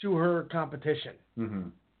works to her competition. Mm-hmm.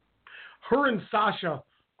 Her and Sasha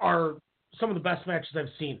are some of the best matches I've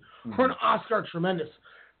seen. Mm-hmm. Her and Asuka are tremendous.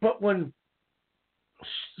 But when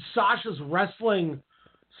Sasha's wrestling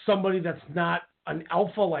somebody that's not an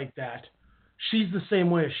alpha like that, she's the same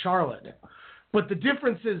way as Charlotte. But the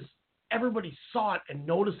difference is everybody saw it and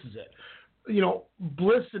notices it.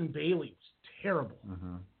 Bliss and Bayley was terrible.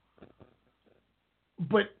 Mm-hmm.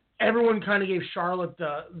 But everyone kind of gave Charlotte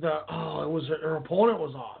her opponent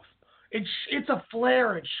was off. It's a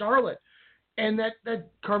flair at Charlotte. And that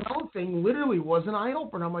Carmella thing literally was an eye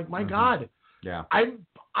opener. I'm like, my God. Yeah. I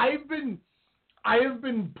have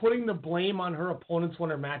been putting the blame on her opponents when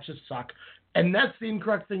her matches suck, and that's the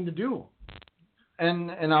incorrect thing to do.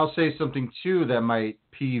 And I'll say something too that might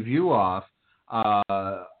peeve you off.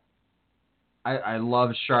 I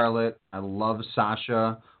love Charlotte. I love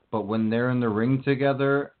Sasha. But when they're in the ring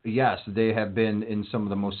together, yes, they have been in some of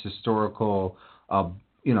the most historical,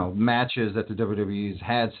 matches that the WWE's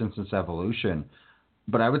had since its evolution.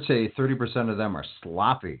 But I would say 30% of them are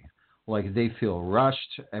sloppy. Like, they feel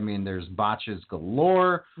rushed. There's botches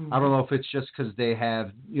galore. Mm-hmm. I don't know if it's just because they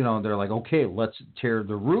have, they're like, okay, let's tear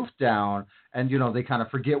the roof down. And, they kind of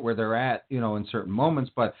forget where they're at, in certain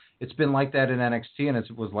moments. But it's been like that in NXT, and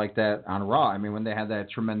it was like that on Raw. When they had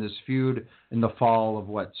that tremendous feud in the fall of,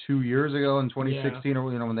 2 years ago in 2016, or,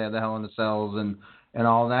 when they had the Hell in the Cells and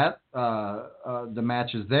all that, the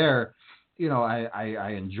matches there, I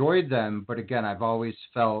enjoyed them. But, again, I've always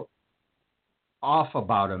felt off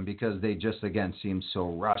about them because they just, again, seem so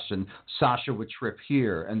rushed. And Sasha would trip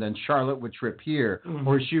here, and then Charlotte would trip here. Mhm.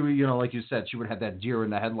 Or she would, like you said, she would have that deer in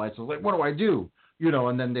the headlights. I was like, what do I do?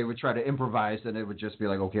 And then they would try to improvise, and it would just be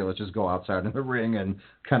like, okay, let's just go outside in the ring and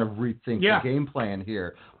kind of rethink the game plan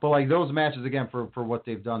here. But, like, those matches, again, for what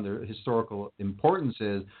they've done, their historical importance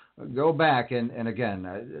is, go back, and again,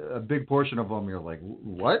 a big portion of them, you're like,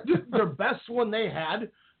 what? The best one they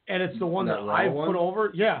had, and it's the one that Raw I one? put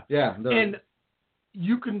over. Yeah. Yeah. And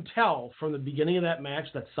you can tell from the beginning of that match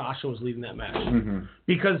that Sasha was leading that match. Mhm.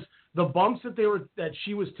 Because the bumps that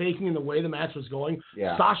she was taking and the way the match was going,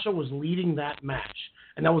 Sasha was leading that match,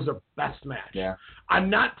 and that was their best match. Yeah. I'm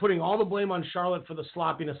not putting all the blame on Charlotte for the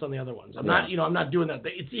sloppiness on the other ones. I'm not doing that.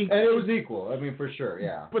 It's equal. And it was equal. I mean, for sure,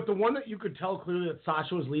 yeah. But the one that you could tell clearly that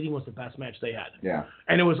Sasha was leading was the best match they had. Yeah.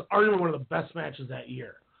 And it was arguably one of the best matches that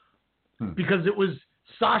year. Because it was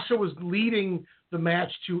Sasha was leading the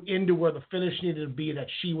match into where the finish needed to be that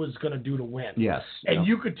she was going to do to win. Yes. And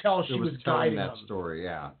you could tell she it was telling guiding that them. story,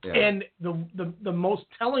 yeah. And the most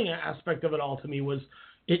telling aspect of it all to me was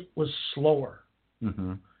it was slower.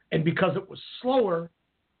 Mm-hmm. And because it was slower,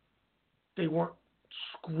 they weren't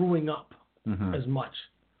screwing up as much.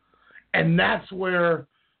 And that's where,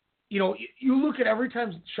 you look at every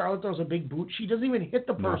time Charlotte throws a big boot, she doesn't even hit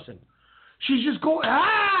the person. She's just going,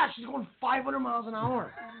 she's going 500 miles an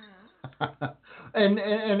hour.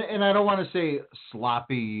 and I don't want to say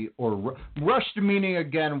sloppy or rushed, meaning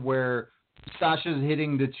again where Sasha's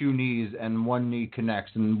hitting the two knees and one knee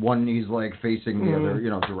connects and one knee's like facing the other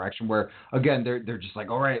direction. Where again they're just like,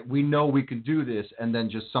 all right, we know we can do this, and then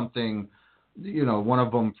just something, one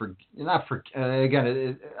of them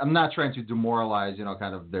I'm not trying to demoralize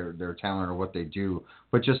kind of their talent or what they do,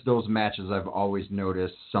 but just those matches I've always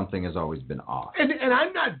noticed something has always been off. And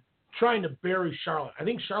I'm not trying to bury Charlotte. I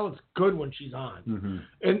think Charlotte's good when she's on. Mm-hmm.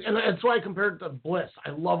 And that's why I compared it to Bliss.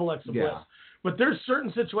 I love Alexa Bliss. But there's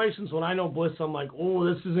certain situations when I know Bliss, I'm like, oh,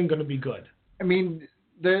 this isn't going to be good. I mean,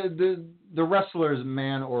 the wrestlers,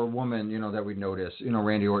 man or woman, that we notice,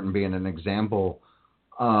 Randy Orton being an example,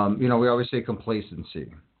 we always say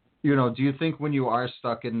complacency. Do you think when you are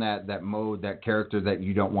stuck in that mode, that character that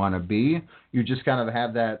you don't want to be, you just kind of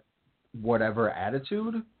have that whatever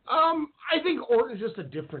attitude? I think Orton's just a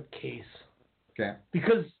different case. Okay.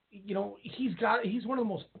 Because, he's one of the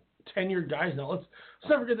most tenured guys now. Let's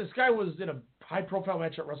never forget this guy was in a high-profile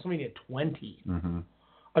match at WrestleMania 20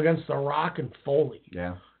 against The Rock and Foley.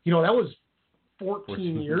 Yeah. That was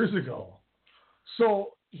 14 years ago.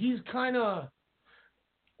 So he's kind of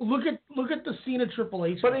look at the Cena Triple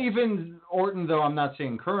H. But even Orton, though, I'm not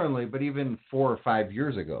saying currently, but even 4 or 5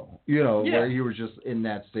 years ago, where he was just in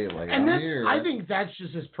that state, like, and here. I think that's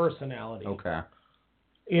just his personality. Okay.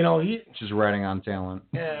 He just riding on talent.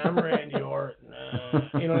 Yeah, I'm Randy Orton.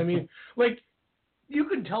 You know what I mean? Like, you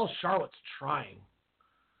can tell Charlotte's trying,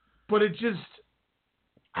 but it just,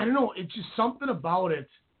 I don't know. It's just something about it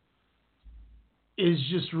is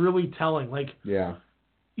just really telling. Like, yeah,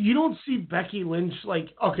 you don't see Becky Lynch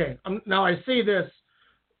now I say this,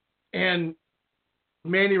 and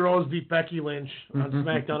Mandy Rose beat Becky Lynch on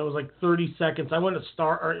SmackDown. It was like 30 seconds. I went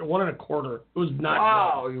 1.25. It was not.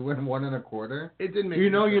 Wow, you went 1.25. It didn't make. You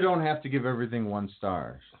don't have to give everything 1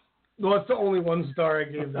 star. No, it's the only 1 star I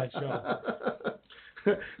gave that show.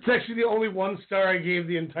 It's actually the only 1 star I gave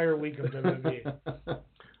the entire week of WWE.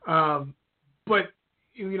 But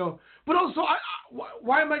but also,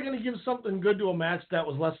 why am I going to give something good to a match that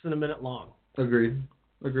was less than a minute long? Agreed.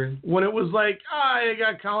 When it was like, it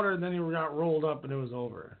got countered, and then he got rolled up, and it was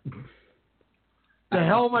over. The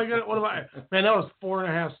hell am I going to... What am I... Man, that was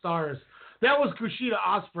 4.5 stars. That was Kushida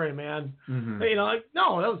Ospreay, man. Mm-hmm.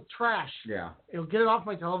 No, that was trash. Yeah. Get it off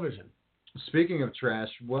my television. Speaking of trash,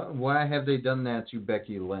 why have they done that to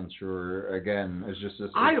Becky Lynch? Or, again, it's just...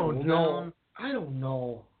 I don't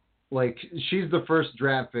know. Like, she's the first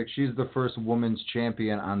draft pick. She's the first women's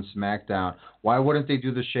champion on SmackDown. Why wouldn't they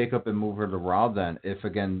do the shake-up and move her to Raw then if,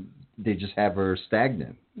 again, they just have her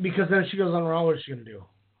stagnant? Because then she goes on Raw, what's she going to do?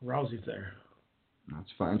 Rousey's there. That's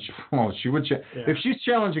fine. She would if she's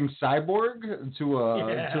challenging Cyborg to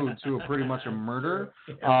a pretty much a murder.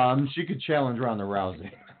 She could challenge Ronda Rousey.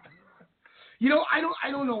 I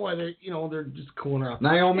don't know why they're just cooling her off.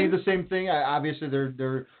 Naomi, the same thing. Obviously,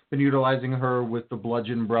 they're been utilizing her with the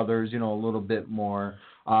Bludgeon Brothers, a little bit more.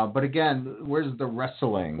 But again, where's the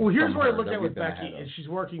wrestling? Well, here's where I look at with Becky, is she's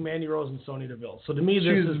working Mandy Rose and Sonya Deville. So to me,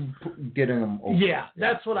 this is getting them over. Yeah,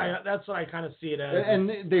 that's what I kind of see it as.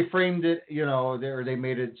 And they framed it, they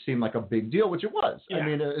made it seem like a big deal, which it was. Yeah. I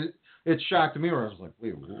mean, it shocked me where I was like,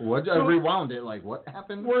 wait, what? I rewound it, like, what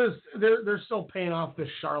happened? Whereas they're still paying off this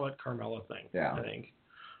Charlotte Carmella thing, I think.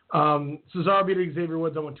 Cesaro beat Xavier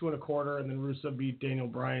Woods. I went 2 1/4, and then Rusev beat Daniel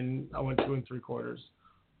Bryan. I went 2 3/4.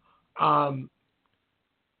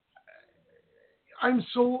 I'm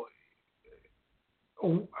so.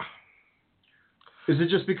 Is it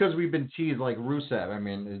just because we've been teased like Rusev? I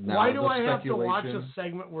mean, now why do I have to watch a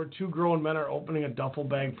segment where 2 grown men are opening a duffel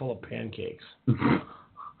bag full of pancakes?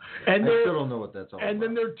 And I still don't know what that's all about. And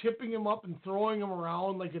then they're tipping him up and throwing him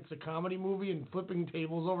around like it's a comedy movie and flipping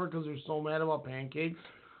tables over because they're so mad about pancakes.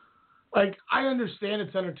 Like, I understand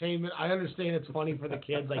it's entertainment. I understand it's funny for the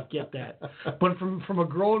kids. I get that. But from a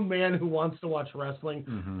grown man who wants to watch wrestling,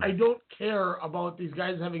 I don't care about these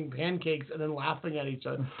guys having pancakes and then laughing at each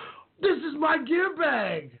other. This is my gear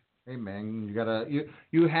bag. Hey man,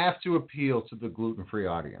 you have to appeal to the gluten-free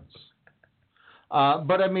audience.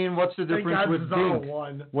 But I mean, what's the difference with Dink?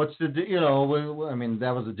 What's I mean,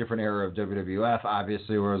 that was a different era of WWF,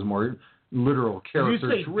 obviously, where it was more literal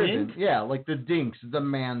character driven. Dink? Yeah, like the Dinks, the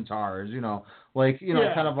Mantars,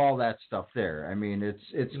 kind of all that stuff there. I mean, it's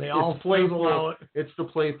playful. It's the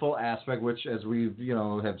playful aspect, which, as we've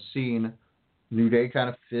have seen, New Day kind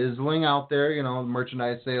of fizzling out there.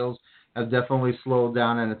 Merchandise sales have definitely slowed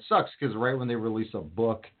down, and it sucks because right when they release a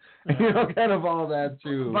book, kind of all that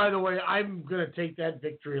too. By the way, I'm gonna take that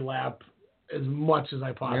victory lap as much as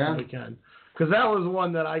I possibly can, because that was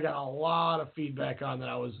one that I got a lot of feedback on that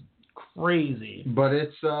I was crazy. But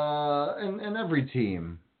it's and every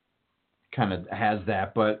team kind of has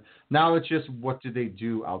that, but now it's just what do they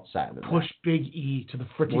do outside of that? Push Big E to the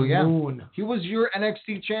freaking moon. He was your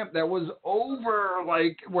NXT champ that was over,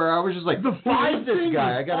 like, where I was just like, the who is this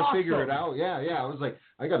guy? I gotta awesome. figure it out. Yeah. I was like,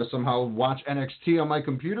 I gotta somehow watch NXT on my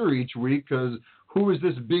computer each week because who is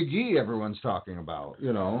this Big E everyone's talking about?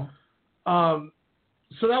 So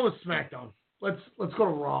that was SmackDown. Let's go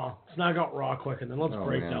to Raw. Let's knock out Raw quick, and then let's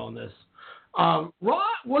break down this. Raw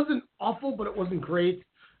wasn't awful, but it wasn't great.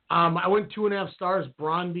 I went 2.5 stars.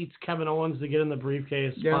 Braun beats Kevin Owens to get in the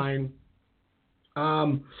briefcase. Yes. Fine.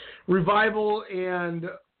 Revival and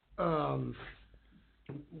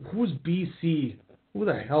who's BC? Who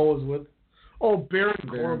the hell was with? Oh, Baron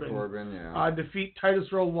Corbin. Yeah. Defeat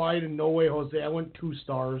Titus Worldwide and No Way Jose. I went 2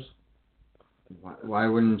 stars. Why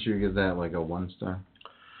wouldn't you give that like a 1 star?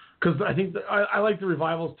 Because I think I like the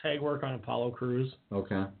Revival's tag work on Apollo Crews.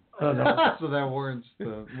 Okay. So that warrants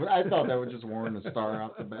I thought that would just warrant a star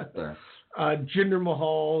out the bat there. Jinder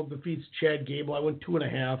Mahal defeats Chad Gable. I went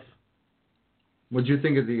 2.5. What'd you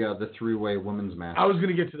think of the 3-way women's match? I was going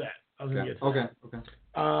to get to that. Okay.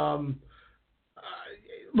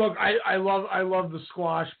 Look, I love the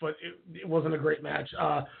squash, but it wasn't a great match.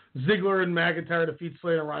 Ziggler and McIntyre defeat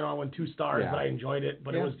Slater and Rhino. I went 2 stars, but I enjoyed it.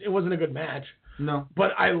 But it wasn't a good match. No.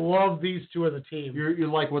 But I love these two as a team. You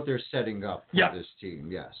like what they're setting up for this team,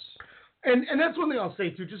 yes. And that's one thing I'll say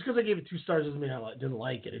too. Just because I gave it 2 stars doesn't mean I didn't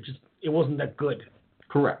like it. It wasn't that good.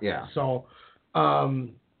 Correct. Yeah. So,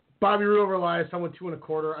 Bobby Roode over Elias. I went 2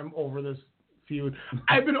 1/4. I'm over this feud.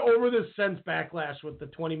 I've been over this since Backlash with the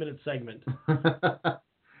 20-minute segment.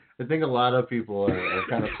 I think a lot of people are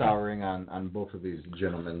kind of souring on both of these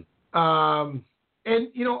gentlemen. And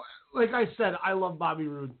like I said, I love Bobby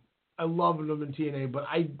Roode. I love him in TNA, but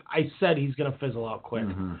I said he's going to fizzle out quick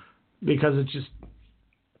because it's just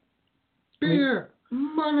beer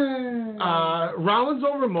money. Rollins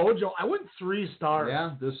over Mojo. I went 3 stars.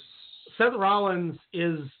 Yeah, Seth Rollins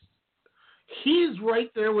he's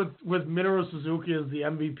right there with Minoru Suzuki as the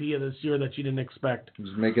MVP of this year that you didn't expect. He's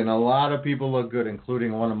making a lot of people look good,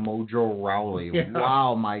 including one of Mojo Rawley. Yeah.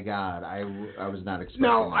 Wow, my God. I was not expecting that.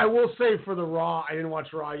 I will say for the Raw, I didn't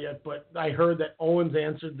watch Raw yet, but I heard that Owens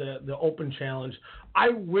answered the open challenge. I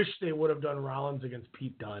wish they would have done Rollins against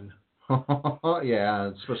Pete Dunne.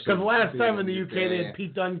 Yeah. Because last time in the UK, they had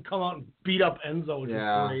Pete Dunne come out and beat up Enzo, which is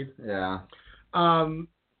great. Yeah.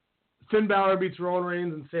 Finn Balor beats Roman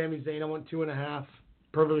Reigns and Sami Zayn. I went 2.5.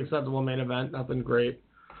 Perfectly acceptable main event. Nothing great.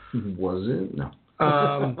 Was it? No.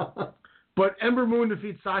 But Ember Moon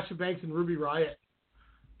defeats Sasha Banks and Ruby Riott.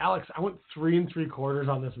 Alex, I went 3 3/4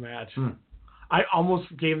 on this match. I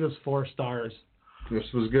almost gave this 4 stars. This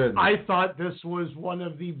was good. I thought this was one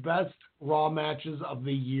of the best Raw matches of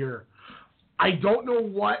the year. I don't know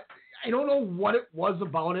what it was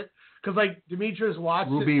about it, because like Demetrius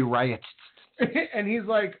watched Ruby Riott. And he's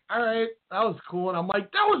like, all right, that was cool. And I'm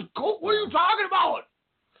like, that was cool. What are you talking about?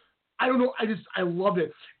 I don't know. I loved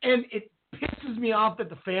it. And it pisses me off that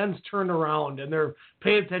the fans turned around and they're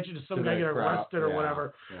paying attention to some guy getting arrested or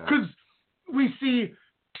whatever. Because we see,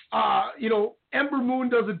 Ember Moon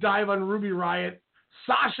does a dive on Ruby Riott.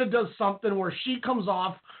 Sasha does something where she comes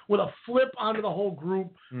off with a flip onto the whole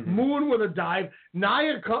group. Moon with a dive.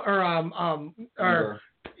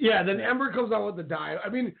 Yeah, then Ember comes out with the dive. I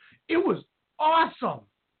mean, it was awesome.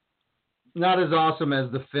 Not as awesome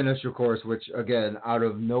as the finish, of course, which, again, out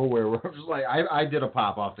of nowhere, where I was like, I did a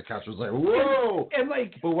pop off the couch. I was like, whoa! And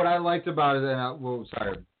like, but what I liked about it,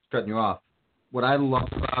 sorry, cutting you off. What I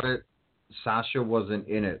loved about it, Sasha wasn't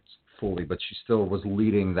in it fully, but she still was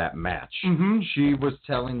leading that match. Mm-hmm. She was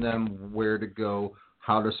telling them where to go,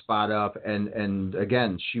 how to spot up, and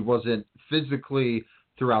again, she wasn't physically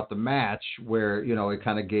throughout the match where, it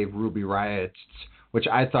kind of gave Ruby Riott, which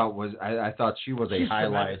I thought she was a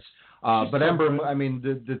highlight. But Ember, I mean,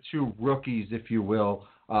 the two rookies, if you will,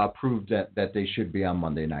 proved that they should be on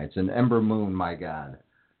Monday nights. And Ember Moon, my God,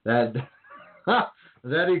 that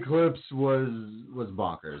eclipse was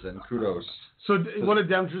bonkers, and kudos. So one of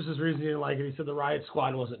Demetrius' reasons he didn't like it, he said the Riot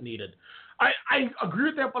Squad wasn't needed. I agree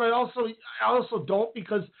with that, but I also don't,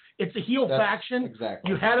 because it's a heel faction.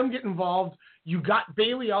 Exactly. You had them get involved. You got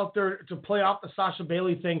Bayley out there to play off the Sasha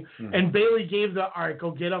Bayley thing, and Bayley gave all right,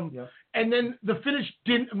 go get him. Yep. And then the finish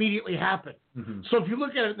didn't immediately happen. Mm-hmm. So if you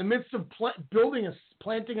look at it, in the midst of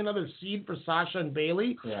planting another seed for Sasha and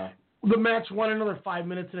Bayley, the match went another 5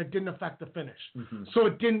 minutes, and it didn't affect the finish. Mm-hmm. So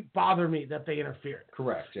it didn't bother me that they interfered.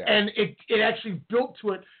 Correct, yeah. And it actually built to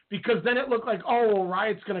it, because then it looked like, oh, well,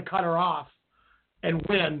 Riot's going to cut her off and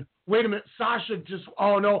win. Wait a minute, Sasha just,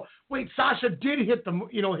 oh no, wait, Sasha did hit the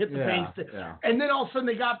bank stick. Yeah. And then all of a sudden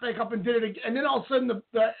they got back up and did it again. And then all of a sudden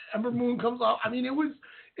the Ember Moon comes out. I mean, it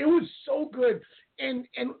was so good. And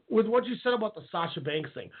with what you said about the Sasha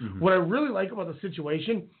Banks thing, what I really like about the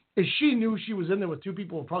situation is she knew she was in there with two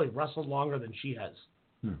people who probably wrestled longer than she has.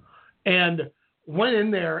 And went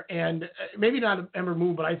in there, and maybe not Ember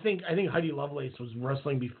Moon, but I think Heidi Lovelace was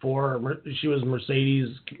wrestling before. She was Mercedes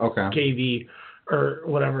KV or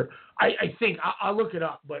whatever. I think I'll look it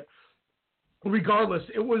up, but regardless,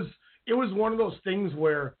 it was one of those things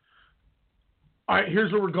where, all right,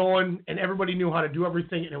 here's where we're going, and everybody knew how to do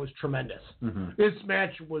everything, and it was tremendous. Mm-hmm. This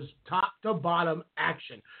match was top to bottom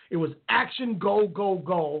action. It was action, go, go,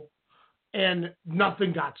 go, and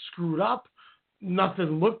nothing got screwed up.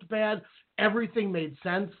 Nothing looked bad. Everything made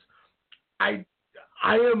sense. I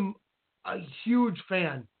am a huge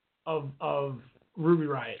fan of Ruby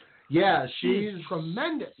Riott. Yeah, she's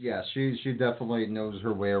tremendous. Yeah, she definitely knows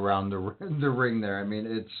her way around the ring there. I mean,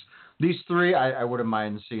 it's these three. I wouldn't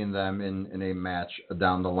mind seeing them in a match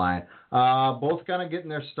down the line. Both kind of getting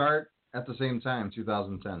their start at the same time,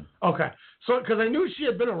 2010. Okay, so because I knew she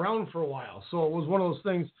had been around for a while, so it was one of those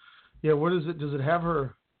things. Yeah, what is it? Does it have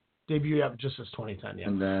her debut up just as 2010? Yeah.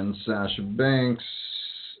 And then Sasha Banks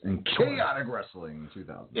and Chaotic Wrestling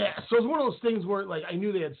 2000. Yeah, so it's one of those things where like I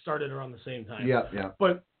knew they had started around the same time. Yeah.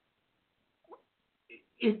 But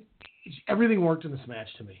everything worked in this match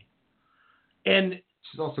to me. And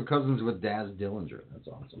she's also cousins with Daz Dillinger. That's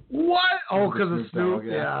awesome. What? Oh, because of Snoop.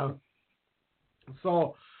 Yeah.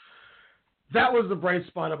 So that was the bright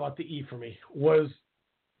spot about the E for me. Was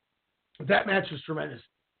that match was tremendous.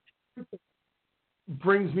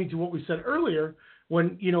 Brings me to what we said earlier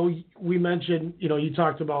when we mentioned you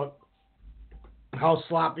talked about how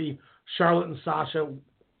sloppy Charlotte and Sasha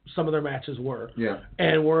some of their matches were. Yeah.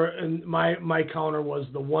 And my counter was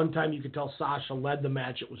the one time you could tell Sasha led the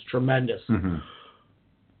match, it was tremendous. Mm-hmm.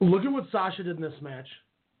 Look at what Sasha did in this match,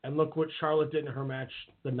 and look what Charlotte did in her match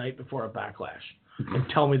the night before at Backlash, and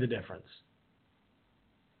tell me the difference.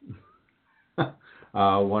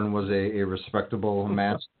 One was a respectable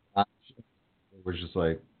match. It was just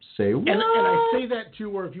like, say what? And I say that too,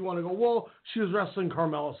 where if you want to go, well, she was wrestling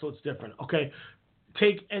Carmella, so it's different. Okay.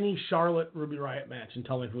 Take any Charlotte Ruby Riott match and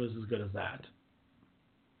tell me if it was as good as that.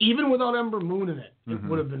 Even without Ember Moon in it, it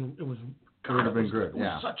would have been. It would have been good. It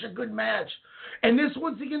was such a good match. And this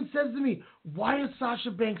once again says to me, why is Sasha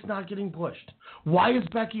Banks not getting pushed? Why is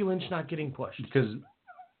Becky Lynch not getting pushed? Because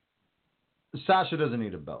Sasha doesn't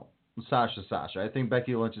need a belt. Sasha. I think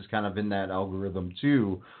Becky Lynch is kind of in that algorithm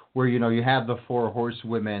too, where you have the four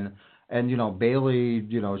horsewomen. And, Bayley,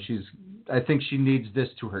 I think she needs this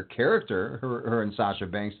to her character, her and Sasha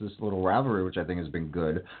Banks, this little rivalry, which I think has been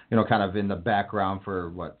good, kind of in the background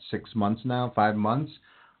for, 6 months now, 5 months.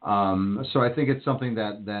 So I think it's something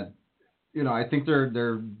that I think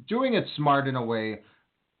they're doing it smart in a way,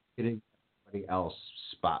 getting everybody else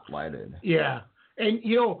spotlighted. Yeah. And,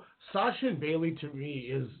 Sasha and Bayley to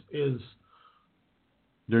me is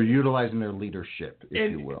they're utilizing their leadership,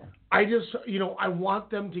 if you will. I just, I want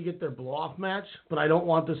them to get their blow-off match, but I don't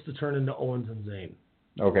want this to turn into Owens and Zayn.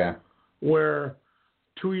 Okay. Where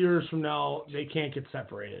 2 years from now, they can't get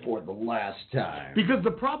separated. For the last time. Because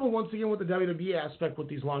the problem, once again, with the WWE aspect with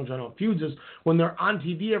these long drawn-out feuds is when they're on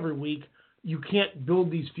TV every week, you can't build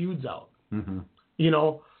these feuds out. Mm-hmm.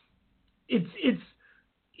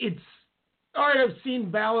 it's all right. I've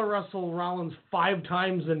seen Balor wrestle Rollins 5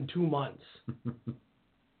 times in 2 months.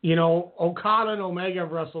 You know, Okada and Omega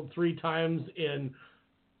have wrestled 3 times in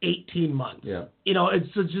 18 months. Yeah. You know,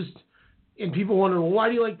 it's just, and people wonder, well, why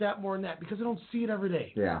do you like that more than that? Because I don't see it every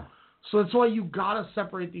day. Yeah. So that's why you gotta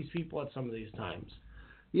separate these people at some of these times.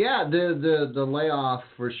 Yeah, the layoff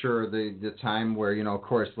for sure. The time where, you know, of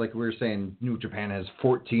course, like we were saying, New Japan has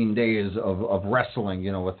 14 days of wrestling,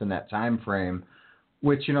 you know, within that time frame.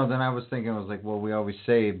 Which, you know, then I was thinking, I was like, well, we always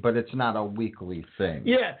say, but it's not a weekly thing.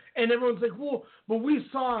 Yeah, and everyone's like, well, but we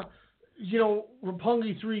saw, you know,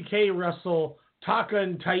 Roppongi 3K wrestle Taka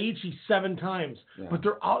and Taichi 7 times, but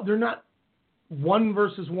they're not 1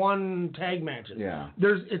 versus 1 tag matches. Yeah.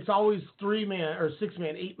 It's always 3-man or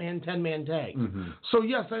 6-man, 8-man, 10-man tags. Mm-hmm. So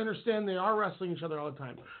yes, I understand they are wrestling each other all the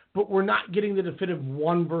time, but we're not getting the definitive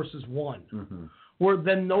 1 versus 1, mm-hmm. where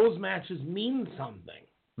then those matches mean something.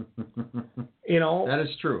 You know, that is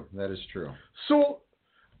true. So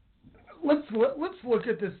let's look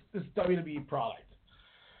at this WWE product.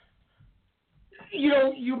 You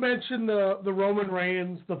know, you mentioned the Roman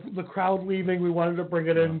Reigns, the crowd leaving. We wanted to bring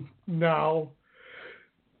it in now.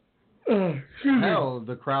 Hell,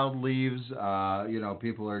 the crowd leaves. You know,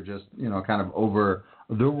 people are just, you know, kind of over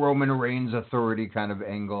the Roman Reigns authority kind of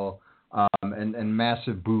angle. And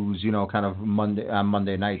massive boos, you know, kind of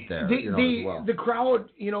Monday night there. As well. The crowd,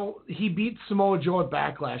 you know, he beats Samoa Joe at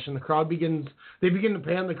Backlash, and the crowd begin to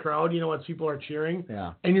pan the crowd, you know, as people are cheering.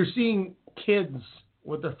 Yeah. And you're seeing kids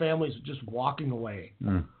with their families just walking away.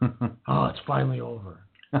 Oh, it's finally over.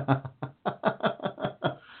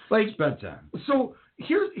 Like, it's bedtime. So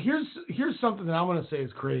here's something that I'm going to say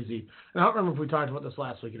is crazy. And I don't remember if we talked about this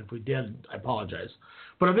last week, and if we did, I apologize.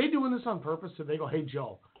 But are they doing this on purpose? Did they go, hey,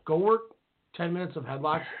 Joe, go work 10 minutes of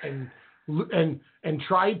headlocks and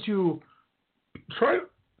try to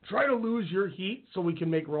lose your heat so we can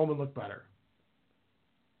make Roman look better?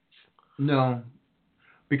 No,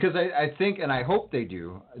 because I think, and I hope they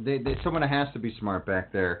do. Someone has to be smart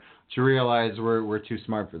back there to realize we're too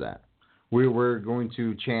smart for that. We're going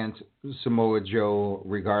to chant Samoa Joe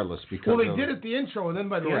regardless because they did at the intro, and then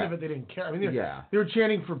by the end of it, they didn't care. I mean, they were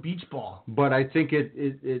chanting for beach ball. But I think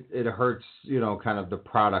it hurts, you know, kind of the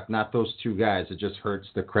product, not those two guys. It just hurts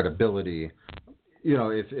the credibility, you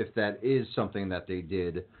know, if that is something that they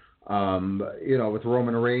did. You know, with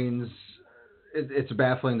Roman Reigns, it's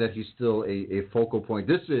baffling that he's still a focal point.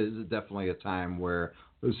 This is definitely a time where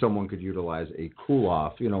someone could utilize a cool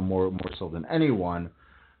off, you know, more so than anyone.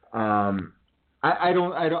 I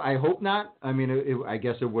hope not. I mean, I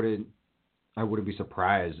guess I wouldn't be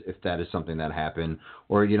surprised if that is something that happened,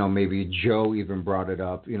 or, you know, maybe Joe even brought it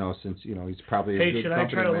up, you know, since, you know, he's probably a good company man.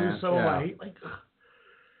 Hey, should I try to lose someone? Like,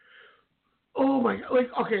 oh my God! Like,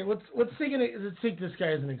 okay, let's take this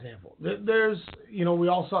guy as an example. There's, you know, we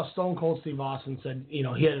all saw Stone Cold Steve Austin said, you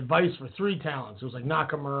know, he had advice for 3 talents. It was like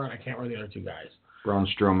Nakamura and I can't remember the other 2 guys. Braun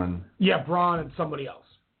Strowman. Yeah, Braun and somebody else.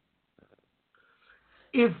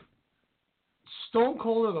 If Stone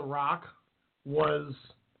Cold or The Rock was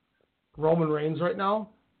Roman Reigns right now,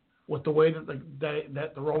 with the way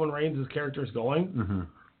that the Roman Reigns' character is going,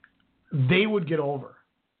 they would get over.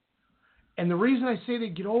 And the reason I say they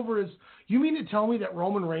get over is, you mean to tell me that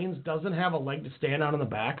Roman Reigns doesn't have a leg to stand on in the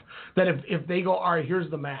back? That if they go, all right,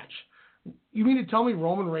 here's the match. You mean to tell me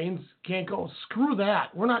Roman Reigns can't go, screw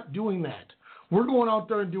that. We're not doing that. We're going out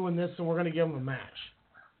there and doing this, and we're going to give him a match.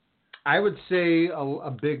 I would say a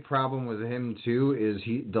big problem with him too is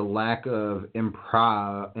the lack of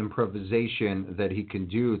improvisation that he can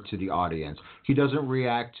do to the audience. He doesn't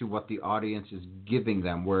react to what the audience is giving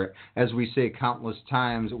them. Where, as we say countless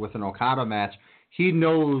times with an Okada match, he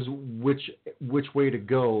knows which way to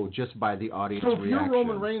go just by the audience reaction. So if you're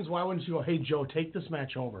Roman Reigns, why wouldn't you go, hey Joe, take this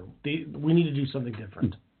match over? We need to do something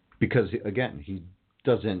different. Because again, he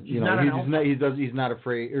doesn't. He's not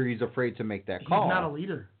afraid, or he's afraid to make that call. He's not a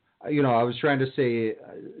leader. You know, I was trying to say,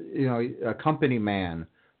 you know, a company man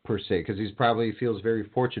per se, because he probably feels very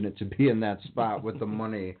fortunate to be in that spot with the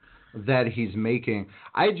money that he's making.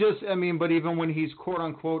 But even when he's quote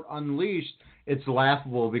unquote unleashed, it's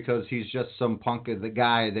laughable because he's just some punk of the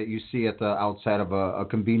guy that you see at the outside of a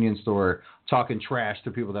convenience store talking trash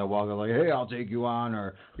to people that walk, like, hey, I'll take you on,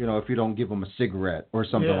 or, you know, if you don't give them a cigarette or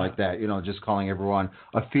something like that, you know, just calling everyone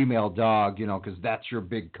a female dog, you know, because that's your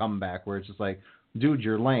big comeback, where it's just like, dude,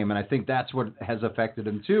 you're lame. And I think that's what has affected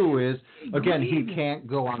him too is, again, he can't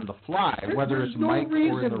go on the fly, whether it's mic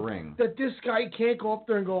or in the ring. That this guy can't go up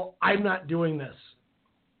there and go, I'm not doing this.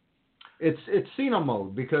 It's Cena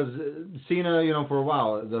mode, because Cena, you know, for a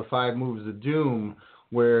while, the 5 moves of doom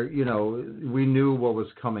where, you know, we knew what was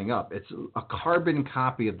coming up. It's a carbon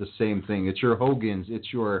copy of the same thing. It's your Hogan's,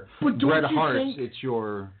 it's your Bret Hart's, it's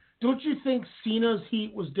your... Don't you think Cena's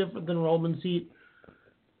heat was different than Roman's heat?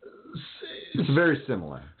 It's very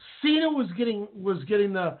similar. Cena was getting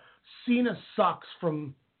the Cena sucks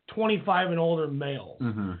from 25 and older males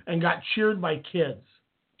and got cheered by kids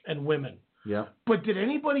and women. Yeah. But did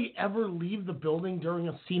anybody ever leave the building during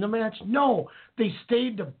a Cena match? No. They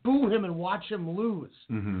stayed to boo him and watch him lose.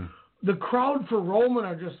 The crowd for Roman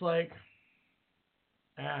are just like,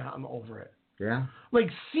 I'm over it. Yeah. Like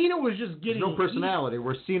Cena was just getting... There's no personality,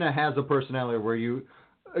 where Cena has a personality where you...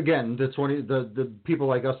 Again, the people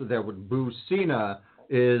like us that would boo Cena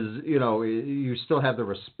is, you know, you still have the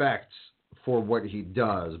respect for what he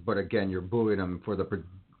does, but again, you're booing him for the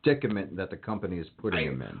predicament that the company is putting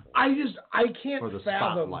him in. I can't fathom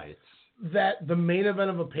spotlights. That the main event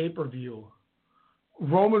of a pay-per-view,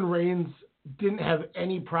 Roman Reigns didn't have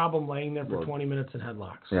any problem laying there for 20 minutes in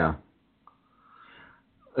headlocks. Yeah.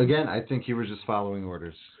 Again, I think he was just following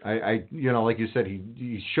orders. I you know, like you said,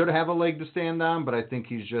 he should have a leg to stand on, but I think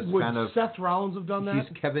he's just Would kind of... Seth Rollins have done that? He's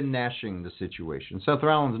Kevin Nashing the situation. Seth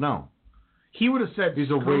Rollins, no. He would have said,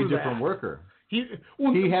 he's a way different worker. He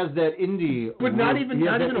has that indie... But not even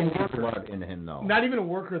a worker. Blood in him, though. Not even a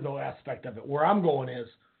worker, though, aspect of it. Where I'm going is,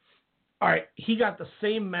 all right, he got the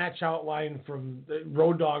same match outline from the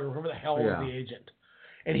Road Dogg or whoever the hell was the agent.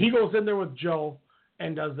 And he goes in there with Joe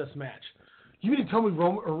and does this match. You mean to tell me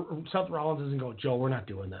Seth Rollins isn't going, Joe, we're not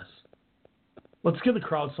doing this. Let's give the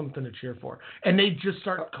crowd something to cheer for. And they just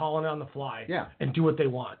start calling it on the fly and do what they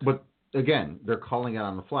want. But, again, they're calling it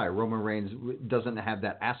on the fly. Roman Reigns doesn't have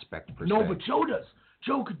that aspect, per se. No, but Joe does.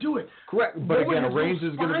 Joe could do it. Correct. But again, Reigns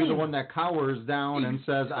is going to be the one that cowers down and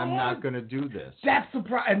says, I'm not going to do this. That's the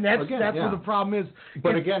problem. And that's where the problem is.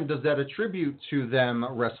 But again, does that attribute to them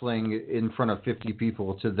wrestling in front of 50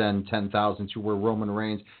 people to then 10,000 to where Roman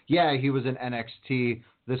Reigns, he was in NXT,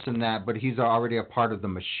 this and that, but he's already a part of the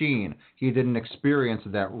machine. He didn't experience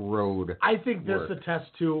that road. I think this attests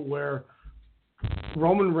to where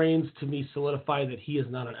Roman Reigns, to me, solidified that he is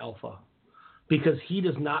not an alpha. Because he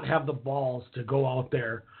does not have the balls to go out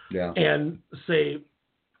there and say,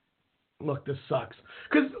 look, this sucks.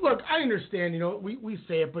 Because, look, I understand, you know, we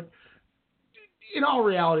say it, but in all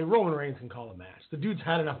reality, Roman Reigns can call a match. The dude's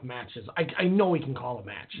had enough matches. I know he can call a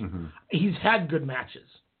match. He's had good matches.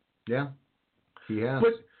 Yeah, he has.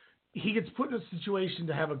 But he gets put in a situation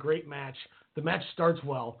to have a great match. The match starts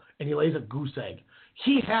well, and he lays a goose egg.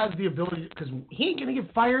 He has the ability, because he ain't going to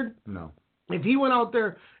get fired. No. If he went out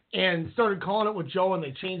there and started calling it with Joe and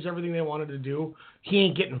they changed everything they wanted to do, he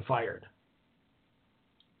ain't getting fired.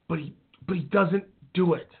 But he doesn't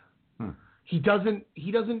do it. He doesn't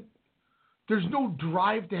there's no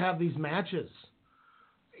drive to have these matches.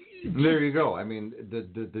 There you go. I mean,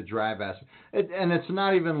 the drive aspect. And it's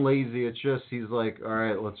not even lazy. It's just he's like, all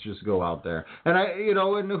right, let's just go out there. And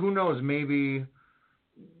and who knows, maybe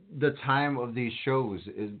the time of these shows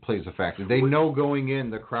plays a factor. They know going in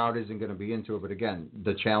the crowd isn't going to be into it, but again,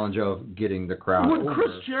 the challenge of getting the crowd when over.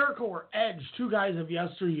 Chris Jericho or Edge, two guys of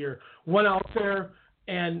yesteryear, went out there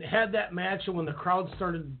and had that match, and when the crowd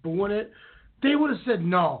started booing it, they would have said,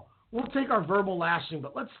 no, we'll take our verbal lashing,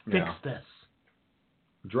 but let's fix this.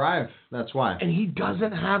 Drive, that's why. And he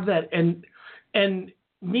doesn't have that. And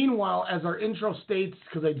meanwhile, as our intro states,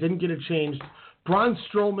 because I didn't get it changed, Braun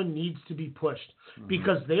Strowman needs to be pushed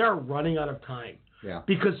because they are running out of time. Yeah.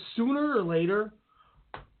 Because sooner or later,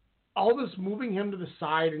 all this moving him to the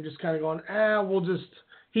side and just kind of going,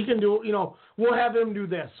 he can do, we'll have him do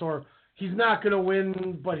this, or he's not going to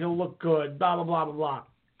win, but he'll look good, blah, blah, blah, blah, blah.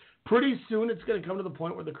 Pretty soon it's going to come to the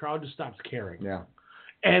point where the crowd just stops caring. Yeah.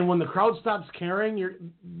 And when the crowd stops caring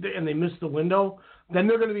and they miss the window, then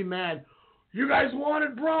they're going to be mad. You guys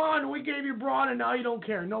wanted Braun. We gave you Braun, and now you don't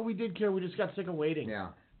care. No, we did care. We just got sick of waiting. Yeah.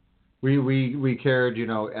 We cared,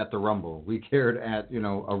 at the Rumble. We cared at, a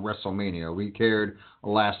WrestleMania. We cared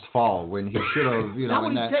last fall when he should have,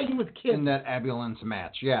 in that ambulance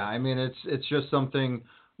match. Yeah, I mean, it's just something,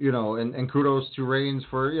 and kudos to Reigns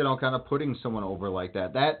for, kind of putting someone over like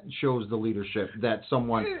that. That shows the leadership that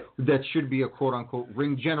someone that should be a quote-unquote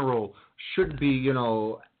ring general should be,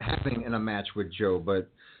 having in a match with Joe. But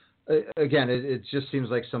again, it just seems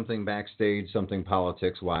like something backstage, something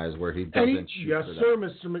politics-wise, where he doesn't shoot. Yes, sir,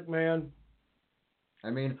 Mr. McMahon. I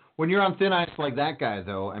mean, when you're on thin ice like that guy,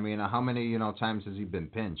 though, I mean, how many, times has he been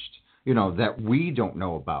pinched, that we don't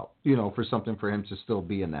know about, for something for him to still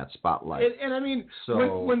be in that spotlight. And I mean, so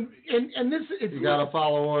it's you got to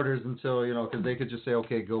follow orders until, because they could just say,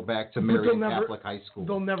 okay, go back to Marian Catholic High School.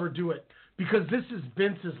 They'll never do it because this is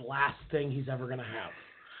Vince's last thing he's ever going to have.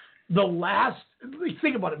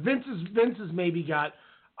 think about it. Vince has maybe got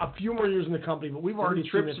a few more years in the company, but we've already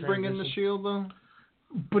seen Trips bring in the Shield though.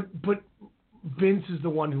 But Vince is the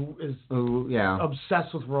one who is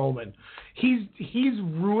obsessed with Roman. He's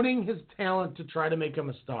ruining his talent to try to make him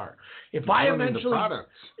a star. If I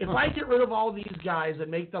get rid of all these guys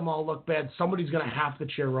and make them all look bad, somebody's going to have to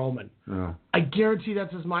cheer Roman. Yeah. I guarantee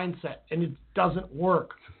that's his mindset, and it doesn't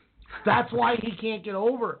work. That's why he can't get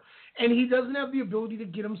over, and he doesn't have the ability to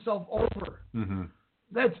get himself over. Mm-hmm.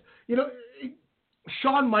 That's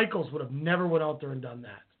Shawn Michaels would have never went out there and done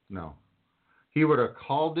that. No. He would have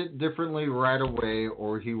called it differently right away,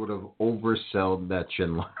 or he would have oversold that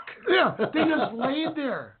chin lock. Yeah, they just laid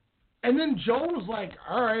there. And then Joe was like,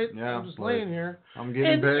 all right, I'm just laying here. I'm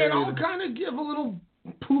getting better. And I'll kind of give a little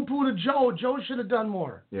poo-poo to Joe. Joe should have done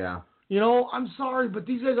more. Yeah. I'm sorry, but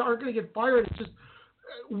these guys aren't going to get fired. It's just,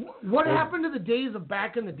 what happened to the days of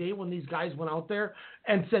back in the day when these guys went out there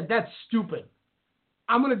and said, that's stupid.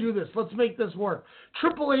 I'm going to do this. Let's make this work.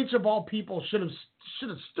 Triple H, of all people, should have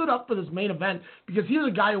stood up for this main event because he's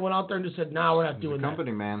a guy who went out there and just said, "No, we're not doing that."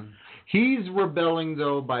 Company man. He's rebelling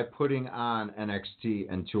though by putting on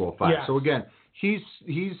NXT and 205. Yes. So again, he's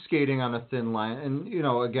skating on a thin line, and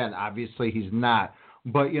again, obviously he's not.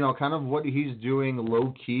 But kind of what he's doing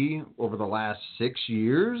low key over the last 6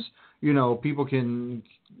 years. People can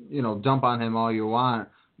dump on him all you want.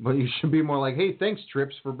 But you should be more like, hey, thanks,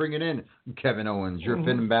 Trips, for bringing in Kevin Owens, your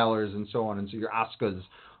Finn Balor's, and so on, and so your Asukas,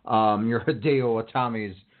 your Hideo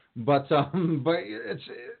Itami's. But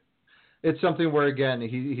it's something where, again,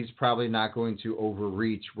 he's probably not going to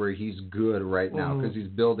overreach where he's good right now because he's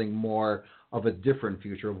building more of a different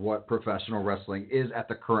future of what professional wrestling is at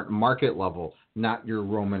the current market level, not your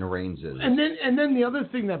Roman Reigns is. And then the other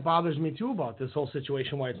thing that bothers me, too, about this whole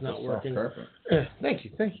situation, why it's not working. Perfect. Thank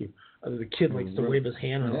you. The kid likes to wave his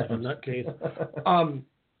hand around like a nutcase.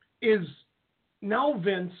 Is now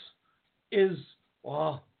Vince is,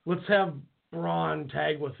 let's have Braun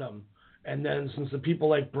tag with him. And then since the people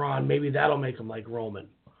like Braun, maybe that'll make him like Roman.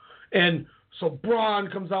 And so Braun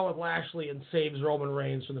comes out with Lashley and saves Roman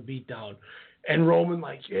Reigns from the beatdown. And Roman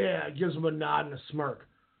gives him a nod and a smirk.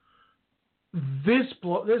 This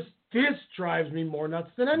drives me more nuts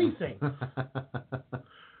than anything.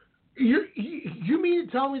 You mean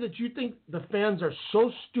to tell me that you think the fans are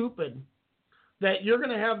so stupid that you're going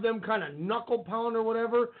to have them kind of knuckle pound or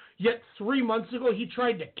whatever, yet 3 months ago he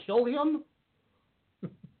tried to kill him?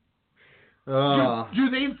 Do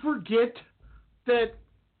they forget that?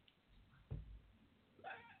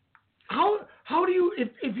 How do you,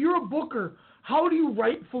 if you're a booker, how do you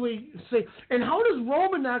rightfully say, and how does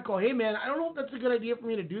Roman not go, hey man, I don't know if that's a good idea for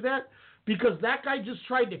me to do that, because that guy just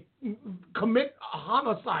tried to commit a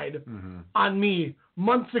homicide on me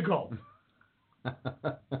months ago.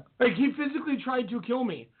 Like, he physically tried to kill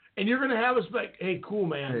me. And you're going to have us like, hey, cool,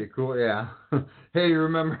 man. Hey, cool, yeah. Hey,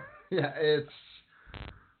 remember, it's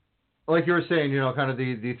like you were saying, kind of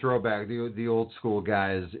the throwback, the old school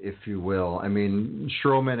guys, if you will. I mean,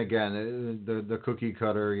 Strowman, again, the cookie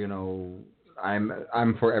cutter,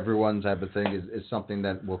 I'm for everyone type of thing is something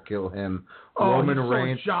that will kill him. Roman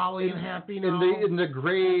Reigns, so jolly and happy now. In the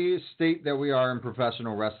gray state that we are in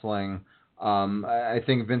professional wrestling, I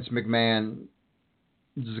think Vince McMahon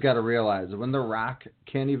just got to realize that when The Rock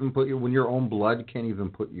can't even put you, when your own blood can't even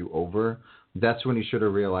put you over, that's when he should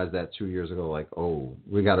have realized that 2 years ago. Like,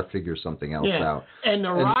 we got to figure something else out. And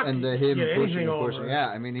The Rock and him pushing. Yeah,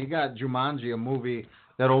 I mean, he got Jumanji, a movie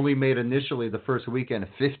that only made initially the first weekend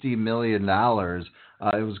 $50 million. It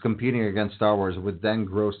was competing against Star Wars, would then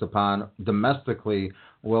grossed upon domestically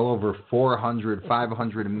well over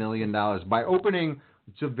 $500 million by opening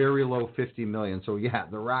to very low $50 million. So yeah,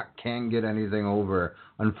 The Rock can get anything over.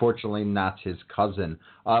 Unfortunately, not his cousin.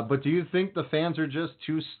 But do you think the fans are just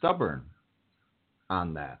too stubborn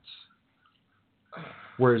on that?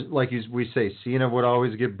 Whereas, like we say, Cena would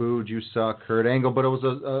always get booed, you suck, Kurt Angle, but it was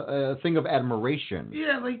a thing of admiration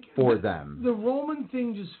for them. The Roman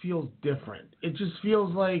thing just feels different. It just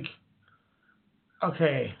feels like,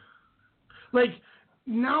 okay. Like,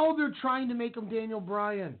 now they're trying to make him Daniel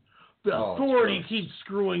Bryan. The authority keeps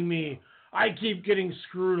screwing me. I keep getting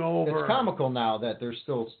screwed over. It's comical now that they're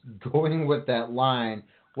still going with that line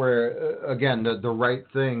where, again, the right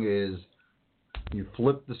thing is, you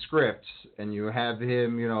flip the script and you have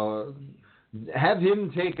him, have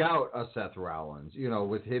him take out a Seth Rollins,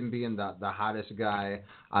 with him being the hottest guy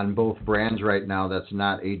on both brands right now. That's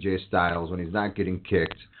not AJ Styles when he's not getting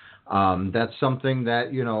kicked. That's something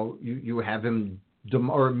that, you have him,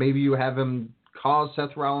 or maybe you have him cause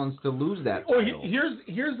Seth Rollins to lose that title. Here's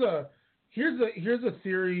a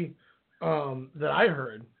theory that I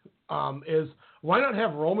heard is, Why not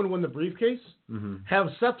have Roman win the briefcase? Mm-hmm. Have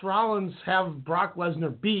Seth Rollins have Brock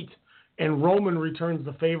Lesnar beat, and Roman returns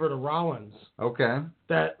the favor to Rollins. Okay.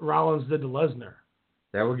 That Rollins did to Lesnar.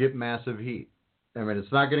 That would get massive heat. I mean,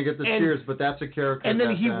 it's not going to get the cheers, but that's a character. And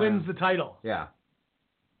then he wins the title. Yeah.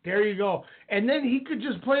 There you go. And then he could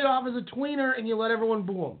just play it off as a tweener, and you let everyone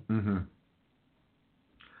boo him. Mm-hmm.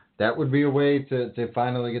 That would be a way to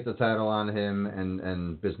finally get the title on him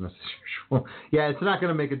and business as usual. Yeah, it's not going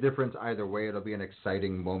to make a difference either way. It'll be an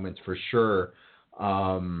exciting moment for sure.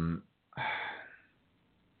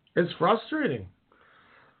 It's frustrating.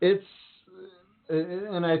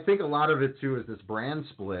 And I think a lot of it, too, is this brand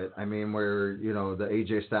split. I mean, where, you know, the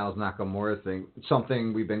AJ Styles Nakamura thing,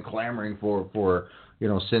 something we've been clamoring for, you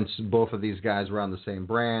know, since both of these guys were on the same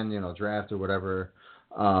brand, you know, draft or whatever.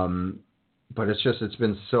 But it's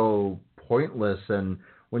been so pointless. And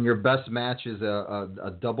when your best match is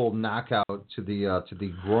a double knockout to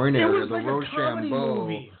the groin area, the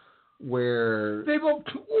Rochambeau, where they go,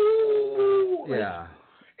 ooh, yeah.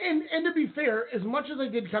 And to be fair, as much as I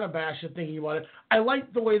did kind of bash it thinking about it, I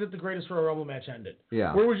liked the way that the Greatest Royal Rumble match ended.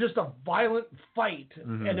 Yeah. Where it was just a violent fight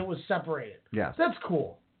Mm-hmm. and it was separated. Yeah. That's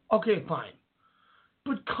cool. Okay, fine.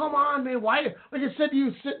 But come on, man. Why? Like I said to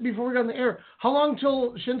you before we got on the air, how long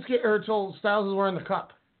till till Styles is wearing the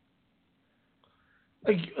cup?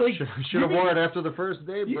 Like should have worn it after the first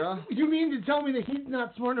day, bro. You mean to tell me that he's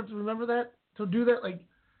not smart enough to remember that? To do that? Like,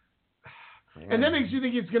 and that makes you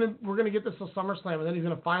think we're gonna get this till SummerSlam, and then he's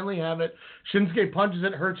gonna finally have it. Shinsuke punches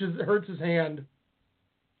it, hurts his hand,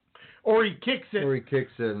 or he kicks it,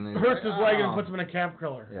 and hurts his leg and puts him in a calf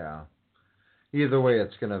curler. Yeah. Either way,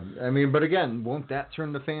 it's gonna. I mean, but again, won't that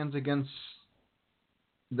turn the fans against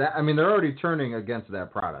that? I mean, they're already turning against that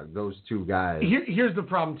product. Those two guys. Here's the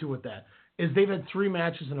problem too with that is they've had 3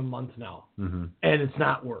 matches in a month now, mm-hmm. and it's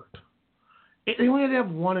not worked. They only had to have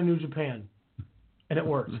one in New Japan. And it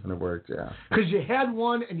worked. And it worked, yeah. Because you had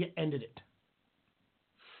one and you ended it.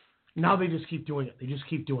 Now they just keep doing it. They just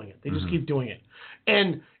keep doing it. They just mm-hmm. keep doing it.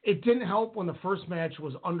 And it didn't help when the first match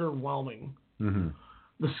was underwhelming. Mm-hmm.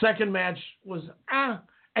 The second match was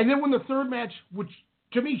And then when the third match, which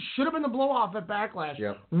to me should have been the blow-off at Backlash,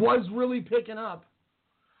 yep. was really picking up.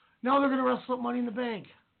 Now they're going to wrestle at Money in the Bank.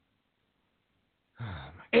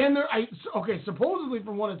 And supposedly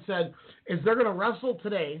from what it said, is they're going to wrestle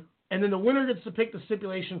today. And then the winner gets to pick the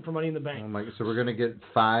stipulation for Money in the Bank. Oh my! So we're gonna get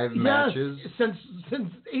 5 matches since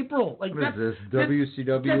April. Like what is this?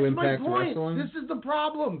 WCW that's Impact my point. Wrestling. This is the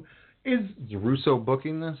problem. Is Russo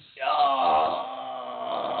booking this?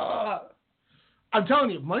 I'm telling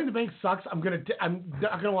you, Money in the Bank sucks. I'm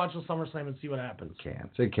not gonna watch the SummerSlam and see what happens.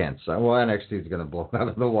 It can't suck. Well, NXT is gonna blow it out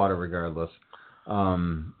of the water regardless.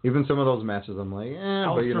 Even some of those matches, I'm like,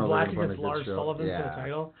 but you know, Black they're against Lars Sullivan for the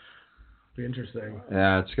title. Be interesting.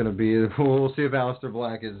 Yeah, it's gonna be. We'll see if Aleister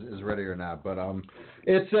Black is ready or not. But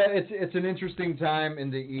it's an interesting time in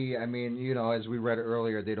the E. I mean, you know, as we read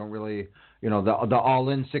earlier, they don't really, you know, the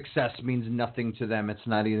all-in success means nothing to them. It's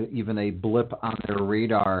not even a blip on their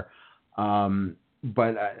radar.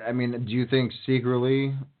 But I mean, do you think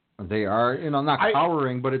secretly they are, you know, not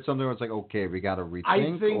cowering, but it's something where it's like, okay, we got to rethink?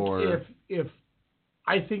 I think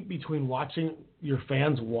I think between watching your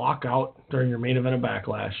fans walk out during your main event of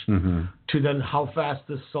Backlash mm-hmm. to then how fast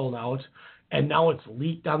this sold out, and now it's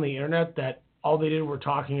leaked on the internet that all they did were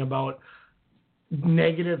talking about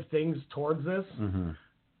negative things towards this, mm-hmm.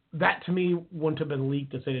 that to me wouldn't have been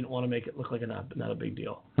leaked if they didn't want to make it look like not a big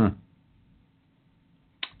deal.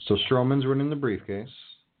 So Strowman's winning the briefcase,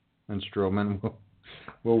 and Strowman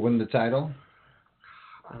will win the title?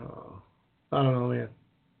 I don't know, man.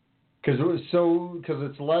 Because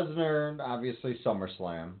it's Lesnar, obviously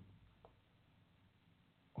SummerSlam.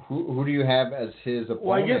 Who do you have as his opponent?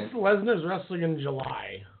 Well, I guess Lesnar's wrestling in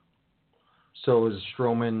July. So is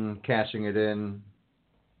Strowman cashing it in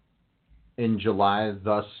July?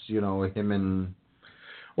 Thus, you know, him and.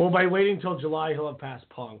 Well, by waiting till July, he'll have passed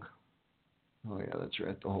Punk. Oh yeah, that's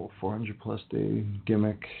right. The whole 400+ day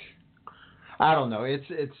gimmick. I don't know. It's.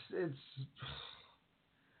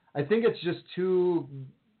 I think it's just too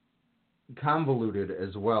convoluted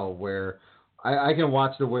as well, where I can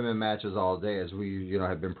watch the women matches all day, as we, you know,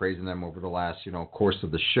 have been praising them over the last, you know, course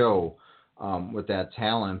of the show, with that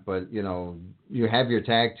talent. But, you know, you have your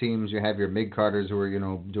tag teams, you have your mid-carders who are, you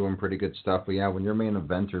know, doing pretty good stuff. But yeah, when your main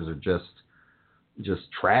eventers are just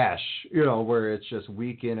trash, you know, where it's just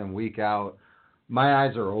week in and week out, my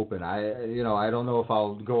eyes are open. I don't know if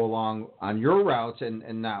I'll go along on your route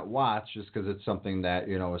and not watch, just because it's something that,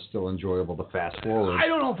 you know, is still enjoyable to fast forward. I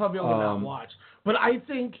don't know if I'll be able to not watch, but I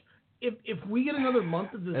think if we get another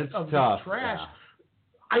month of this trash,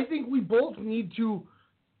 I think we both need to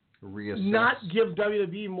reassess. Not give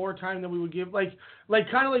WWE more time than we would give, like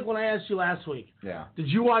kind of like when I asked you last week. Yeah. Did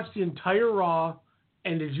you watch the entire Raw,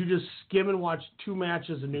 and did you just skim and watch 2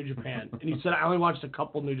 matches of New Japan? And you said I only watched a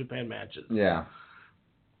couple New Japan matches. Yeah.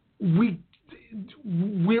 We're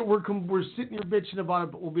sitting here bitching about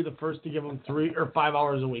it, but we'll be the first to give them 3 or 5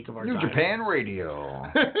 hours a week of our New time. Japan Radio.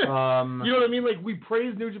 You know what I mean? Like, we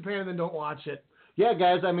praise New Japan and then don't watch it. Yeah,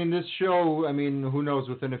 guys, I mean, this show, I mean, who knows,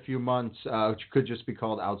 within a few months, could just be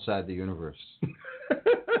called Outside the Universe.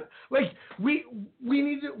 Like, we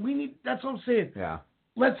need, that's what I'm saying. Yeah.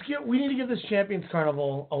 We need to give this Champions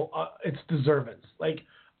Carnival its deservance. Like,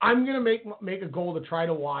 I'm going to make a goal to try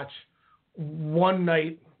to watch one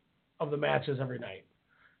night of the matches every night.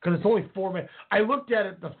 Because it's only 4 minutes. I looked at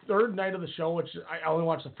it the third night of the show, which I only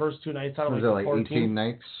watched the first 2 nights. Was it like 18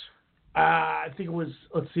 nights? I think it was,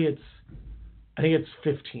 I think it's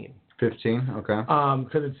 15. 15, okay.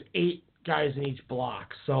 Because it's 8 guys in each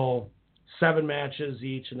block. So 7 matches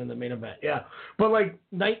each, and then the main event. Yeah. But like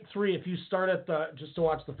night 3, if you start at just to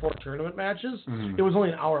watch the 4 tournament matches, it was only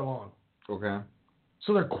an hour long. Okay.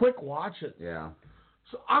 So they're quick watches. Yeah.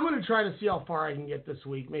 So I'm going to try to see how far I can get this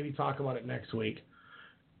week. Maybe talk about it next week.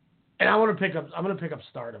 And I'm going to pick up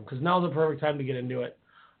Stardom because now's the perfect time to get into it.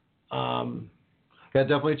 Yeah,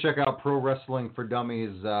 definitely check out Pro Wrestling for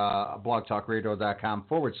Dummies,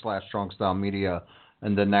 blogtalkradio.com/Strong Style Media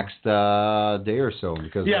in the next day or so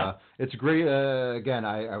because it's great. Again,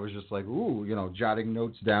 I was just like, jotting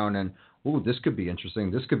notes down and, this could be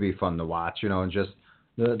interesting. This could be fun to watch, and just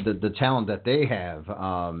the talent that they have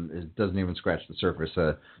doesn't even scratch the surface.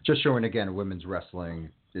 Just showing, again, women's wrestling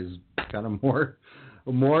is kind of more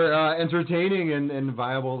entertaining and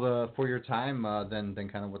viable for your time than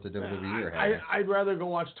kind of what the WWE are having. I'd rather go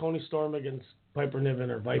watch Toni Storm against Piper Niven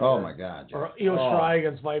or Viper. Oh, my God. Yeah. Or Io Shirai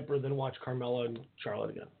against Viper than watch Carmella and Charlotte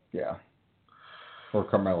again. Yeah. Or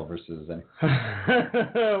Carmella versus any.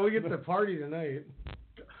 We get the party tonight.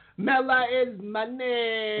 Mella is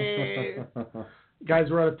money. Guys,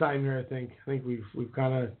 we're out of time here, I think. I think we've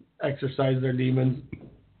kind of exercised our demons.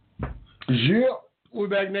 Yeah. We'll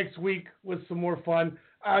be back next week with some more fun.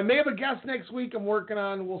 I may have a guest next week I'm working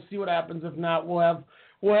on. We'll see what happens. If not, we'll have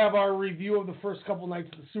our review of the first couple nights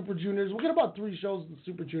of the Super Juniors. We'll get about 3 shows of the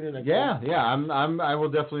Super Junior next week. Yeah. I will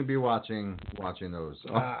definitely be watching those.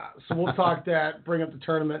 So we'll talk that, bring up the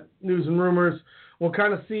tournament news and rumors. We'll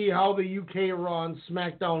kind of see how the UK Raw and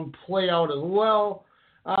SmackDown play out as well.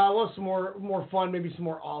 We'll have some more fun, maybe some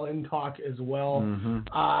more all-in talk as well.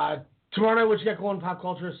 Mm-hmm. Tomorrow night, what you got going, Pop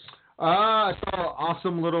Cultures? I saw an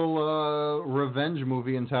awesome little revenge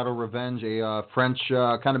movie entitled Revenge, a French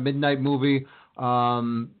kind of midnight movie.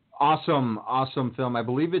 Awesome film. I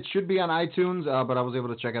believe it should be on iTunes, but I was able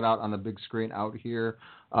to check it out on the big screen out here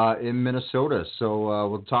in Minnesota. So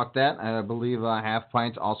we'll talk that. I believe Half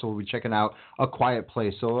Pint also will be checking out A Quiet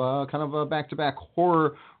Place. So kind of back-to-back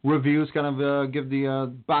horror reviews, kind of give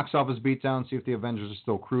the box office beatdown, see if the Avengers are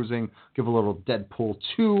still cruising, give a little Deadpool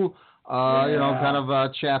 2. Kind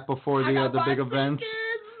of chat before the big events.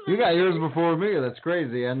 You got yours before me. That's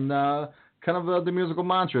crazy. And kind of the musical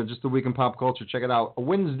mantra, just the week in pop culture. Check it out.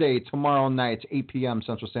 Wednesday, tomorrow night, 8 p.m.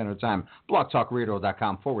 Central Standard Time.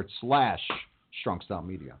 blogtalkradio.com/Strong Style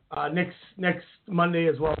Media. Next Monday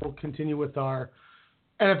as well, we'll continue with our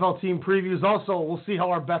NFL team previews. Also, we'll see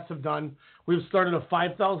how our bets have done. We've started a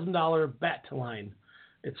 $5,000 bet line.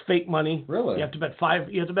 It's fake money. Really? You have to bet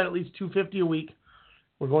You have to bet at least $250 a week.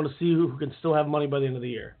 We're going to see who can still have money by the end of the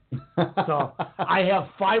year. So I have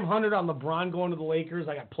 500 on LeBron going to the Lakers.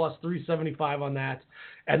 I got plus 375 on that.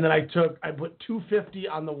 And then I put 250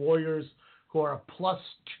 on the Warriors, who are a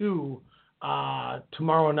 +2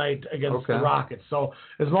 tomorrow night against the Rockets. So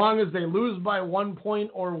as long as they lose by 1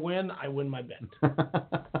 point or win, I win my bet.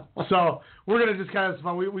 So we're going to just kind of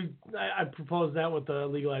fun. I proposed that with the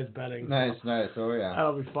legalized betting. Nice. Oh, yeah.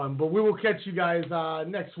 That'll be fun. But we will catch you guys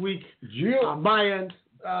next week on my end.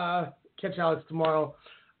 Catch Alex tomorrow.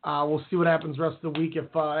 We'll see what happens the rest of the week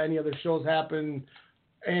if any other shows happen.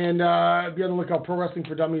 And be on the lookout. Pro Wrestling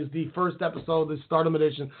for Dummies, the first episode, the Stardom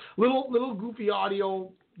edition. Little goofy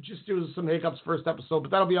audio, just due to some hiccups first episode,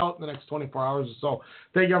 but that'll be out in the next 24 hours or so.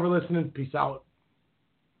 Thank you all for listening. Peace out.